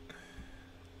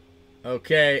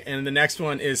 Okay, and the next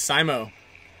one is Simo.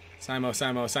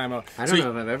 Simo. I don't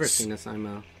know if I've ever seen a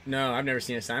Simo. No, I've never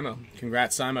seen a Simo.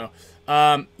 Congrats, Simo.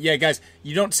 Yeah, guys,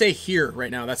 you don't say here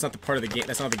right now. That's not the part of the game.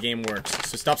 That's not how the game works.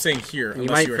 So stop saying here. You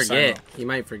might forget. You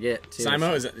might forget too.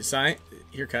 Simo, is it sign?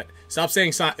 Here, cut. Stop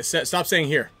saying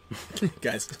here,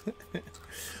 guys.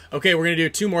 Okay, we're gonna do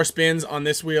 2 more spins on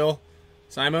this wheel.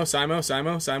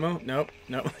 Simo. Nope.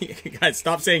 Guys,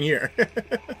 stop saying here.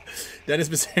 Dennis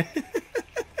Becerra.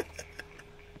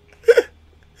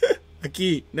 A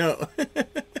key. No.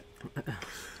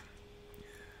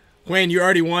 Wayne, you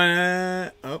already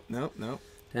won. Oh, no.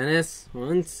 Dennis,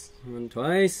 one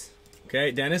twice.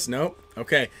 Okay, Dennis, nope.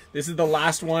 Okay, this is the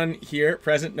last one here.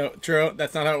 Present, no, true.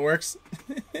 That's not how it works.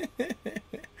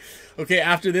 Okay,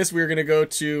 after this, we're going to go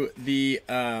to the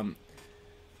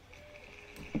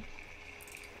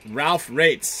Ralph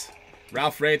Rates.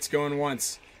 Ralph Rates going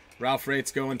once. Ralph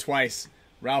Rates going twice.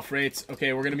 Ralph Rates.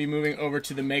 Okay, we're going to be moving over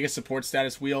to the Mega Support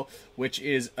Status wheel, which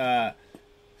is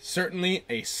certainly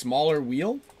a smaller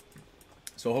wheel.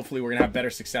 So hopefully we're going to have better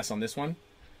success on this one.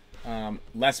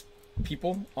 Less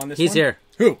people on this one. He's here.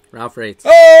 Who? Ralph Rates.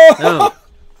 Oh!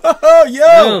 Oh,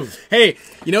 yo! Boom. Hey,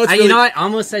 you know what's You know what? I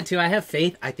almost said, too, I have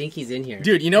faith. I think he's in here.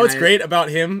 Dude, you know what's great about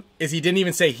him is he didn't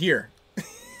even say here.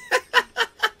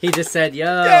 He just said, yo.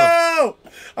 Yo!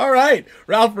 All right.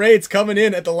 Ralph Rates coming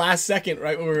in at the last second,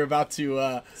 right when we were about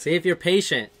to... See if you're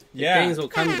patient. Yeah. Things will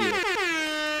come to you.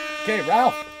 Okay,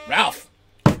 Ralph. Ralph.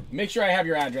 Make sure I have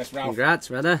your address, Ralph. Congrats,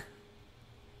 brother.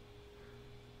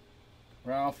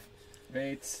 Ralph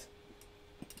Rates.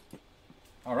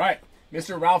 All right.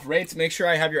 Mr. Ralph Rates, make sure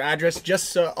I have your address. Just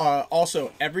so,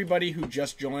 also, everybody who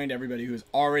just joined, everybody who's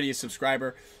already a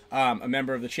subscriber, a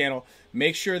member of the channel,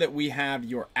 make sure that we have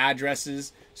your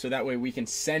addresses so that way we can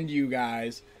send you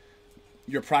guys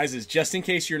your prizes just in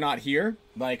case you're not here.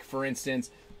 Like, for instance,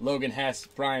 Logan Hess,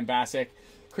 Brian Bassick,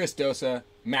 Chris Dosa,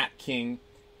 Matt King,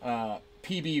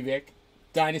 PB Vic,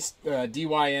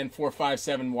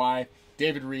 DYN457Y,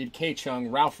 David Reed, K Chung,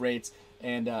 Ralph Rates,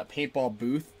 and Paintball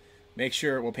Booth. Make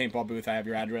sure, well, Paintball Booth, I have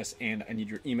your address, and I need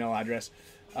your email address.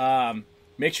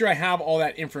 Make sure I have all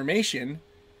that information,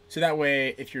 so that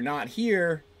way, if you're not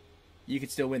here, you can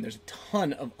still win. There's a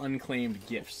ton of unclaimed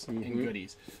gifts and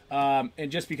goodies. And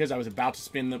just because I was about to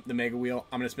spin the Mega Wheel,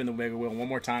 I'm going to spin the Mega Wheel one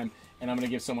more time, and I'm going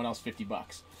to give someone else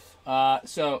 $50.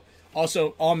 So,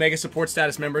 also, all Mega Support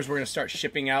Status members, we're going to start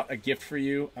shipping out a gift for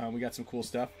you. We got some cool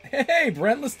stuff. Hey,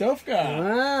 Brent Listovka.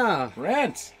 Wow.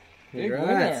 Brent. Big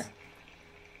winner.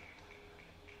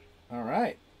 All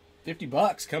right.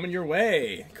 $50 coming your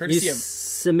way. Courtesy you of...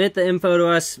 submit the info to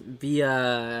us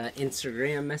via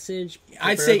Instagram message.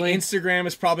 I'd say Instagram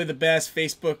is probably the best.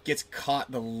 Facebook gets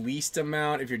caught the least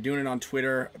amount. If you're doing it on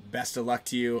Twitter, best of luck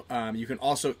to you. You can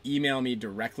also email me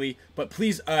directly. But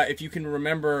please, if you can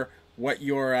remember what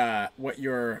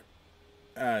your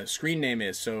screen name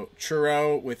is. So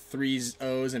Churro with 3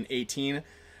 O's and 18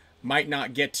 might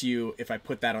not get to you if I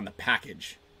put that on the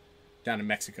package down in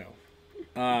Mexico.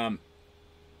 I'm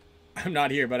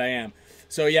not here, but I am.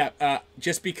 So yeah,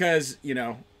 just because, you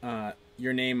know,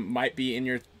 your name might be in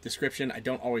your description, I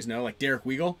don't always know. Like Derek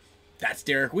Weagle, that's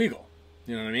Derek Weagle.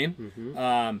 You know what I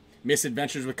mean?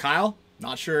 Misadventures with Kyle,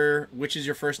 not sure which is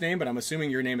your first name, but I'm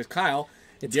assuming your name is Kyle.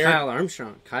 It's Kyle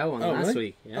Armstrong. Kyle won last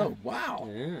week. Yeah. Oh, wow.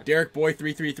 Yeah. Derek Boy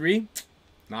 333,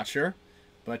 not sure.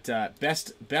 But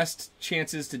best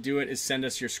chances to do it is send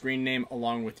us your screen name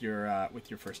along with your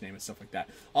first name and stuff like that.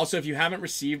 Also, if you haven't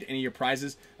received any of your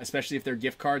prizes, especially if they're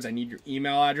gift cards, I need your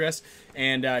email address.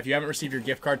 And if you haven't received your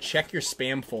gift card, check your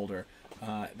spam folder.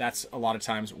 That's a lot of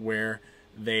times where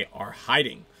they are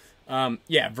hiding.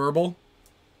 Yeah, verbal,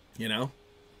 you know.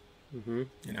 You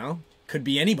know, could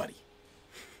be anybody.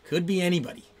 Could be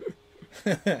anybody.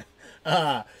 So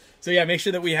yeah, make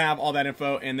sure that we have all that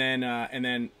info, and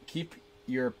then keep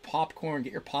your popcorn.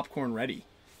 Get your popcorn ready.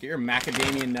 Get your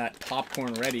macadamia nut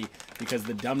popcorn ready, because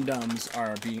the Dum Dums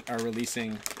are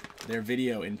releasing their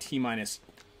video in T-minus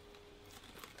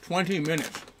 20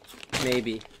 minutes.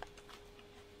 Maybe.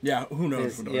 Yeah, who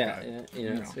knows? Yeah, you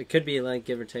know, so it could be like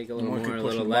give or take a little more, a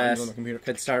little less.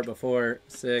 Could start before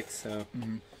 6, so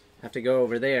have to go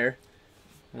over there.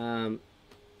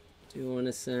 Do you want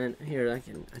to send here? I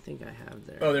think I have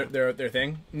their. Oh, their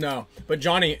thing. No, but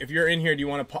Johnny, if you're in here, do you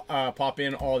want to pop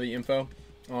in all the info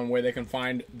on where they can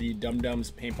find the Dum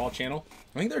Dums paintball channel?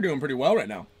 I think they're doing pretty well right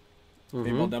now.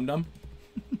 Paintball Dum Dum.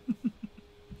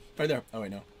 Right there. Oh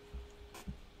wait, no.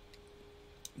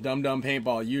 Dum Dum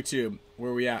Paintball YouTube.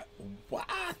 Where are we at? Wow,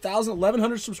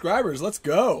 1,100 subscribers. Let's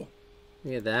go.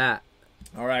 Look at that.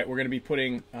 All right, we're going to be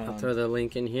putting... I'll throw the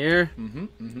link in here.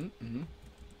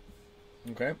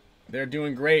 Okay. They're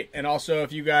doing great. And also,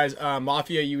 if you guys...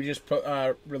 Mafia, you just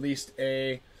released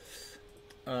a...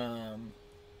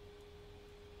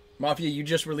 Mafia, you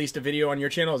just released a video on your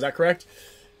channel. Is that correct?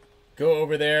 Go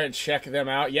over there and check them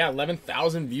out. Yeah,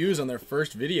 11,000 views on their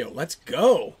first video. Let's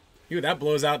go. Dude, that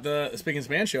blows out the Spick and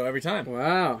Span show every time.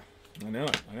 Wow. I know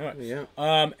it. Yeah.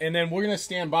 And then we're going to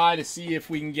stand by to see if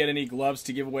we can get any gloves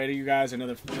to give away to you guys. I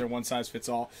know they're one size fits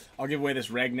all. I'll give away this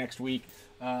reg next week.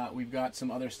 We've got some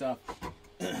other stuff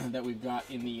that we've got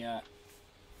in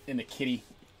the kitty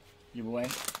giveaway. You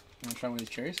want to try one of these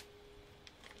cherries?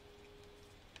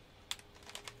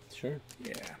 Sure.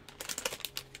 Yeah.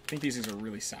 I think these things are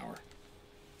really sour.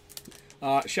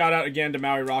 Shout out again to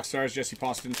Maui Rockstars, Jesse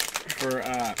Poston, for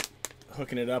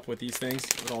hooking it up with these things.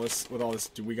 With all this,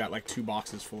 we got like 2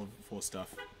 boxes full of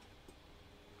stuff.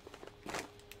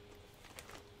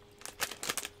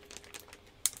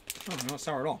 Oh, not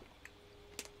sour at all.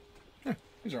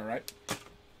 These are all right.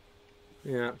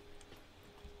 Yeah.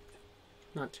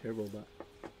 Not terrible, but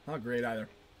not great either.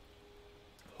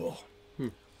 Oh.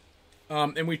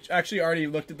 And we actually already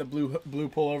looked at the blue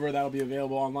pullover. That'll be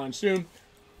available online soon.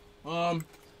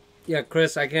 Yeah,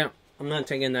 Chris, I'm not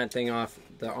taking that thing off.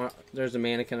 There's a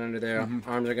mannequin under there.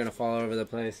 Arms are gonna fall all over the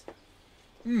place.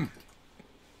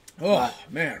 Oh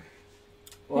man.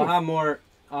 Well,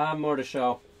 I'll have more to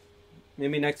show.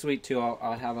 Maybe next week too.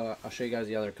 I'll show you guys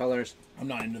the other colors. I'm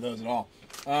not into those at all.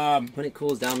 When it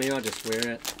cools down, maybe I'll just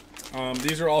wear it.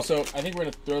 These are also. I think we're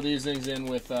gonna throw these things in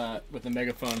with the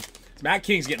megaphone. Matt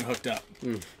King's getting hooked up.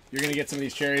 You're gonna get some of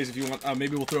these cherries if you want.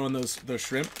 Maybe we'll throw in those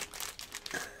shrimp.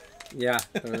 Yeah,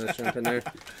 throw the shrimp in there.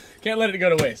 Can't let it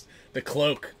go to waste. The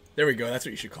cloak. There we go. That's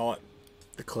what you should call it.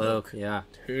 The cloak. Yeah.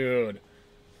 Dude,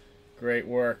 great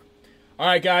work. All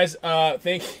right, guys.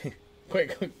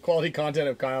 Quick quality content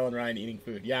of Kyle and Ryan eating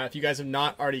food. Yeah, if you guys have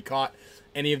not already caught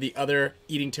any of the other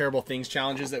eating terrible things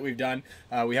challenges that we've done,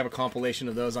 we have a compilation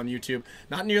of those on YouTube.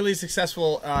 Not nearly as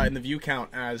successful in the view count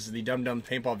as the Dum Dum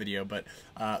paintball video, but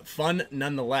fun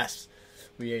nonetheless.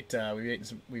 We've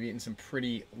eaten some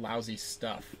pretty lousy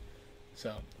stuff.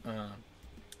 So,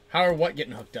 how or what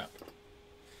getting hooked up?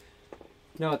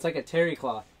 No, it's like a terry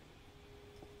cloth.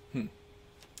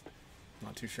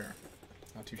 Not too sure.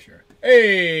 Not too sure.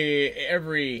 Hey,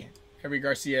 every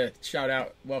Garcia, shout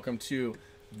out. Welcome to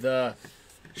the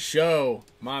show,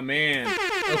 my man.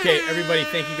 Okay, everybody,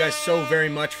 thank you guys so very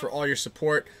much for all your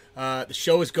support. The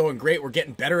show is going great. We're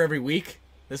getting better every week.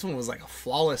 This one was like a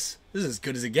flawless. This is as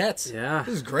good as it gets. Yeah.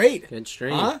 This is great. Good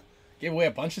stream. Huh? Gave away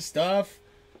a bunch of stuff.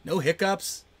 No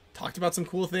hiccups. Talked about some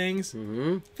cool things.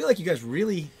 I feel like you guys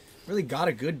really got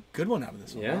a good one out of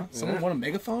this one. Yeah. Huh? Someone won a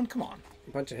megaphone? Come on.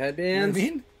 A bunch of You know headbands. what I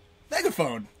mean?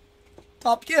 Megaphone.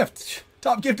 Top gift.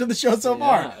 Top gift of the show so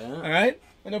far. Yeah. All right?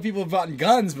 I know people have gotten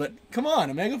guns, but come on,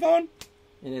 a megaphone?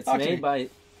 And it's Talk to me. made by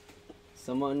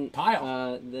someone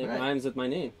Kyle. that Right. rhymes with my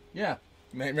name. Yeah.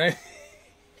 Right?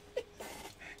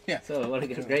 Yeah. So what a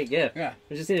great gift. Yeah.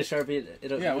 We just need to Sharpie.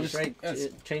 Yeah, we'll just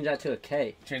just- change that to a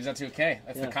K. Change that to a K.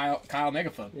 That's the Yeah. Kyle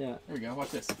megaphone. Yeah. Here we go.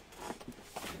 Watch this. Here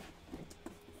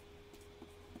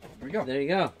we go. There you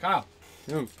go. Kyle.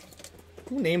 Boom.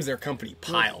 Who names their company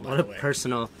Pile, by What the a way?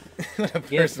 personal What a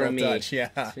gift personal from me. touch.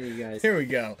 Yeah. for you guys. Here we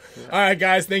go. All right,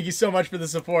 guys. Thank you so much for the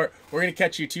support. We're going to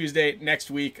catch you Tuesday next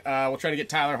week. We'll try to get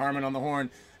Tyler Harmon on the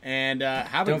horn. And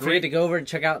have a Don't great... forget to go over and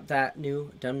check out that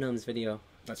new Dum Dums video.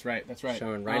 That's right. That's right.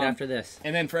 Showing right after this.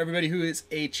 And then for everybody who is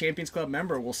a Champions Club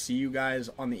member, we'll see you guys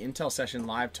on the Intel session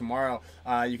live tomorrow.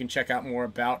 You can check out more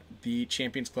about the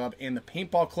Champions Club and the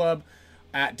Paintball Club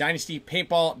at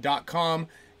dynastypaintball.com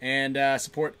and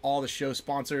support all the show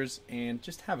sponsors and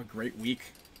just have a great week.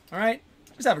 All right?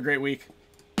 Just have a great week.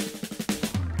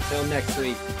 Till next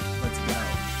week.